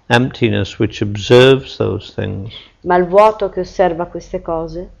emptiness which observes those things Ma il vuoto che osserva queste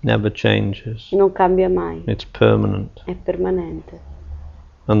cose never changes. non cambia mai, It's permanent. è permanente.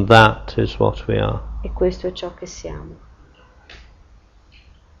 And that is what we are. E questo è ciò che siamo.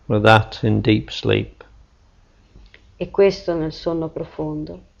 We're that in deep sleep, E questo nel sonno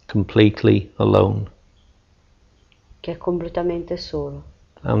profondo, completely alone. che è completamente solo.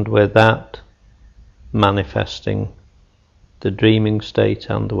 And we're that manifesting the dreaming state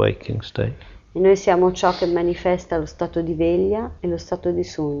and the waking state E noi siamo ciò che manifesta lo stato di veglia e lo stato di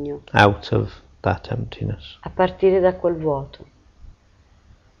sogno, out of that emptiness. a partire da quel vuoto.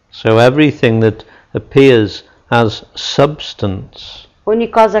 So everything that appears as substance, Ogni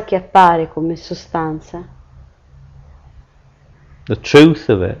cosa che appare come sostanza, the truth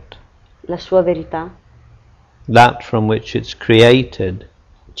of it, la sua verità, that from which it's created,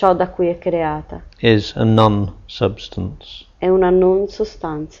 ciò da cui è creata, is a non-substance. è una non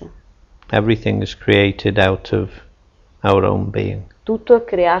sostanza. Everything is created out of our own being, Tutto è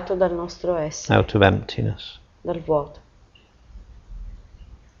creato dal nostro essere, out of emptiness. dal vuoto.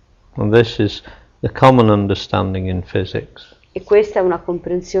 And this is the common understanding in physics. E questa è una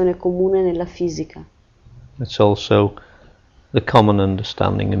comprensione comune nella fisica. It's also the common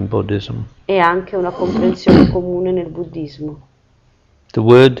understanding in Buddhism. E anche una comprensione comune nel buddismo. The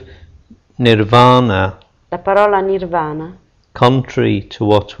word nirvana, La parola nirvana, contrary to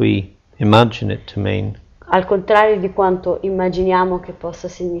what we imagine it to mean, al contrario di quanto immaginiamo che possa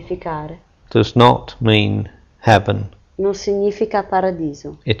significare, does not mean heaven. non significa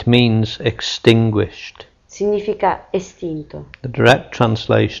paradiso, It means extinguished. significa estinto. The direct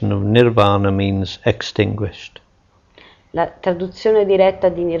translation of nirvana means extinguished. La traduzione diretta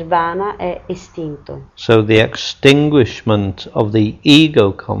di nirvana è estinto. So the extinguishment of the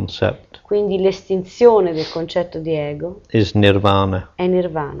ego concept Quindi l'estinzione del concetto di ego is nirvana, è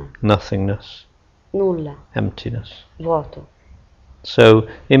nirvana, nothingness, nulla, emptiness. vuoto. So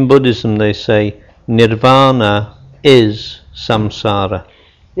in Buddhism they say nirvana is samsara.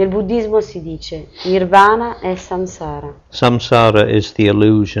 Nel buddismo si dice nirvana è samsara. Samsara is the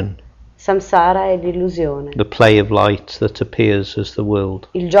illusion, Samsara è l'illusione, the play of light that appears as the world.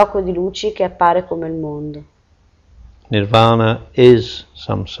 il gioco di luci che appare come il mondo. Nirvana is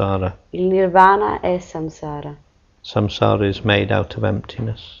samsara. Il nirvana è samsara. Samsara is made out of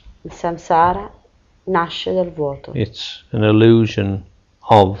emptiness. Il samsara nasce dal vuoto. It's an illusion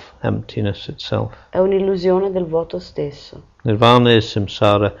of emptiness itself. È un'illusione del vuoto stesso. Nirvana is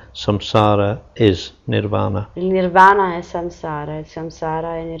samsara, samsara is nirvana. Il nirvana è samsara, il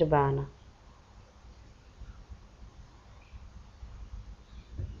samsara è nirvana.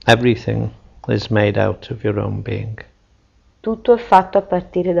 Everything is made out of your own being. Tutto è fatto a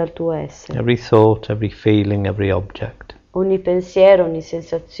partire dal tuo essere. Every thought, every feeling, every object. Ogni pensiero, ogni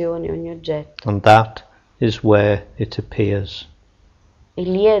sensazione, ogni oggetto. And that is where it appears, E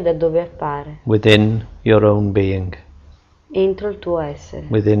lì è da dove appare, within your own being, entro il tuo essere,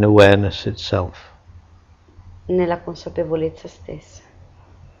 within awareness itself. nella consapevolezza stessa.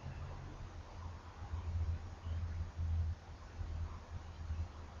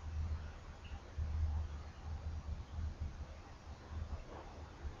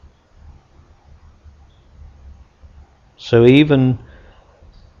 So even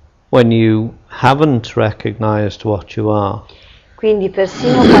when you haven't recognized what you are, Quindi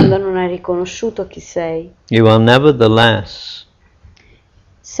persino quando non hai riconosciuto chi you are nevertheless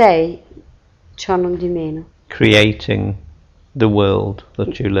sei, ciò non di meno, creating the world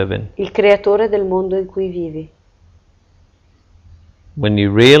that you live in. il creatore del mondo in cui vivi. When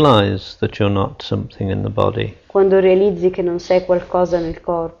you realize that you're not something in the body, Quando realizzi che non sei qualcosa nel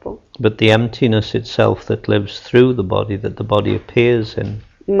corpo, but the emptiness itself that lives through the body, that the body appears in,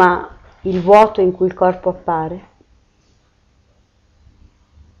 ma il vuoto in cui il corpo appare,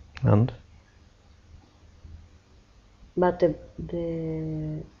 and but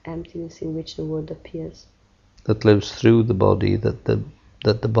the emptiness in which the world appears, that lives through the body, that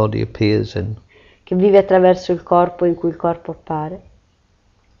the body appears in, che vive attraverso il corpo in cui il corpo appare,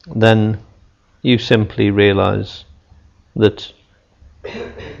 then you simply realize that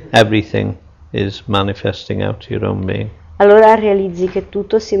everything is manifesting out of your own being. allora realizzi che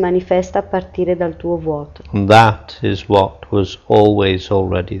tutto si manifesta a partire dal tuo vuoto. And that is what was always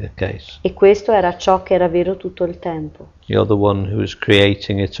already the case. E questo era ciò che era vero tutto il tempo. You're the one who is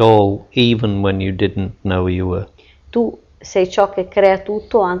creating it all, even when you didn't know you were. Tu sei ciò che crea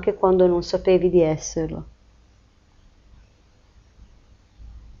tutto anche quando non sapevi di esserlo.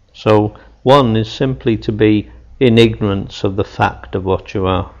 So one is simply to be in ignorance of the fact of what you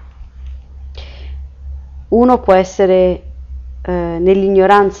are. Uno può essere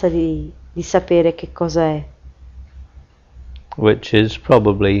nell'ignoranza di sapere che cosa è, Which is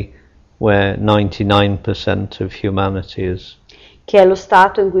probably where 99% of humanity is. che è lo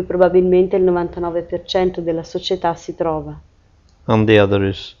stato in cui probabilmente il 99% della società si trova. And the other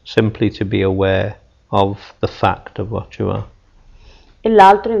is simply to be aware of the fact of what you are. E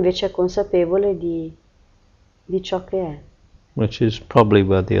l'altro invece è consapevole di ciò che è, Which is probably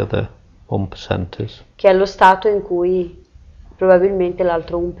where the other 1% is. che è lo stato in cui probabilmente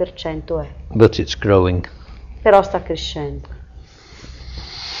l'altro 1% è, But it's growing. però sta crescendo.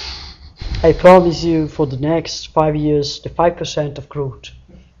 I promise you for the next 5 years the 5% of growth.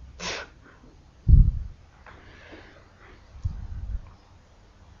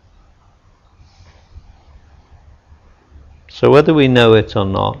 So whether we know it or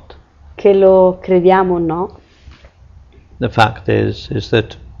not, Che lo crediamo o no, the fact is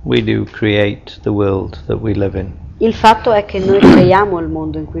that We do create the world that we live in. Il fatto è che noi creiamo il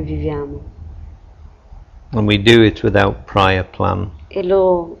mondo in cui viviamo And we do it without prior plan. e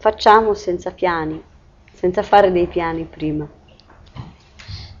lo facciamo senza piani, senza fare dei piani prima.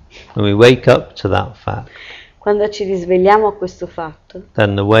 When we wake up to that fact, Quando ci risvegliamo a questo fatto,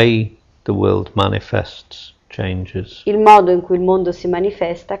 then the way the world manifests changes il modo in cui il mondo si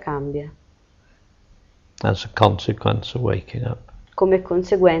manifesta cambia, as a consequence of waking up. come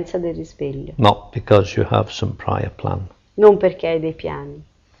conseguenza del risveglio. Not because you have some prior plan. Non perché hai dei piani,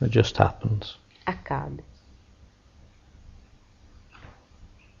 It just happens. accade.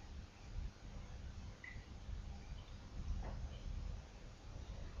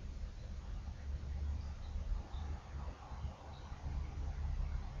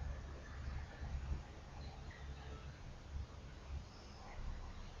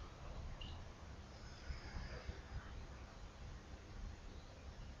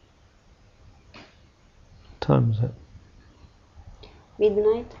 What time is it?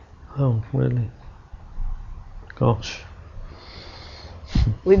 Midnight? Oh, really? Gosh.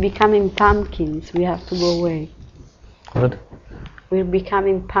 We're becoming pumpkins, we have to go away. What? We're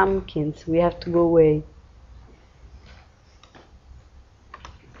becoming pumpkins, we have to go away.